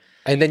hard.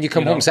 And then you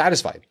come home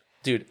satisfied.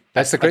 Dude.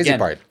 That's the crazy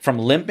part. From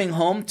limping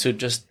home to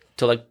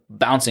like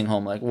bouncing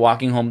home, like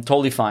walking home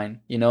totally fine,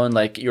 and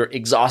like you're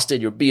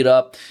exhausted, you're beat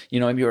up,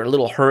 you're a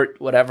little hurt,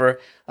 whatever.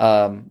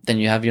 Then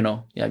you have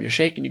your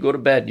shake and you go to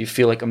bed. You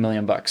feel like $1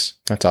 million.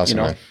 That's awesome,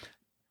 man.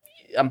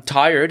 I'm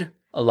tired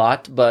a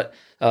lot, but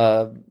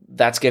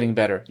that's getting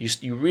better.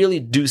 You really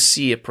do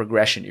see a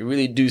progression. You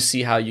really do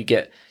see how you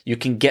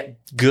can get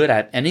good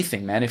at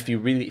anything, man. If you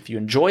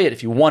enjoy it,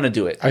 if you want to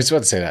do it. I was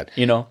about to say that.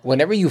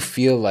 Whenever you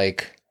feel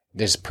like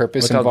there's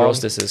purpose involved. Look how gross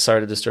this is.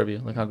 Sorry to disturb you.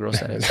 Look how gross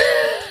that is.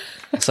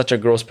 Such a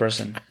gross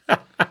person.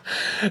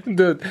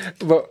 Dude,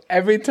 but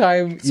every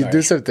time you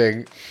do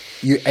something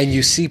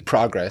you see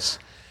progress,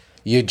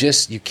 you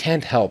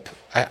can't help.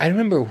 I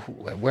remember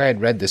where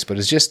I'd read this, but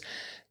it's just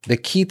the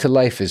key to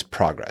life is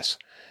progress.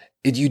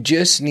 You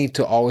just need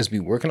to always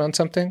be working on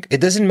something. It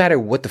doesn't matter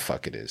what the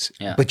fuck it is,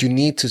 but you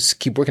need to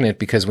keep working it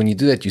because when you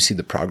do that, you see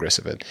the progress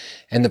of it.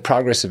 And the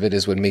progress of it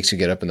is what makes you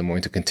get up in the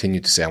morning to continue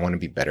to say, I want to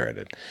be better at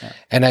it. Yeah.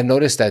 And I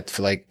noticed that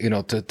for like,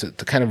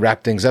 to kind of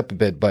wrap things up a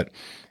bit, but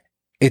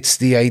it's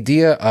the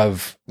idea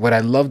of what I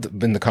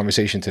loved in the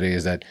conversation today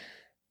is that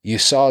you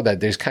saw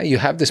that you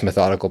have this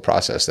methodical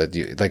process that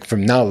you like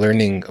from now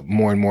learning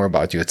more and more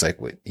about you. It's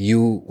like when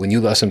you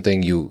love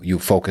something, you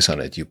focus on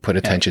it, you put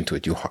attention to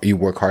it, you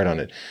work hard on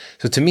it.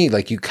 So to me,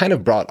 like you kind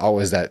of brought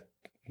always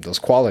those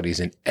qualities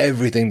in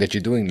everything that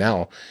you're doing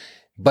now,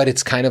 but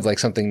it's kind of like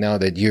something now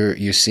that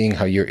you're seeing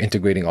how you're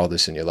integrating all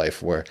this in your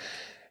life where,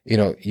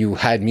 you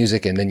had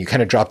music and then you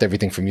kind of dropped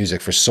everything for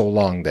music for so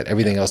long that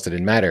everything else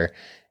didn't matter.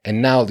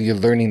 And now you're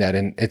learning that.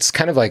 And it's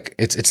kind of like,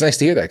 it's nice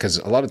to hear that because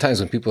a lot of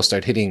times when people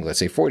start hitting, let's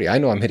say 40, I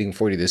know I'm hitting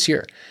 40 this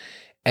year.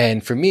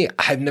 And for me,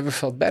 I've never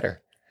felt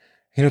better.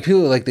 People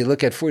like, they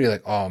look at 40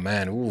 like, oh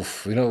man,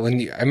 oof. I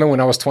remember when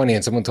I was 20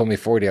 and someone told me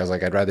 40, I was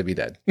like, I'd rather be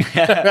dead.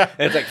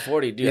 It's like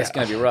 40, dude, it's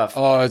going to be rough.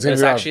 Oh, it's going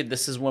to be rough. Actually,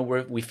 this is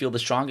when we feel the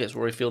strongest,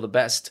 where we feel the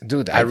best.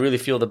 Dude, I really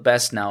feel the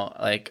best now.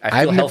 Like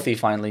I feel healthy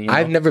finally.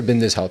 I've never been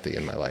this healthy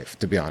in my life,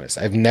 to be honest.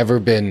 I've never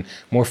been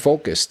more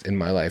focused in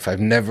my life. I've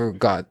never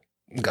gotten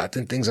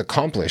things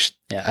accomplished.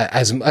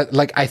 As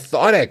like I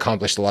thought I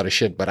accomplished a lot of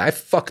shit, but I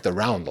fucked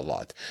around a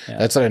lot.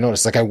 That's what I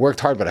noticed. Like I worked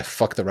hard, but I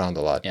fucked around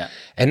a lot.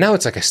 And now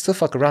it's like I still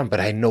fuck around,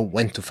 but I know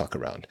when to fuck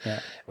around.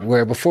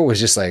 Where before it was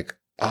just like,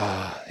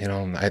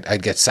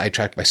 I'd get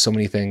sidetracked by so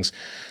many things.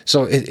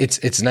 So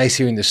it's nice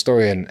hearing this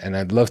story, and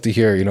I'd love to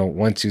hear,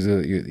 once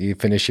you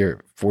finish your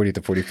 40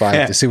 to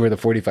 45 to see where the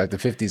 45 to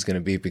 50 is going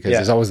to be because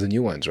there's always the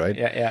new ones, right?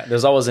 Yeah.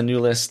 There's always a new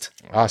list.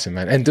 Awesome,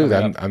 man. And dude,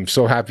 I'm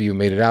so happy you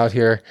made it out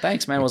here.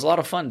 Thanks, man. It was a lot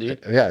of fun, dude.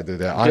 Yeah,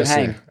 dude.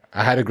 Honestly,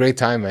 I had a great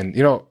time, and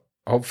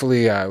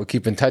hopefully we'll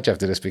keep in touch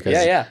after this because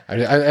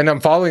and I'm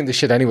following the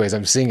shit anyways.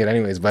 I'm seeing it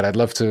anyways, but I'd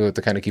love to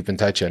kind of keep in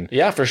touch and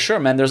for sure,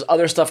 man. There's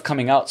other stuff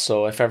coming out,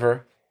 so if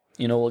ever.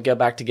 We'll get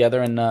back together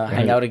and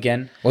hang out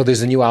again. Well, there's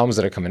the new albums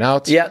that are coming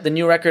out. Yeah, the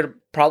new record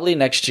probably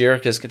next year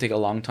because it's going to take a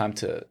long time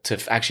to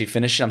actually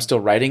finish it. I'm still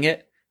writing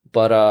it.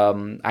 But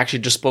I actually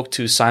just spoke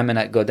to Simon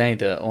at Godin,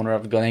 the owner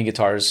of Godin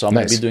Guitars. So I'm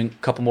going to be doing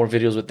a couple more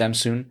videos with them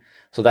soon.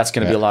 So that's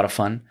going to be a lot of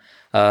fun.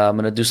 I'm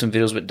going to do some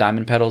videos with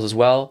diamond pedals as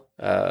well.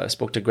 I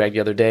spoke to Greg the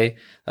other day.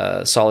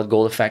 Solid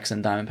gold effects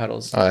and diamond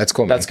pedals. Oh, that's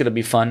cool, man. That's going to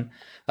be fun.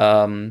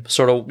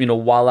 Sort of,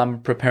 while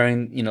I'm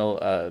preparing,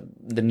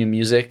 the new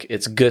music,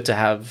 it's good to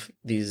have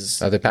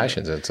these other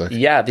passions. It's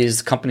like,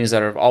 these companies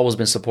that have always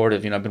been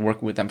supportive. I've been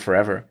working with them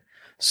forever.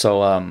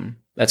 So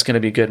that's going to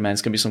be good, man.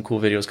 It's going to be some cool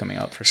videos coming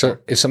out for sure. So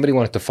if somebody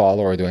wanted to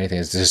follow or do anything,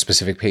 is there a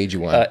specific page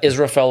you want?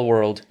 Israfel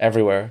World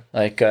everywhere.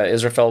 Like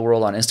Israfel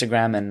World on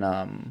Instagram and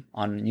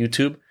on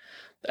YouTube.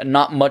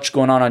 Not much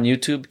going on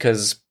YouTube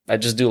because I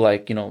just do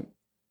little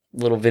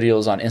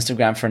videos on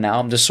Instagram for now.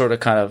 I'm just sort of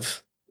kind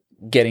of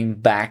getting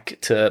back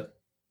to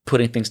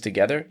putting things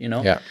together,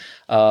 Yeah.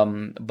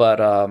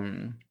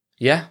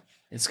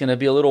 It's going to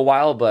be a little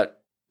while, but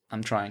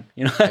I'm trying,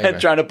 Hey,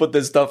 trying to put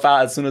this stuff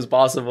out as soon as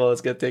possible.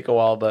 It's going to take a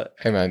while, but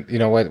hey man, you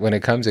know what? When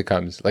it comes, it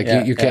comes. Like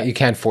you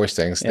can't force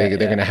things. They're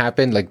going to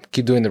happen. Like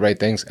keep doing the right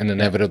things and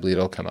inevitably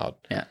it'll come out.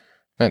 Yeah.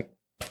 Man.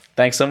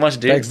 Thanks so much,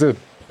 dude. Thanks, dude.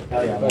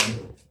 Hell yeah, man.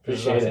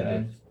 Appreciate it,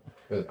 man.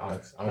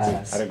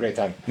 Honestly, had a great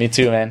time. Me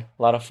too, man.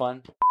 A lot of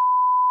fun.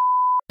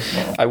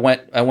 I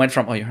went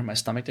from, you heard my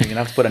stomach there? You're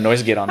gonna have to put a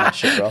noise gate on that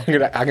shit, bro.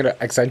 I'm gonna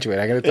accentuate.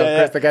 I'm gonna tell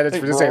Chris the guy that's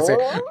producing, say,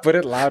 put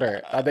it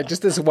louder.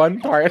 Just this one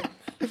part.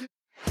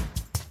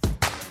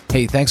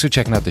 Hey, thanks for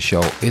checking out the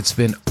show. It's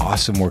been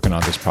awesome working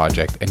on this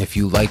project. And if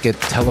you like it,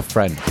 tell a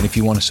friend. And if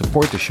you want to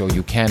support the show,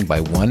 you can by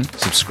 1,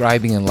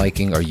 subscribing and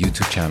liking our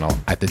YouTube channel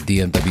at the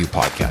DMW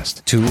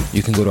Podcast. 2,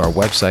 you can go to our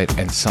website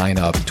and sign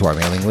up to our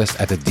mailing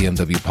list at the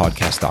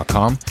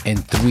dmwpodcast.com.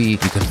 And 3, you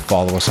can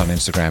follow us on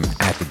Instagram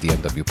at the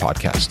DMW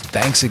Podcast.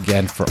 Thanks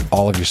again for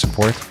all of your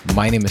support.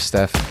 My name is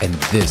Steph, and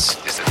this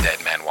is the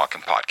Dead Man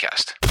Walking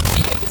Podcast.